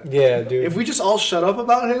recognize that? Yeah, dude. If we just all shut up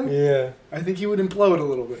about him, Yeah. I think he would implode a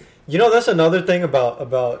little bit. You know, that's another thing about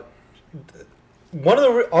one of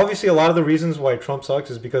the obviously a lot of the reasons why Trump sucks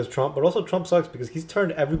is because Trump, but also Trump sucks because he's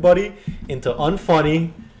turned everybody into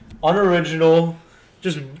unfunny, unoriginal,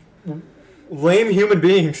 just lame human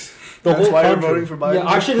beings. The That's whole why country. you're voting for Biden. Yeah,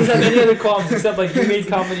 Arsha doesn't have any other qualms except like you made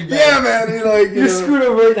comedy bad. Yeah, man. He like You screwed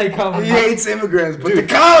over that He comedy. hates immigrants, but Dude.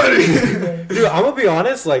 the comedy. Dude, I'm gonna be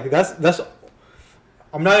honest. Like that's.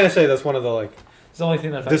 I'm not gonna say that's one of the like It's the only thing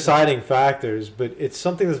that affects me. deciding factors, but it's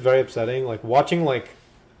something that's very upsetting. Like watching like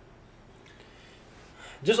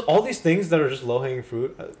just all these things that are just low hanging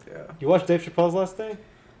fruit. Yeah. You watched Dave Chappelle's last thing?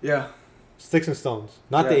 Yeah. Sticks and Stones,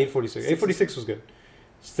 not the Yeah. 846. Sticks and 846 was good.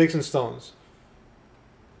 Sticks and Stones.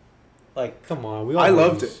 Like, come on, we all I heard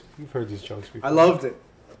loved these- We've heard these jokes before. I loved it.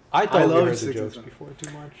 I I thought we loved heard the Sticks and jokes Stones. before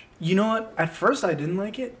too much. You know what? At first, I didn't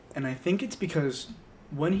like it, and I think it's because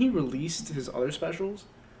when he released his other specials,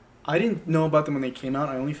 I didn't know about them when they came out.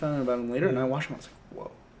 I only found out about them later, and I watched them. I was like,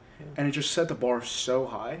 whoa. Yeah. And it just set the bar so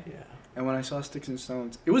high. Yeah. And when I saw Sticks and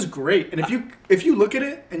Stones, it was great. And if you look at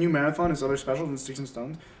it and you marathon his other specials and Sticks and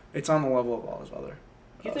Stones, it's on the level of all his other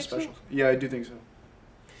You think so? specials. Yeah, I do think so.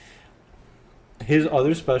 His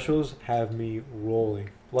other specials have me rolling.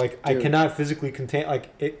 Like I Dude. cannot physically contain. Like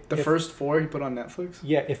it. The first 4 he put on Netflix.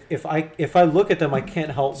 Yeah. If I look at them, I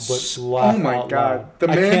can't help but laugh. Oh my out God. loud. The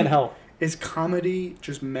I man- can't help. His comedy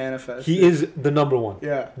just manifests. He is the number one.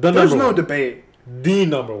 Yeah. The There's number no one. debate. The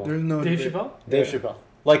number one. There's no Dave debate. Chappelle? Dave Yeah. Chappelle.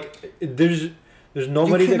 Like there's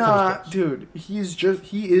nobody You that cannot, comes close. dude.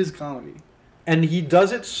 He is comedy. And he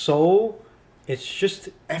does it so. It's just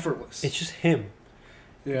Effortless. him.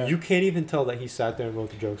 Yeah. You can't even tell that he sat there and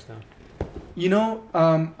wrote the jokes down. You know,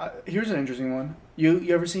 here's an interesting one. You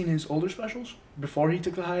ever seen his older specials before he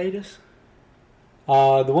took the hiatus?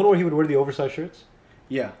 The one where he would wear the oversized shirts.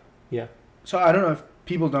 Yeah. Yeah. So I don't know if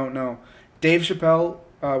people don't know. Dave Chappelle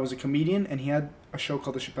was a comedian, and he had a show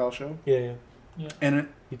called The Chappelle Show. Yeah. And it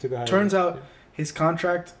He took a hiatus. turns out his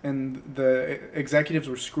contract and the executives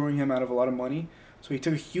were screwing him out of a lot of money, so he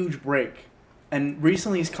took a huge break. And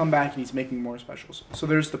recently he's come back and he's making more specials. So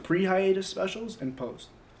there's the pre-hiatus specials and post.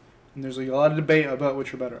 And there's like a lot of debate about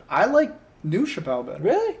which are better. I like new Chappelle better.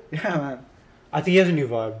 Really? Yeah, man. I think he has a new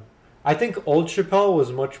vibe. I think old Chappelle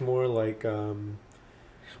was much more like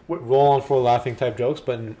roll on floor laughing type jokes,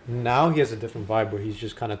 but now he has a different vibe where he's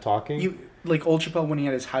just kind of talking. You like old Chappelle when he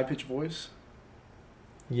had his high-pitched voice?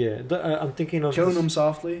 Yeah, I'm thinking of Killing this- him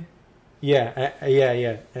softly? Yeah,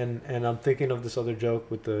 yeah, and I'm thinking of this other joke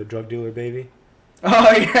with the drug dealer baby.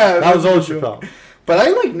 Oh, yeah. That was old that's a good joke. Chappelle. But I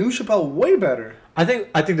like new Chappelle way better. I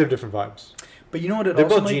think they're different vibes. But you know what it They're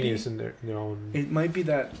also both might genius be? in their own. It might be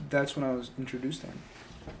that's when I was introduced to him.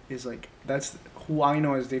 Is like, that's who I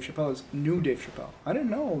know as Dave Chappelle is new Dave Chappelle. I didn't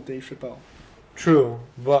know old Dave Chappelle. True,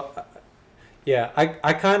 but yeah,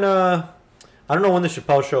 I kind of I don't know when the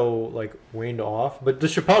Chappelle show like waned off, but the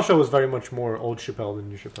Chappelle show was very much more old Chappelle than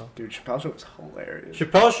new Chappelle. Dude, Chappelle Show was hilarious.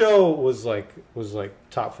 Chappelle show was like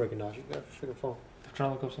top freaking notch. You got a freaking phone, I'm trying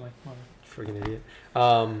to look up something. Hold on. freaking idiot.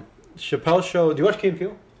 Chappelle show. Do you watch Key and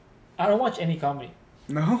Peele? I don't watch any comedy.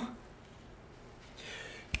 No?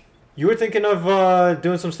 You were thinking of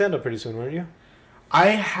doing some stand up pretty soon, weren't you?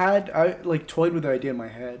 I like toyed with the idea in my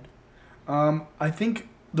head. I think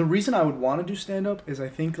the reason I would want to do stand up is I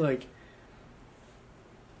think like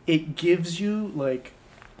it gives you like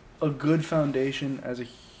a good foundation as a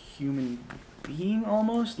human being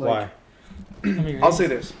almost. Like, Why? I'll say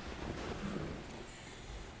this.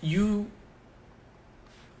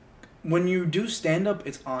 When you do stand up,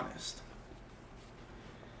 it's honest.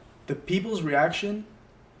 The people's reaction,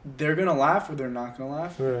 they're gonna laugh or they're not gonna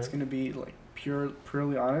laugh. Right. It's gonna be like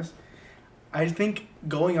purely honest. I think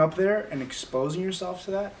going up there and exposing yourself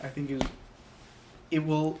to that, I think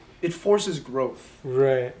it forces growth.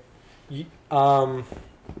 Right. Man,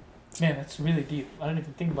 that's really deep. I didn't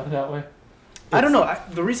even think about it that way. I don't know.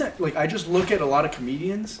 The reason, like, I just look at a lot of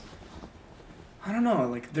comedians. I don't know.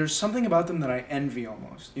 Like, there's something about them that I envy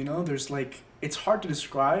almost. You know, there's like, it's hard to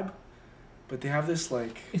describe, but they have this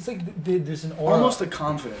like It's like there's an aura. almost a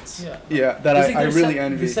confidence. Yeah. Yeah, that It's like I they're really the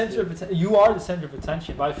envy. center of you are the center of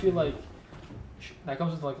attention, but I feel like that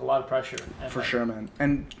comes with like a lot of pressure. And For like, sure, man.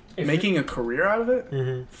 And if making a career out of it,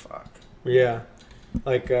 Mm-hmm. fuck. Yeah,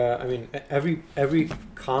 like I mean, every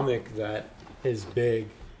comic that is big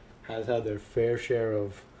has had their fair share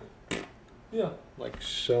of Yeah. like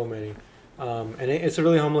so many, and it's a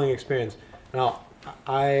really humbling experience. Now,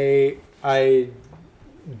 I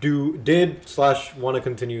want to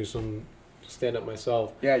continue some stand up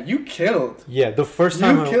myself. Yeah, you killed. Yeah, the first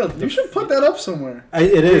time You killed. You should put that up somewhere.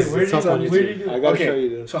 It is. Where It's did up you- on where YouTube. did you- I gotta Okay. show you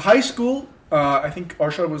this. So high school, I think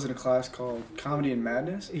Arshad was in a class called Comedy and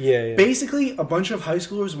Madness. Yeah. Basically, a bunch of high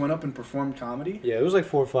schoolers went up and performed comedy. Yeah, it was like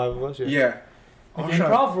 4 or 5 of us. Yeah. Yeah. Like Arshad-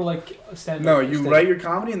 improv or like stand No, up? you stand- write your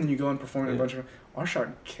comedy and then you go and perform it in a Yeah. bunch of.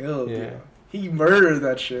 Arshad killed. Yeah. Dude. He murdered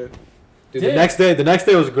that shit. Dude, Yeah. the next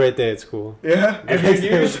day was a great day at school. Yeah. The next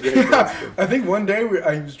day was a great day at school. I think one day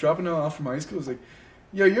I was dropping him off from high school. I was like,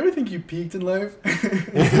 "Yo, you ever think you peaked in life?"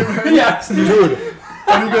 Yeah, Dude,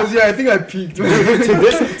 And he goes, "Yeah, I think I peaked." to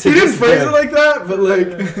this He didn't phrase day- it like that, but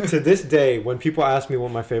like. to this day, when people ask me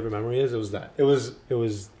what my favorite memory is, it was that. It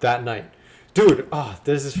was that night. Dude,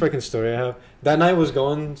 there's this freaking story I have. That night was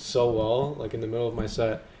going so well, like in the middle of my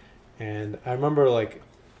set. And I remember like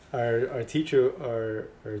our teacher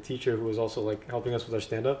who was also like helping us with our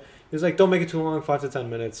stand up, he was like, "Don't make it too long, 5 to 10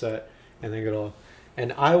 minutes set and then get off."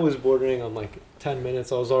 And I was bordering on like 10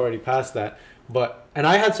 minutes. I was already past that. And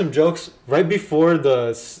I had some jokes right before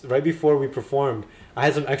we performed. I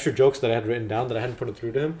had some extra jokes that I had written down that I hadn't put it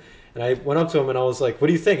through to him. And I went up to him and I was like, "What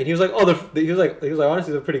do you think?" And he was like, he was like,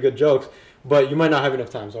 "Honestly, they're pretty good jokes, but you might not have enough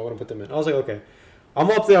time, so I want to put them in." I was like, "Okay." I'm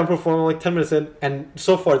up there, I'm performing like 10 minutes in, and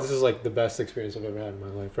so far this is like the best experience I've ever had in my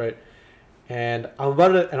life, right? And I'm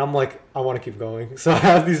about it, and I'm like, I want to keep going. So I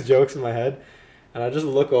have these jokes in my head, and I just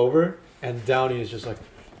look over, and Downey is just like,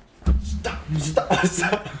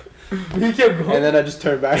 stop. You kept going. And then I just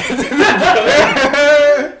turn back. I'm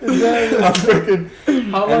freaking.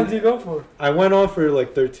 How long do you go for? I went on for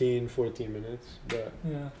like 13, 14 minutes. But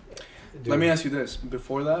Yeah. dude, Let me ask you this: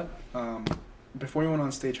 before that, before you went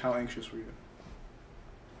on stage, how anxious were you?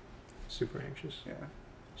 super anxious. Yeah.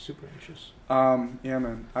 Super anxious. Yeah,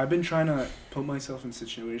 man. I've been trying to put myself in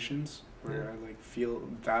situations where Yeah. I like feel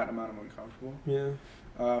that amount of uncomfortable.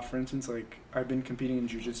 Yeah. For instance, like I've been competing in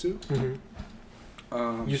jiu-jitsu.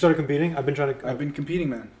 Mm-hmm. You started competing? I've been trying to. I've been competing,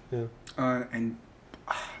 man. Yeah. And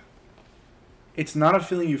it's not a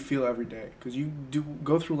feeling you feel every day because you do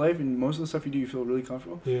go through life and most of the stuff you do, you feel really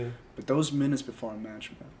comfortable. Yeah. But those minutes before a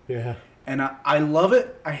match, man. Yeah. And I love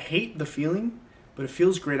it. I hate the feeling, but it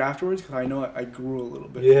feels great afterwards because I know I grew a little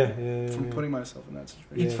bit from Yeah. putting myself in that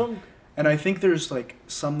situation. It's Yeah. from And I think there's like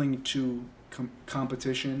something to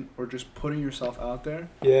competition or just putting yourself out there.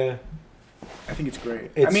 Yeah. I think it's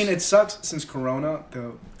great. I It's- mean, it sucks since Corona.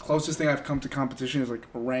 The closest thing I've come to competition is like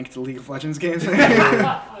ranked League of Legends games.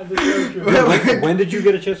 That's very true. When did you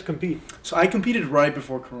get a chance to compete? So I competed right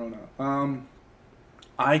before Corona.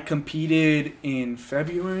 I competed in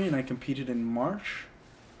February and I competed in March.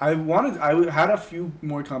 I had a few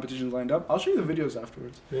more competitions lined up. I'll show you the videos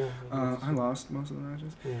afterwards. Yeah. I lost most of the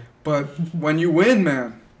matches. Yeah. But when you win,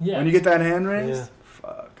 man, Yeah. when you get that hand raised, Yeah.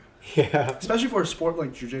 fuck. Yeah. Especially for a sport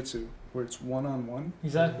like jiu-jitsu, where it's one-on-one.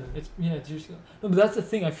 Exactly. It's just no, but that's the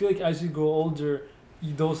thing. I feel like as you grow older,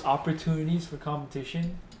 those opportunities for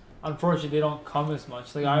competition, unfortunately, they don't come as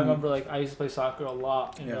much. Like I Mhm. remember, like I used to play soccer a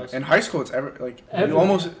lot. In Yeah. those- In high school, it's you Everywhere.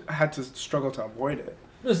 almost had to struggle to avoid it.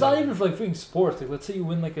 No, it's not even for like freaking sports. Like let's say you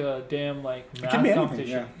win like a damn like It math can be anything,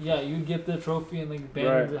 competition. Yeah, you get the trophy and like band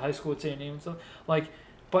Right. the high school would say your name and stuff. Like,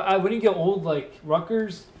 but when you get old, like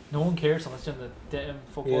Rutgers, no one cares unless you're on the damn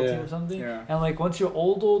football Yeah. team or something. Yeah. And like once you're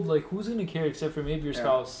old, like who's gonna care except for maybe your Yeah.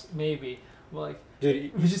 spouse, maybe. But like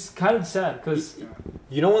Dude, it's just kind of sad because Yeah.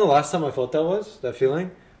 you know when the last time I felt that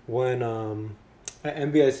feeling? When at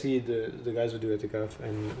NBIC, the guys would do Etikaf,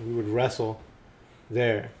 and we would wrestle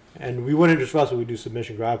there. And we wouldn't just wrestle, we'd do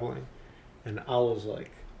submission grappling. And I was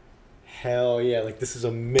like, hell yeah, like this is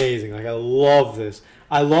amazing. Like I love this.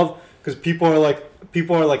 I love, because people are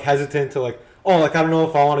like hesitant to like, oh, like I don't know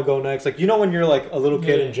if I want to go next. Like, you know when you're like a little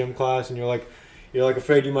kid Yeah. in gym class and you're like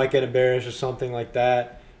afraid you might get embarrassed or something like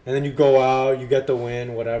that. And then you go out, you get the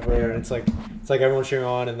win, whatever, and it's like everyone cheering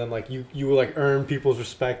on, and then like you like earn people's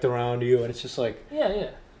respect around you, and it's just like yeah.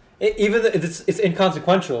 it's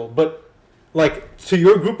inconsequential, but like to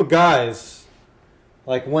your group of guys,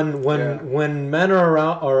 like when men are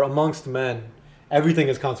around or amongst men, everything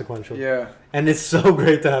is consequential, Yeah. and it's so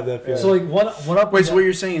great to have that feeling. So like one up. Wait, so what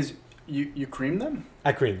you're saying is you cream them?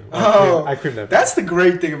 I cream them. Oh, I cream them. That's the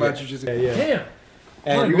great thing about Yeah. jiu-jitsu. yeah. Damn.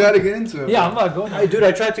 And You got to get into it. Yeah, I'm not going. dude,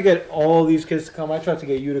 I tried to get all these kids to come. I tried to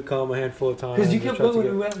get you to come a handful of times. Because you I kept tried to going when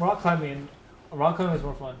get- we went rock climbing. And rock climbing was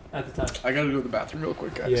more fun at the time. I got to go to the bathroom real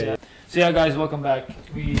quick, guys. Yeah. So yeah, guys, welcome back.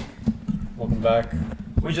 Welcome back.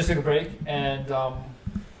 We just took a break, and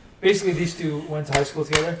basically these two went to high school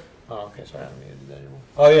together. Oh, okay. Sorry, I don't need to do that anymore.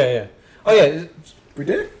 Oh yeah. Oh yeah. We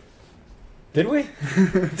did? Did we? So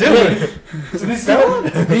these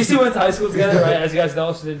two went to high school together, right? As you guys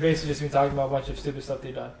know, so they've basically just been talking about a bunch of stupid stuff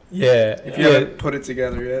they've done. Yeah. If you haven't put it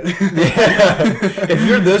together yet. If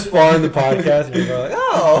you're this far in the podcast and you're like,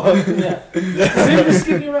 oh. Yeah. So you're just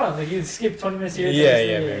skipping around. Like you skip 20 minutes here. 20 Yeah,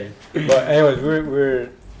 minutes yeah, there. maybe. But anyways, we're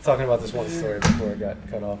talking about this one story before it got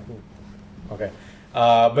cut off. Okay.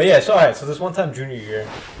 But yeah, so alright, so this one time junior year,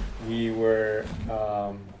 we worked,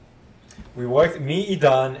 me,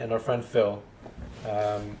 Idan, and our friend Phil,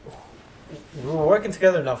 we were working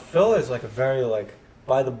together. Now Phil is like a very like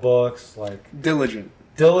by the books, like diligent,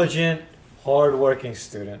 hard-working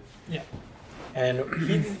student. Yeah. And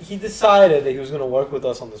he decided that he was going to work with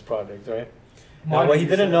us on this project, right? Now, what he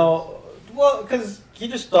didn't know, well, because he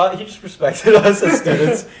just respected us as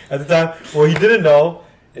students at the time. What he didn't know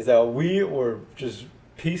is that we were just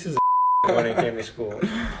pieces of when it came to school.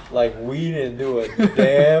 Like, we didn't do a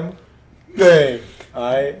damn thing,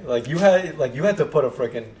 alright? Like, you had to put a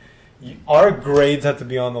freaking, our grades had to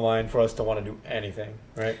be on the line for us to want to do anything,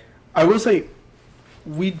 right? I will say,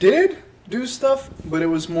 we did do stuff, but it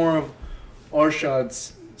was more of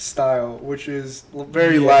Arshad's style, which is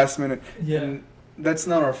very last minute. Yeah. And that's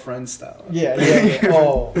not our friend style. Yeah.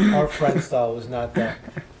 Oh, our friend style was not that.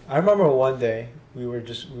 I remember one day we were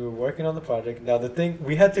working on the project. Now the thing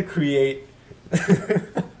we had to create,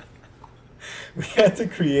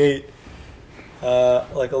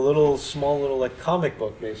 like a small little like comic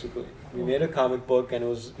book basically. We made a comic book and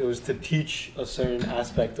it was to teach a certain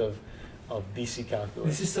aspect of BC calculus.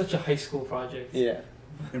 This is such a high school project. Yeah.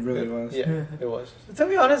 It really was. Yeah, it was. To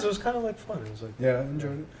be honest, it was kind of like fun. It was like, yeah, I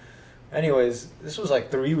enjoyed it. Anyways, this was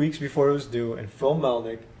like 3 weeks before it was due, and Phil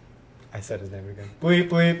Melnick, I said his name again. Bleep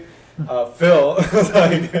bleep. Phil was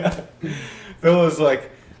like, Phil was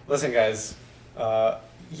like, listen guys,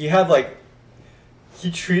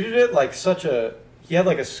 he treated it like he had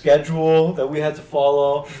like a schedule that we had to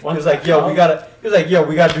follow. He was like, we gotta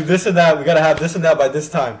do this and that. We gotta have this and that by this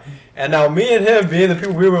time. And now me and him, being the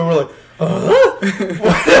people we were like,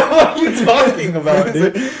 what are you talking about,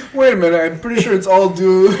 dude? Wait a minute, I'm pretty sure it's all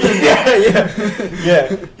due. yeah.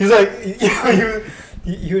 He's like,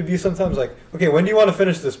 he would be sometimes like, okay, when do you want to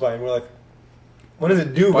finish this by? And we're like, when is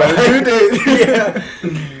it due by? The due date. Yeah.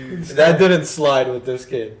 That didn't slide with this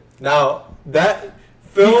kid. Now that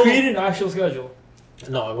Phil He created an actual schedule.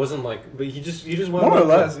 No, it wasn't like, but he just went more or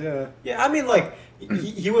less, yeah. Yeah, I mean, like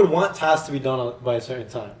he would want tasks to be done by a certain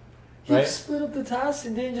time. He Right? split up the tasks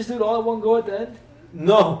and didn't just do it all at one go at the end.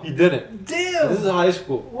 No, he didn't. Damn. This is high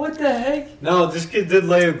school. What the heck? No, this kid did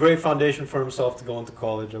lay a great foundation for himself to go into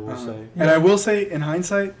college, I will say. And I will say, in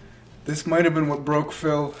hindsight, this might have been what broke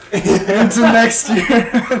Phil into next year.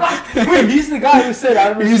 Wait, he's the guy who said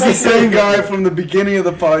I He's the respect same you." guy from the beginning of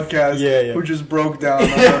the podcast Yeah. who just broke down on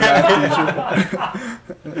our math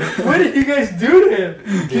teacher. What did you guys do to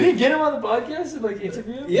him? Can you get him on the podcast and like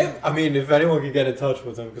interview him? Yeah, I mean, if anyone could get in touch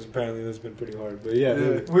with him, because apparently that's been pretty hard. But yeah.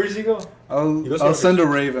 Yeah. Where does he go? I'll send a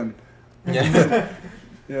raven. Yeah.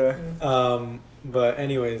 Yeah. But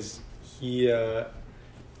anyways,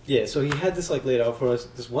 so he had this like laid out for us.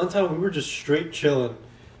 This one time we were just straight chilling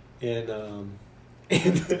in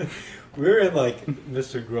we were in like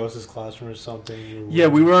Mr. Gross's classroom or something. Yeah,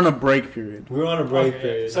 we were on a break period. We were on a break Okay,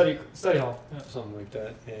 period. Study hall. Yeah. Something like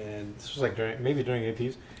that. And this was like during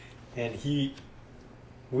APs. And we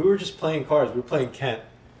were just playing cards. We were playing Kent.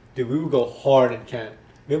 Dude, we would go hard in Kent.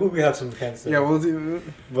 Maybe we have some Kent stuff. Yeah, we'll do.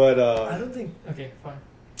 But I don't think. Okay, fine.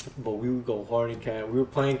 but we would go hard in Kent. We were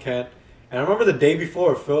playing Kent. And I remember the day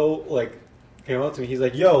before, Phil like came up to me. He's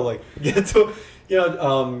like, "Yo, like get to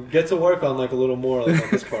work on like a little more like on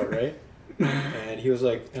this part, right?" And he was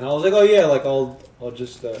like, and I was like, "Oh yeah, like I'll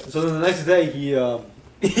just." So then the next day he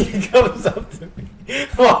he comes up to me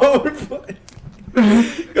while we're playing.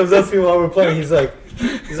 Comes up to me while we're playing. He's like,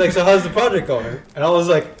 "So how's the project going?" And I was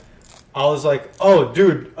like, "Oh,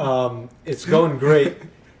 dude, it's going great."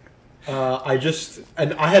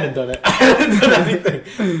 And I hadn't done it. I hadn't done anything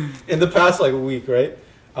in the past like week, right?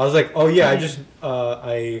 I was like, oh yeah,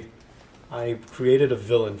 I created a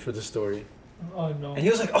villain for the story. Oh no. And he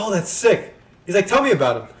was like, oh, that's sick. He's like, tell me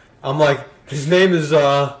about him. I'm like, his name is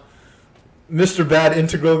Mr. Bad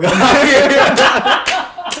Integral Guy.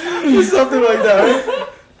 Something like that, right?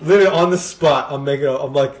 Literally on the spot, I'm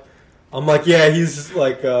like, yeah, he's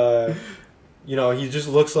like, he just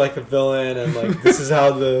looks like a villain, and like this is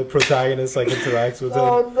how the protagonist like interacts with him.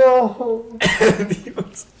 Oh no.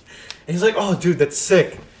 And he's like, oh, dude, that's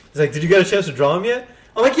sick. He's like, did you get a chance to draw him yet?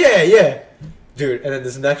 I'm like, yeah. Dude, and then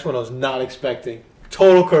this next one I was not expecting.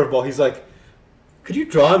 Total curveball. He's like, could you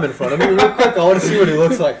draw him in front of me real quick? I want to see what he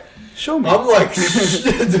looks like. Show me. I'm like,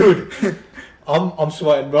 dude, I'm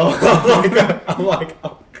sweating, bro. I'm like,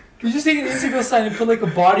 You just take an integral sign and put like a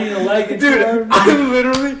body and a leg and dude, I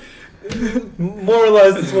literally, more or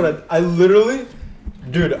less, that's what I literally,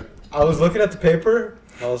 dude, I was looking at the paper,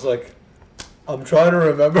 I was like, I'm trying to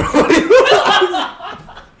remember what he was.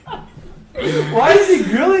 Why is he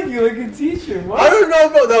grilling you like a teacher? What? I don't know,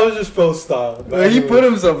 but that was just Phil's style. He put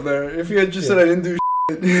himself there. If he had just said I didn't do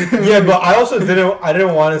Yeah, but I also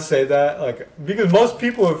didn't want to say that, like, because most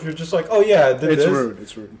people, if you're just like, oh yeah, I did It's this. rude.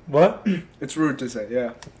 It's rude. What? It's rude to say.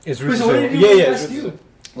 Yeah. It's Wait, rude so to what say. did you Yeah, do when yeah. he it's asked rude to you? say.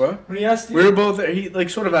 What? When he asked you? We were both there. He like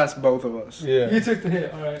sort of asked both of us. Yeah. You took the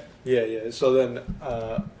hit, alright. Yeah, yeah. So then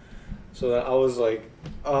I was like,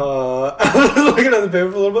 I was looking at the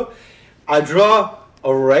paper for a little bit. I draw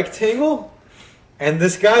a rectangle, and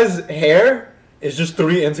this guy's hair is just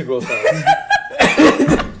 3 integral signs.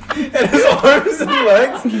 And his arms and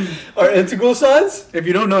legs are integral signs. If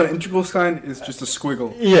you don't know, an integral sign is just a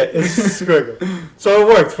squiggle. Yeah, it's a squiggle. So it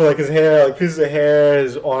worked for like his hair, like pieces of hair,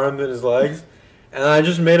 his arms and his legs. And I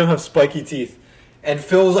just made him have spiky teeth. And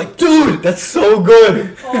Phil was like, dude, that's so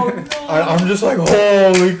good. Oh no. I'm just like,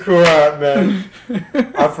 holy crap, man.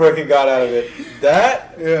 I freaking got out of it.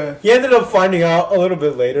 That, Yeah. he ended up finding out a little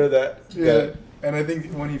bit later that, Yeah. And I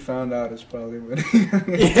think when he found out is probably when he...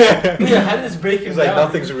 yeah. Yeah, how did this break He him was like, down?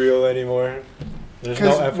 nothing's real anymore. There's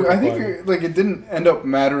no effort. I think required. like it didn't end up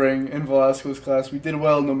mattering in Velasco's class. We did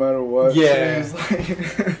well no matter what. Yeah. So he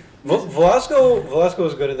was like Velasco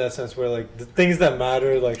was good in that sense where like the things that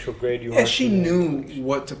matter, like she'll grade you. yeah, she knew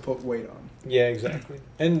what to put weight on. Yeah, exactly.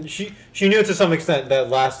 And she knew to some extent that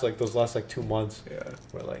those last 2 months Yeah.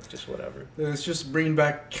 were like just whatever. It's just bringing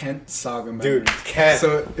back Kent Saga memories. Dude, Kent.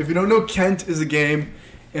 So if you don't know, Kent is a game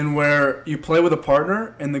in where you play with a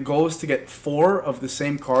partner, and the goal is to get 4 of the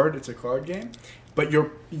same card. It's a card game, but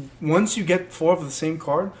once you get 4 of the same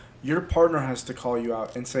card, your partner has to call you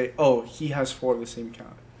out and say, "Oh, he has 4 of the same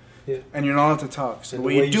card." Yeah. And you're not allowed to talk. So And the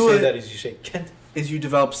the way way you you do say it that is you say Kent. is you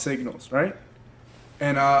develop signals, right?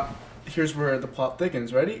 And here's where the plot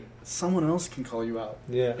thickens. Ready? Someone else can call you out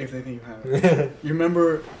Yeah. if they think you have it. You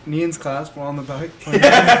remember Nian's class? We're on the bike. You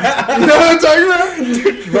know what I'm talking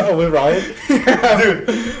about? With Ryan.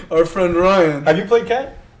 Dude, our friend Ryan. Have you played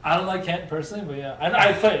Cat? I don't like Kent personally, but yeah.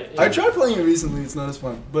 I play it. I tried playing it recently. It's not as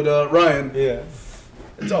fun. But Ryan, Yeah.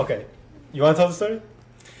 It's okay. You want to tell the story?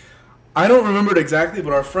 I don't remember it exactly,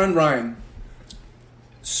 but our friend Ryan,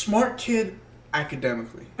 smart kid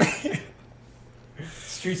academically.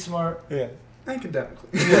 Street smart. Yeah. Academically.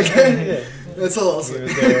 Yeah. That's all I'll He say.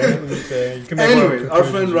 was there. He was there. You can make Anyways, more our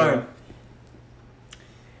friend conclusions you Ryan. want.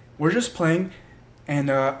 We're just playing, and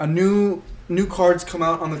a new cards come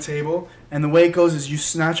out on the table, and the way it goes is you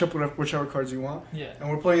snatch up whichever cards you want, Yeah. and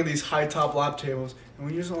we're playing these high top lap tables, and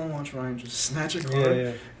we just all watch Ryan just snatch a card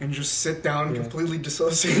Yeah, and just sit down Yeah. completely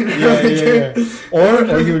dissociated. yeah. Yeah, yeah.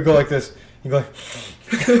 Or he would go like this. He'd go like,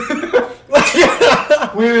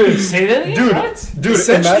 Wait, say that again? Dude. What? dude,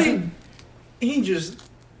 Essentially, imagine, he just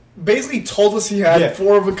basically told us he had Yeah.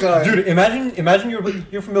 4 of a kind. dude, imagine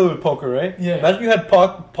you're familiar with poker, right? Yeah. Imagine you had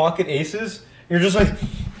pocket aces. You're just like,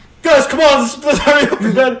 guys, come on, let's hurry up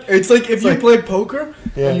and bed. It's like if It's you like- play poker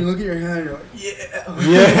Yeah. and you look at your hand and you're like,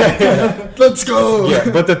 yeah, Yeah. let's go. Yeah,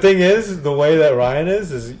 but the thing is, the way that Ryan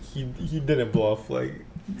is he didn't bluff. Like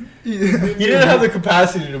he didn't have the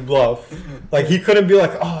capacity to bluff. Like he couldn't be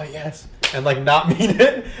like, oh yes, and like not mean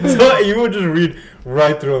it. So you would just read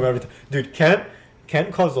right through him every time. Dude, Kent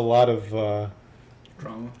caused a lot of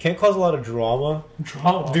drama.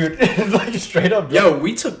 Drama. Dude, like straight up. Yo,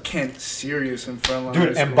 we took Kent serious in Frontline.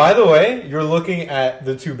 Dude, and by the way, you're looking at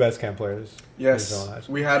the 2 best Kent players. yes, in High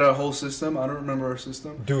School. we had a whole system. I don't remember our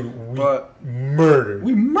system, Dude, we but murdered.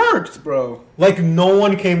 we murked, bro. Like no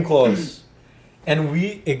one came close. And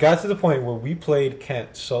it got to the point where we played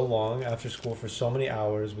Kent so long after school for so many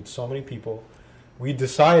hours with so many people, we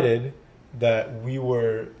decided that we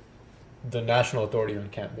were the national authority on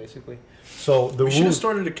Kent, basically. So the We should have rules,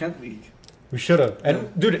 started a Kent league. we should have.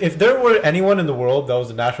 And dude, if there were anyone in the world that was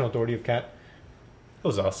the national authority of Kent, it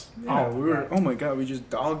was us. Yeah, Oh, we were. Oh my god, we just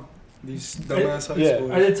dogged these dumbass high Yeah.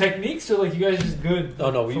 schoolers. Are the techniques or like you guys just good? Oh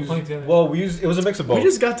no, we for used, playing together? it was a mix of both. We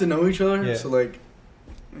just got to know each other, Yeah. so like,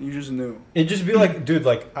 you just knew. It'd just be like, dude,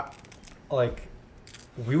 like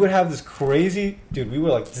we would have this crazy, dude. We were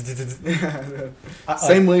like,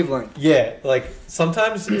 Same wavelength. yeah. Like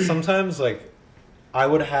sometimes, like I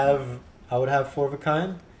would have 4 of a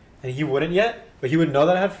kind, and he wouldn't yet. But he would know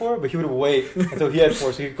that I had 4, but he would wait until he had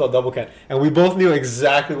 4, so he could call double Kent. And we both knew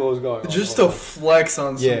exactly what was going on. Just to flex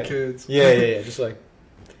on some Yeah. kids. Yeah. Just like,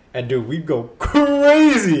 and dude, we'd go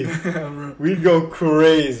crazy. We'd go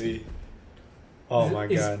crazy. Oh my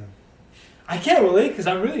Is- god. I can't relate because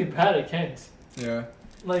I'm really bad at Kent. Yeah.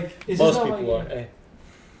 Like, it's Most just not people like, are. Hey.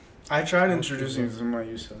 I tried Most introducing people. some of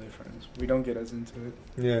my UCLA friends. We don't get as into it.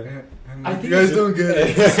 Yeah. And I you think guys it's- don't get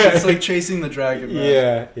it. It's like chasing the dragon.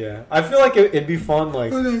 Man. Yeah. I feel like it'd be fun,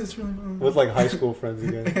 like Okay, it's really fun. with like high school friends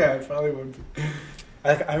again. Yeah, it probably would. Be.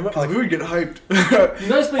 I remember, Like, we would get hyped. You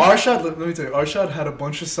guys play. Arshad, let me tell you, Arshad had a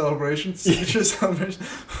bunch of celebrations, signature celebrations.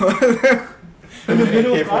 In the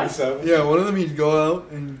middle of class? AK-47. Yeah, one of them he'd go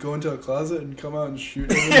out and go into a closet and come out and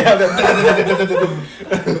shoot.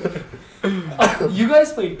 You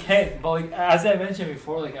guys played Kent, but like as I mentioned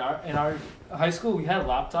before, like in our high school we had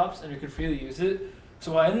laptops and we could freely use it.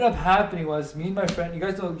 So what ended up happening was me and my friend. You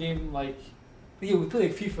guys know a game like we play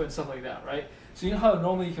like FIFA and stuff like that, right? So you know how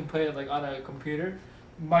normally you can play it like on a computer.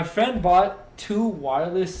 My friend bought 2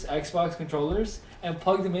 wireless Xbox controllers and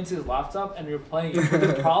plugged them into his laptop, and we were playing it. But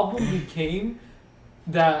the problem became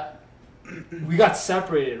that we got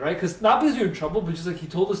separated, right? Because not because we were in trouble, but just like he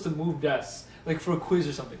told us to move desks, like for a quiz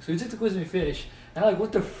or something. So we took the quiz and we finished. And I'm like,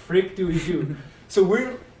 what the frick do we do?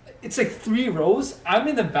 So it's like 3 rows. I'm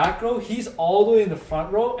in the back row. He's all the way in the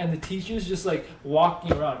front row, and the teacher's just like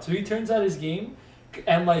walking around. So he turns out his game,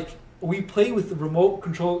 and like we play with the remote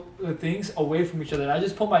control things away from each other. And I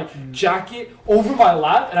just put my jacket over my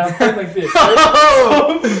lap, and I'm playing like this.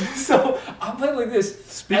 Right? so I'm playing like this.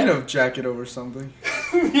 Speaking of jacket over something.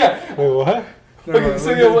 Yeah. Wait, what? Okay,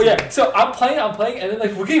 so so I'm playing, and then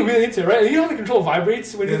like we're getting really into it, right? You know how the control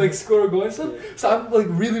vibrates when you like score a goal and stuff. So I'm like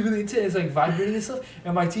really into it. It's like vibrating and stuff,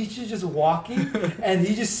 and my teacher's just walking, and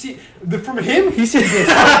he just from him he sees this.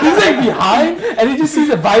 He's like behind, and he just sees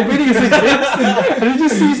it vibrating. It's like this, and he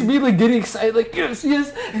just sees me like getting excited, like yes,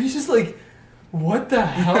 and he's just like, what the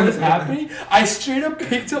hell is happening? I straight up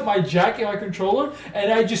picked up my jacket, my controller,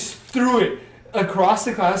 and I just threw it across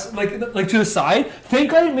the class, like to the side.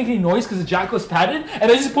 Thank God I didn't make any noise because the jacket was padded, and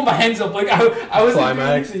I just put my hands up like I was like,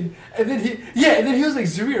 anything. And then he was like,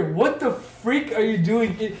 Zarir, what the freak are you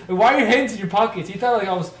doing? Why are your hands in your pockets? He thought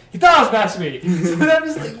I was masturbating. So then I'm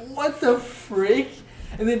just like, what the freak?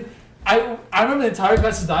 And then I remember the entire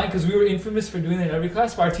class is dying because we were infamous for doing that in every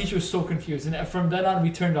class, but our teacher was so confused, and from then on we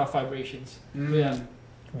turned off vibrations. Yeah.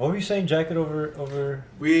 What were you saying? Jacket over?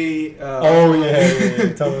 We. Oh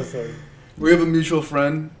yeah. Tell us story. We have a mutual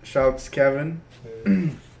friend. Shouts Kevin.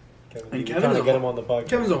 Kevin, And trying to get him on the podcast.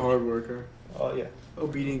 Kevin's a hard worker. Oh yeah.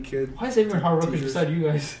 Obedient kid. Why is everyone hard workers Teachers. beside you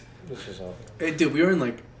guys? This is all. Hey, dude, we were in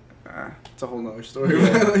like. It's a whole nother story.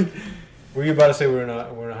 Yeah. like, Were you about to say we're in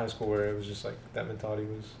a high school where it was just like that mentality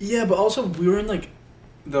was? yeah, but also we were in like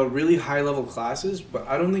the really high level classes, but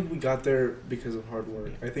I don't think we got there because of hard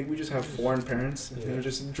work. I think we just have foreign parents. Yeah. And they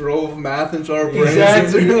just drove math into our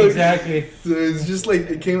brains. Exactly. So it's just like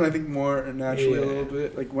it came, I think, more naturally a Yeah. little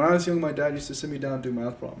bit. Like when I was young, my dad used to sit me down and do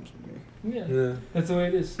math problems with me. Yeah, that's the way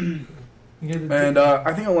it is. You get the And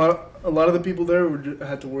I think a lot of the people there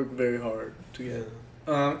had to work very hard to get.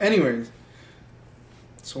 Anyways,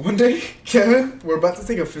 so one day, Kevin, we're about to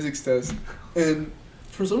take a physics test, and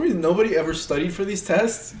for some reason nobody ever studied for these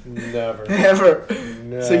tests. Never. Ever.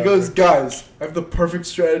 Never. So he goes, guys, I have the perfect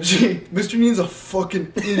strategy. Mr. Nean's a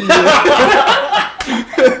fucking idiot.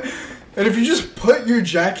 And if you just put your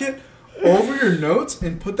jacket over your notes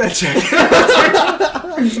and put that jacket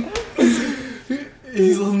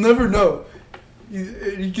he'll never know.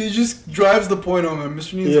 He just drives the point home, and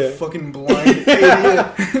Mr. Nean's a fucking blind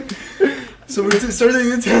idiot. So we started taking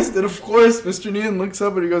the test, and of course, Mr. Nean looks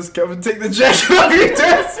up and he goes, Kevin, take the jacket off your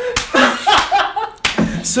test.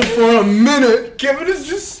 So for a minute, Kevin is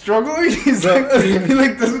just struggling. He's like, he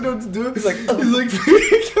like doesn't know what to do. He's like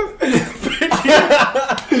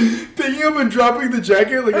picking up and dropping the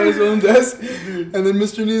jacket like on his own desk. And then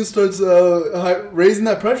Mr. Nean starts raising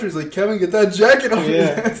that pressure. He's like, Kevin, get that jacket off your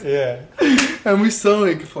desk. Yeah. And we still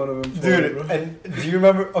make fun of him for it, Dude, bro. and do you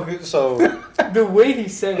remember? Okay, so the way he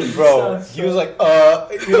said it, bro, he was like,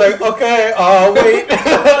 okay, wait.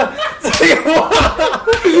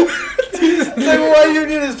 It's like, why do you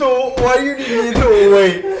need me to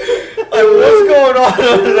wait? Like, what's going on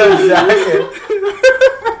under that jacket?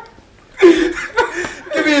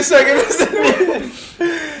 Give me a second, Mr. Nean.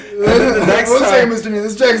 The next One time, second, Mr. Nean,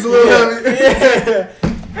 this jacket's a little heavy. yeah.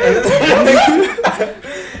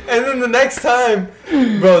 And then the next time,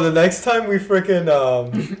 bro, the next time we freaking,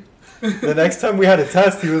 the next time we had a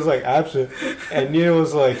test, he was like absent. And Nina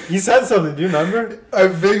was like, he said something, do you remember? I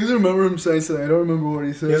vaguely remember him saying something. I don't remember what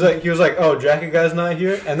he said. He was like, oh, jacket guy's not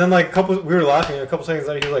here. And then like we were laughing. A couple seconds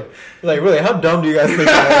later, he was like, really, how dumb do you guys think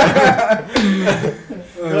I am?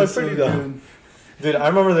 You're like, pretty dumb. Dude, I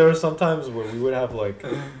remember there were some times where we would have like,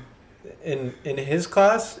 in his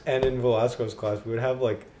class and in Velasco's class, we would have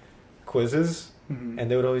like quizzes. Mm-hmm.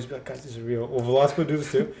 And they would always be like, guys, this is real. Will Velasco do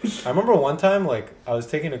this too? I remember one time, like, I was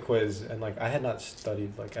taking a quiz, and, like, I had not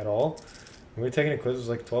studied, like, at all. And we were taking a quiz. It was,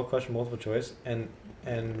 like, 12-question multiple choice. And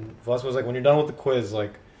Velasco was like, when you're done with the quiz,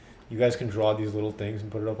 like, you guys can draw these little things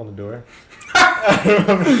and put it up on the door.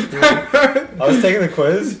 I was taking the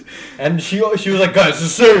quiz, and she was like, guys, this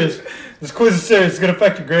is serious. This quiz is serious. It's going to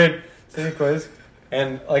affect your grade. Taking the quiz.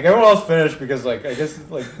 And like everyone else finished because like I guess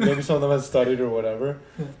like maybe some of them had studied or whatever.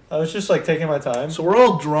 I was just like taking my time. So we're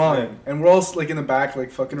all drawing, and we're all like in the back, like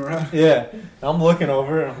fucking around. Yeah, and I'm looking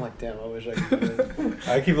over, and I'm like, damn, I wish I could do this.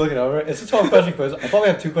 I keep looking over. It's a 12-question quiz. I probably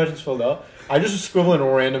have 2 questions filled out. I just scribble in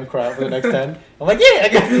random crap for the next 10. I'm like, yeah, I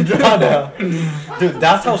got to draw now. Dude,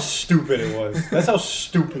 that's how stupid it was. That's how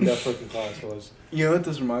stupid that fucking class was. You know what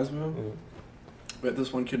this reminds me of? Mm. We had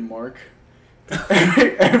this one kid, Mark.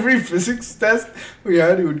 every physics test we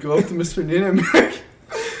had, he would go up to Mr. Nina and be like,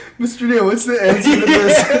 Mr. Nina, what's the answer to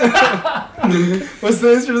this? What's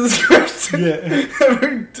the answer to this question? Yeah.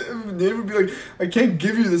 Nina would be like, I can't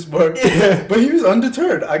give you this, Mark. Yeah. But he was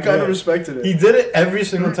undeterred. I kind of respected it. He did it every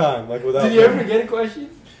single time, like without. Did you ever get a question?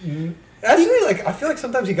 Actually, like I feel like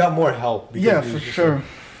sometimes he got more help. Because Yeah, he for was just sure.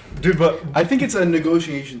 like- dude, but I think it's a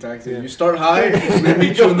negotiation tactic. Yeah. You start high and then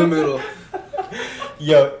meet you in the middle.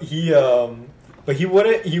 yo, he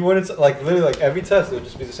wouldn't like literally like every test it would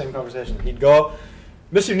just be the same conversation. He'd go,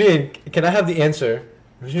 Mr. Neen, can I have the answer?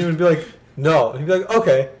 Mr. Neen would be like, no. He'd be like,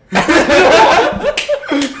 okay.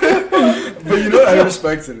 But you know what? I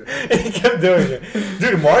respected it. And he kept doing it.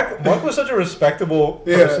 Dude, Mark was such a respectable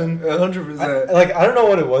person. 100%. Like I don't know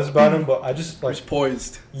what it was about him, but I just He was like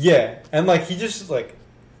poised. yeah, and like he just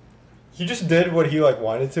did what he like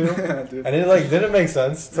wanted to, Yeah, dude. and it like didn't make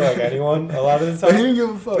sense to like anyone a lot of the But he time. didn't give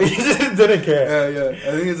a fuck. He just didn't care. Yeah.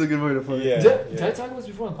 I think it's a good way to put it. Yeah. Did I talk about this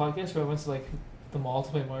before on the podcast where I went to like the mall to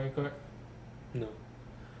play Mario Kart? No.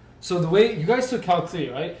 So the way you guys took Calc 3,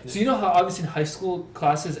 right? So you know how obviously in high school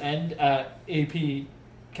classes end at AP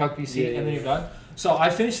Calc BC Yeah, and then you're done? So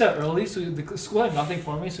I finished that early, so the school had nothing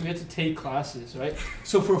for me, so we had to take classes, right?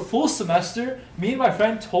 So for a full semester, me and my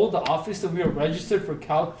friend told the office that we were registered for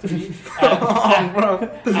Calc 3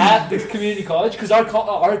 at the community college, because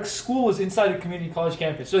our school was inside a community college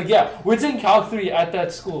campus. So like, yeah, we're taking Calc 3 at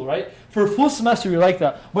that school, right? For a full semester, we were like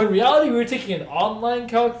that. But in reality, we were taking an online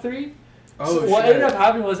Calc 3. So what ended up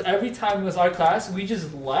happening was every time it was our class, we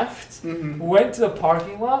just left, went to the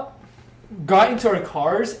parking lot, got into our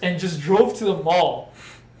cars, and just drove to the mall.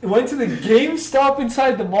 Went to the GameStop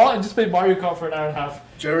inside the mall and just played Mario Kart for an hour and a half.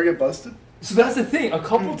 Did you ever get busted? So that's the thing. A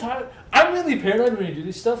couple times, I'm really paranoid when you do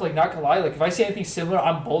this stuff. Like, not gonna lie, like if I see anything similar,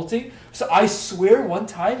 I'm bolting. So I swear, one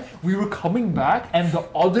time we were coming back and the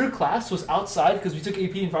other class was outside because we took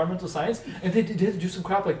AP Environmental Science, and they had to do some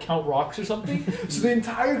crap like count rocks or something. So the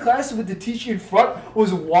entire class with the teacher in front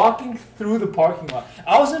was walking through the parking lot.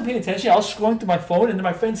 I wasn't paying attention. I was scrolling through my phone, and then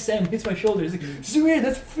my friend Sam hits my shoulder. He's like, "Zubair,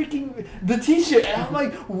 that's freaking the teacher." And I'm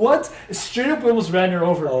like, "What?" Straight up, almost ran her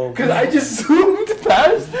over Oh, because I just zoomed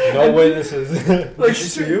past. No and- witnesses. Like, Did she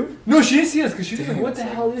see you? No, she didn't see us because she was like, "What the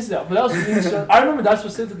hell is that?" But that was really strange. I remember that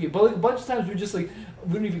specifically. But like a bunch of times we were just like,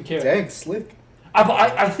 we didn't even care. Dang, slick.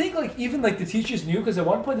 I think like even like the teachers knew because at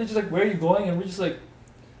one point they're just like, "Where are you going?" And we're just like,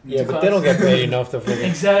 Yeah, to but they don't get class. paid enough to fucking.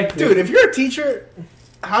 Exactly, Dude, if you're a teacher,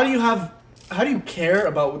 how do you care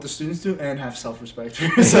about what the students do and have self-respect for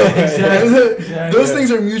yourself? Exactly. Those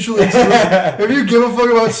things are mutually exclusive. If you give a fuck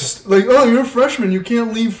about, like, oh, you're a freshman, you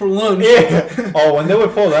can't leave for lunch. Yeah. Oh, when they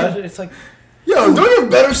would pull that, shit, it's like Yo, don't you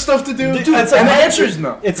have better stuff to do? Dude, Dude, it's like- and the answer is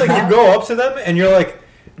no. it's like you go up to them and you're like,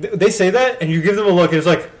 they say that and you give them a look and it's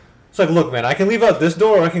like, look, man, I can leave out this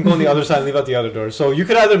door or I can go on the other side and leave out the other door. So you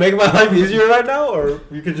could either make my life easier right now or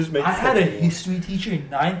you could just make. I had a history teacher in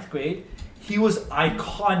 9th grade. He was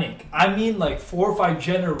iconic. I mean, like 4 or 5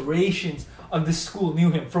 generations of the school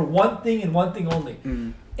knew him for one thing and one thing only.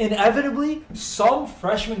 Inevitably, some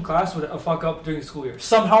freshman class would fuck up during the school year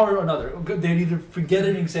somehow or another. They'd either forget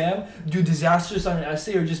an exam, do disasters on an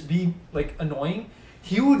essay, or just be like annoying.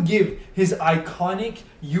 He would give his iconic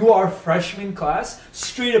 "You are freshman" class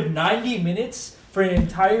straight up 90 minutes for an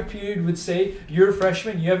entire period. Would say, "You're a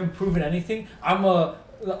freshman. You haven't proven anything. I'm a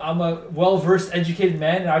well-versed, educated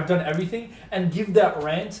man, and I've done everything," and give that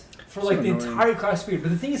rant for like So the annoying. entire class period.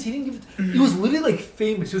 But the thing is, he didn't give it. He was literally like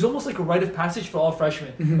famous. It was almost like a rite of passage for all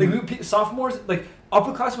freshmen. Like sophomores, like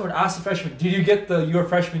upperclassmen would ask the freshmen, "Did you get the your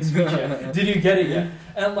freshman speech yet? Did you get it yet?"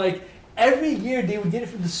 And like every year they would get it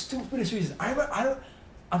for the stupidest reasons.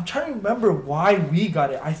 I'm trying to remember why we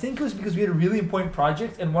got it. I think it was because we had a really important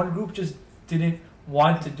project, and one group just didn't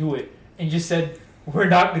want to do it and just said, "We're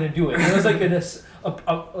not gonna do it." And it was like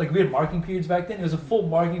like we had marking periods back then. It was a full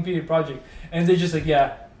marking period project, and they're just like,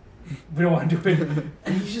 "Yeah, we don't want to do it."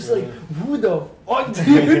 And he's just like, "Who the fuck do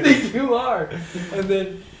you think you are?" And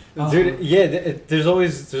then, Dude, yeah, there's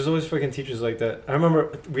always freaking teachers like that. I remember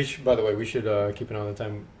by the way, we should keep an eye on the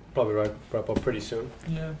time. Probably wrap up pretty soon.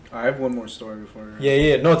 yeah. I have one more story before.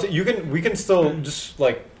 Yeah. No, we can still just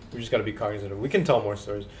like we just gotta be cognizant of. We can tell more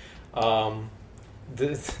stories.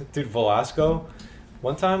 Dude, Velasco,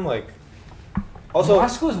 one time like Also,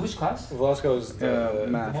 Velasco is which class? Velasco is the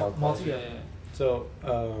math. calc Multi. class. Yeah. So,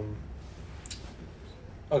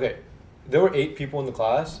 okay, there were 8 people in the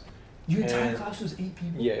class. Your entire And- class was 8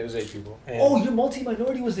 people. Yeah, it was 8 people. And Oh, your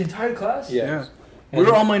multi-minority was the entire class. yeah. Yeah. And- We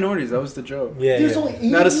were all minorities. That was the joke. Yeah, There's yeah. only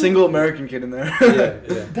 8 Not a of you? single American kid in there.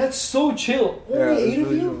 yeah. That's so chill. Only Yeah, it was 8 of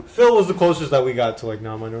really you? chill. Phil was the closest that we got to like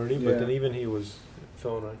non-minority, but Yeah. then even he was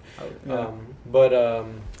feeling right. Yeah.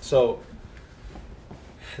 So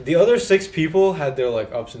the other 6 people had their like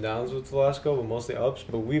ups and downs with Velasco, but mostly ups.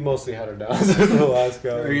 But we mostly had our downs with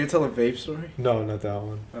Velasco. Are you gonna tell a vape story? No, not that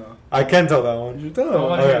one. Oh. I can tell that You one. should tell. Oh, Oh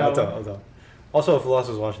I yeah, know I'll that tell. I'll tell. Also, if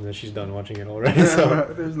Velasco's watching this, she's done watching it already.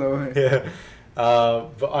 So There's no way. yeah.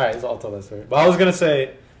 But all right, so I'll tell that story. But I was gonna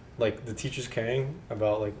say, like the teachers caring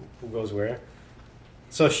about like who goes where.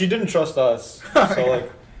 So she didn't trust us. So like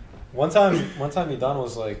one time Idan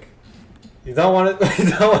was like, Idan went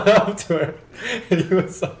up to her, and he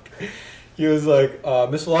was like,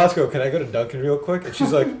 Miss Velasco, can I go to Dunkin' real quick? And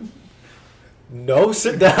she's like, no,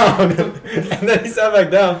 sit down. And then he sat back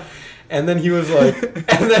down, and then he was like,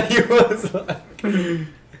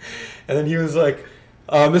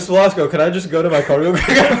 Miss Velasco, can I just go to my car real quick?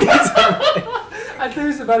 I thought he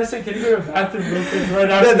was about to say, can you go to the bathroom real quick right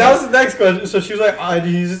after Yeah, that was the next question. So she was like, I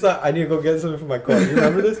need to go get something from my car. You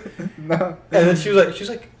remember this? No. And then she was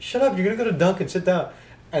like, shut up, you're gonna go to Dunkin', sit down.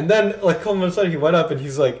 And then like a couple minutes later he went up and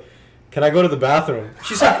he's like, can I go to the bathroom?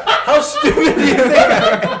 She's like, how stupid do you think I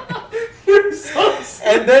am? You're so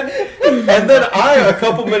And then I, a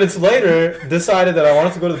couple minutes later, decided that I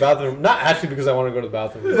wanted to go to the bathroom. Not actually because I wanted to go to the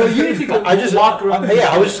bathroom. Well, you need to go I just walk around.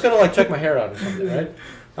 I was just gonna like check my hair out or something, right?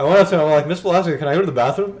 I went up to her, I'm like, Miss Velasco, can I go to the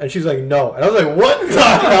bathroom? And she's like, no. And I was like, what the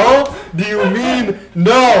hell do you mean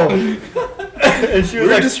no? And she was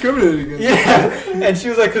We're like, discriminating against. yeah. And she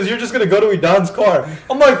was like, because you're just gonna go to Idan's car.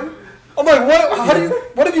 I'm like,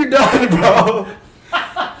 what have you done, bro?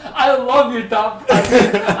 I love your top.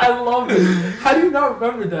 I love it. How do you not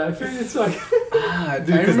remember that? I feel it's like Ah, dude,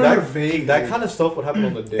 Dude, I 'cause remember that vaguely. kind of stuff would happen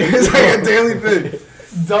on the day. It's like a daily thing.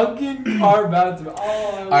 Dunkin' car bathroom.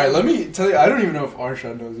 Oh, I All right, let me tell you. I don't even know if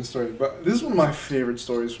Arshad knows this story, but this is one of my favorite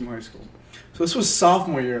stories from high school. So this was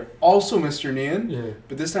sophomore year. Also, Mr. Nian, Yeah.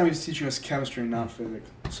 but this time he's teaching us chemistry, not physics.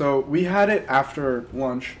 So we had it after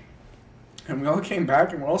lunch, and we all came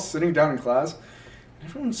back, and we're all sitting down in class, and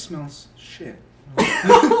everyone smells shit.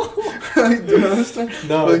 Like, do you know this stuff?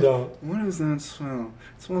 No, Like, I don't. What does that smell?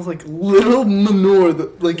 It smells like little manure.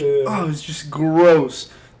 That like, Yeah. oh, it's just gross.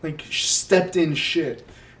 Like stepped in shit.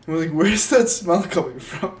 And we're like, where's that smell coming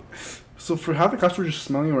from? So for half the class, we're just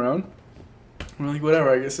smelling around. We're like, whatever.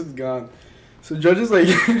 I guess it's gone. So judge is like,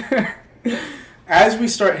 as we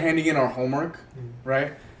start handing in our homework,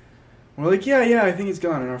 right? We're like, yeah, I think it's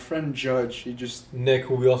gone. And our friend Judge, he just, Nick,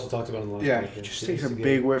 who we also talked about in the last yeah, podcast, he just he takes a used to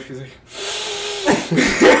big get- whiff. He's like,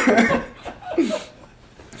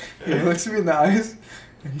 he looks at me in the eyes,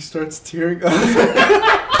 and he starts tearing up.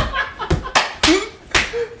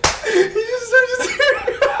 He just starts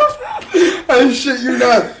tearing up. I shit you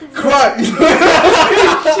not. Quiet.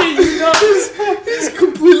 He's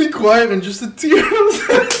completely quiet and just a tear.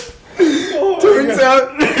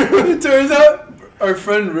 Turns out, our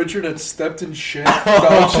friend Richard had stepped in shit.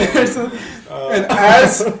 Dog shit or something. And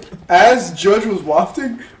as Judge was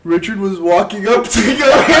wafting, Richard was walking up to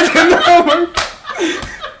go hand him the homework.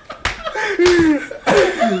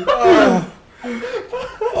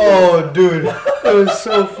 Oh, dude. That was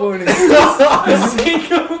so funny.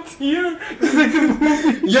 single tear. It's like the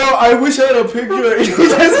movie. Yo, I wish I had a picture. He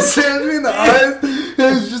just stares me in the eyes.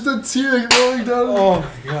 And it's just a tear rolling down. Oh,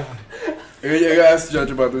 my God. I gotta ask Judge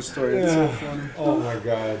about this story. It's so Yeah. funny. Oh, my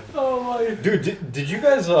God. Oh my. Dude, did you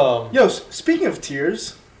guys, Yo, speaking of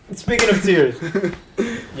tears. speaking of tears.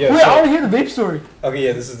 Yeah, Wait, I want to hear the vape story. okay,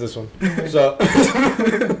 yeah, this is this one. So,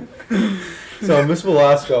 so Miss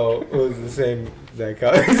Velasco was the same that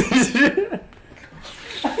guy.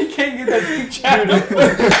 I can't get that picture.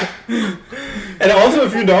 And also,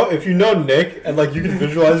 if you know Nick and like you can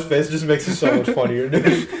visualize his face, it just makes it so much funnier,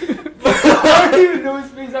 dude. I don't even know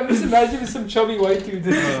his face. I'm just imagining some chubby white dude.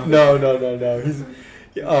 No. He's,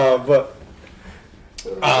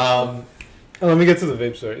 let me get to the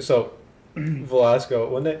vape story. So, Velasco,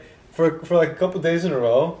 one day, for like a couple days in a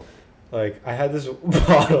row, like I had this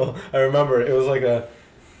bottle. I remember it was like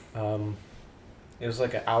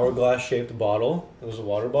an hourglass shaped bottle. It was a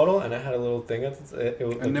water bottle, and I had a little thing at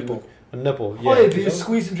A nipple. A nipple. Yeah. Oh, yeah, you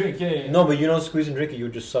squeeze and drink. Yeah. No, but you don't squeeze and drink it. You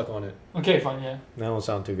would just suck on it. Okay, fine, yeah. That won't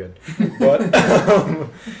sound too good. But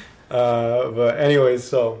but anyways,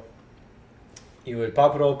 so you would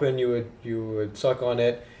pop it open, you would suck on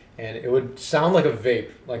it, and it would sound like a vape.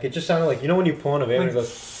 Like it just sounded like, you know when you pull on a vape and it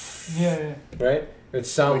goes Yeah. right? It would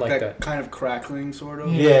sound like that. kind of crackling, sort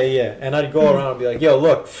of. Yeah. And I'd go around and be like, yo,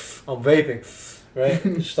 look, I'm vaping. Right?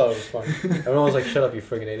 Just thought it was funny. Everyone was like, shut up, you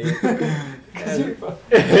friggin' idiot.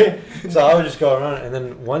 So I would just go around, and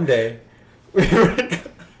then one day,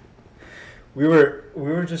 we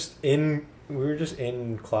were just in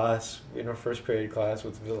class, in our first period class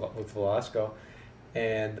with Velasco,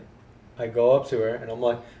 and I go up to her, and I'm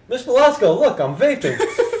like, Miss Velasco, look, I'm vaping.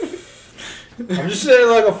 I'm just sitting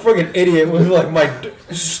like a friggin' idiot with like my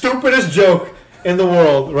stupidest joke in the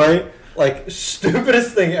world, right? Like,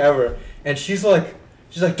 stupidest thing ever. And she's like,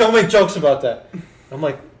 don't make jokes about that. I'm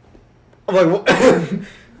like, what?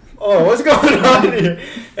 Oh, what's going on here?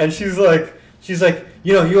 And she's like,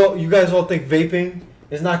 you know, you guys all think vaping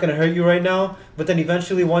is not gonna hurt you right now, but then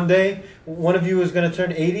eventually one day, one of you is gonna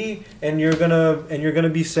turn 80, and you're gonna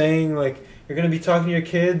be saying like, you're gonna be talking to your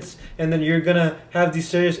kids, and then you're gonna have these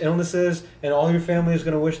serious illnesses, and all your family is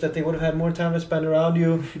gonna wish that they would have had more time to spend around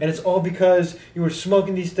you, and it's all because you were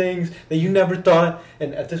smoking these things that you never thought.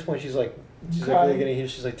 And at this point, she's like really getting here.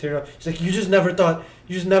 She's like tearing up. She's like, you just never thought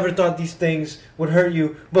these things would hurt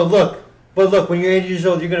you. But look, when you're 80 years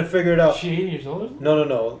old, you're gonna figure it out. She 80 years old?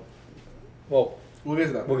 No. Well, we'll get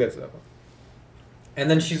to that. We'll get to that one.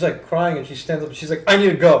 And then she's like crying, and she stands up, and she's like, I need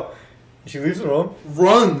to go. She leaves the room.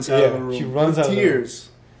 Runs out of the room. She runs with out tears.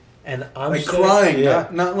 And I'm like standing,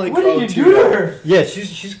 crying, not like. What did you do to her? Yeah,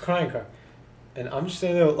 she's crying. And I'm just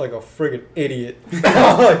standing there like a friggin' idiot.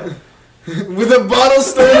 Like, with a bottle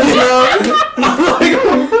still in his mouth.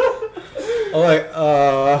 I'm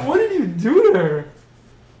like, What did you do to her?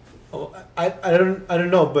 Oh, I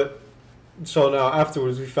don't know, but so now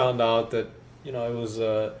afterwards we found out that, you know, it was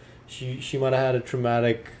she might have had a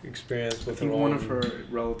traumatic experience with one of her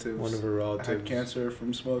relatives. One of her relatives had cancer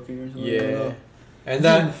from smoking or something. Yeah. And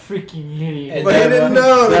You're that a freaking idiot. But I didn't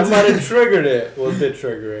know. That might have triggered it. Well, it did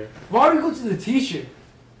trigger it. Why would you go to the teacher?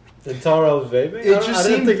 And tell her I was vaping? I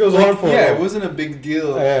didn't think it was like, harmful. Yeah, it wasn't a big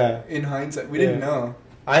deal. Yeah. In hindsight, we didn't know.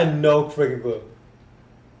 I had no freaking clue.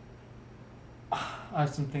 I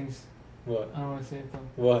have some things. What? I don't want to say it though.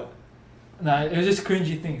 What? Nah, it was just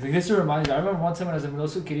cringy things. Like, this reminds me. I remember one time when I was in middle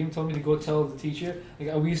school, Kadeem told me to go tell the teacher. Like,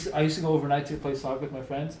 I used to go overnight to play soccer with my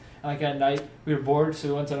friends. And like at night, we were bored, so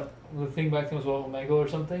we went to the thing back then was Omega or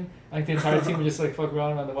something. And, like the entire team would just like fuck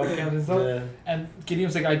around on the webcams and stuff. Yeah. And Kadeem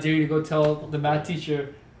was like, I dare you to go tell the math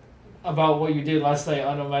teacher about what you did last night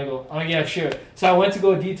on Omegle. I'm like, yeah, sure. So I went to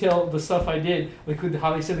go detail the stuff I did, like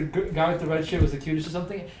how they said the guy with the red shirt was the cutest or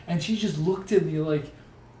something, and she just looked at me like,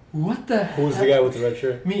 what the hell? Who was the guy with the red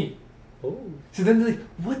shirt? Me. Oh. So then they're like,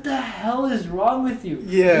 what the hell is wrong with you?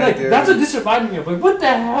 Yeah, like, that's what this reminded me of. Like, what the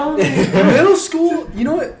hell? In middle school, you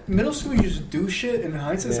know what? Middle school, you just do shit, and in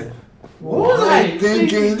hindsight, it's like, what was I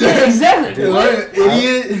thinking? Yeah, exactly. Dude, what an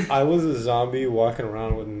idiot. I was a zombie walking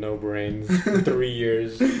around with no brains for 3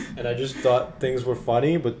 years, and I just thought things were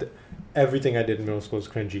funny, but everything I did in middle school was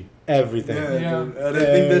cringy. Everything. Yeah. Dude. I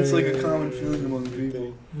think that's like a common feeling among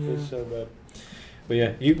people. Yeah. It's so bad. But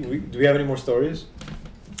yeah, do we have any more stories?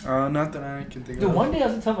 Not that I can think of. Dude, one day I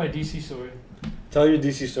have to tell my DC story. Tell your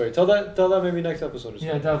DC story. Tell that maybe next episode or something.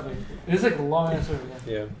 Yeah, definitely. It's like a long answer.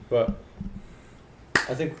 Yeah, but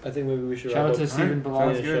I think maybe we should shout out to Stephen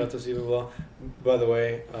Bilal. Yeah, shout out to Stephen Bilal. By the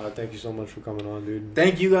way, thank you so much for coming on, dude.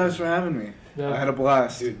 Thank you guys for having me. Yeah. I had a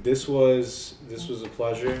blast, dude. This was a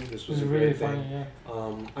pleasure. This was a really great thing.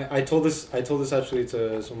 Funny, yeah. I told this actually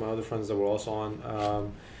to some of my other friends that were also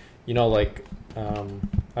on. You know, like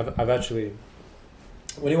I've actually,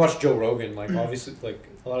 when you watch Joe Rogan, like obviously, like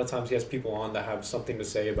a lot of times he has people on that have something to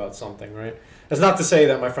say about something, right? That's not to say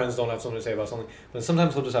that my friends don't have something to say about something, but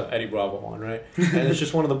sometimes he'll just have Eddie Bravo on, right? And it's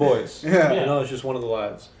just one of the boys. Yeah. You know, it's just one of the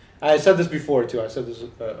lads. I said this before too. I said this a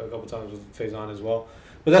couple times with Faison as well.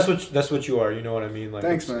 But that's what you are. You know what I mean? Like,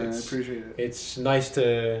 thanks, man. I appreciate it. It's nice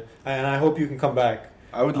to, and I hope you can come back.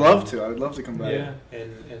 I would love to. I would love to come back. Yeah,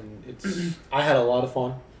 and it's. I had a lot of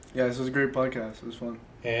fun. Yeah, this was a great podcast. It was fun.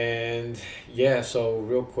 And yeah, so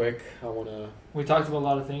real quick, I wanna. We talked about a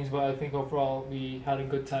lot of things, but I think overall we had a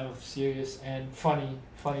good time of serious and funny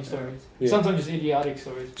stories. Yeah. Sometimes just idiotic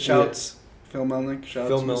stories. Shouts. Phil Melnick. Shouts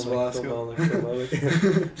Phil Miss Velasco.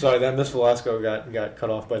 Sorry, that Miss Velasco got cut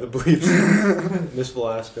off by the bleeps. Miss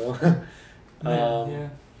Velasco. Yeah.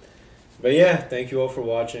 But yeah, thank you all for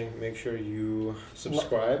watching. Make sure you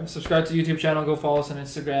subscribe. Subscribe to the YouTube channel. Go follow us on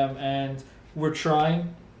Instagram, and we're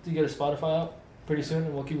trying to get a Spotify out pretty soon,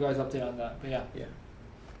 and we'll keep you guys updated on that. But yeah.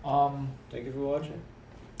 Thank you for watching.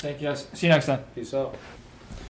 Thank you guys. See you next time. Peace out.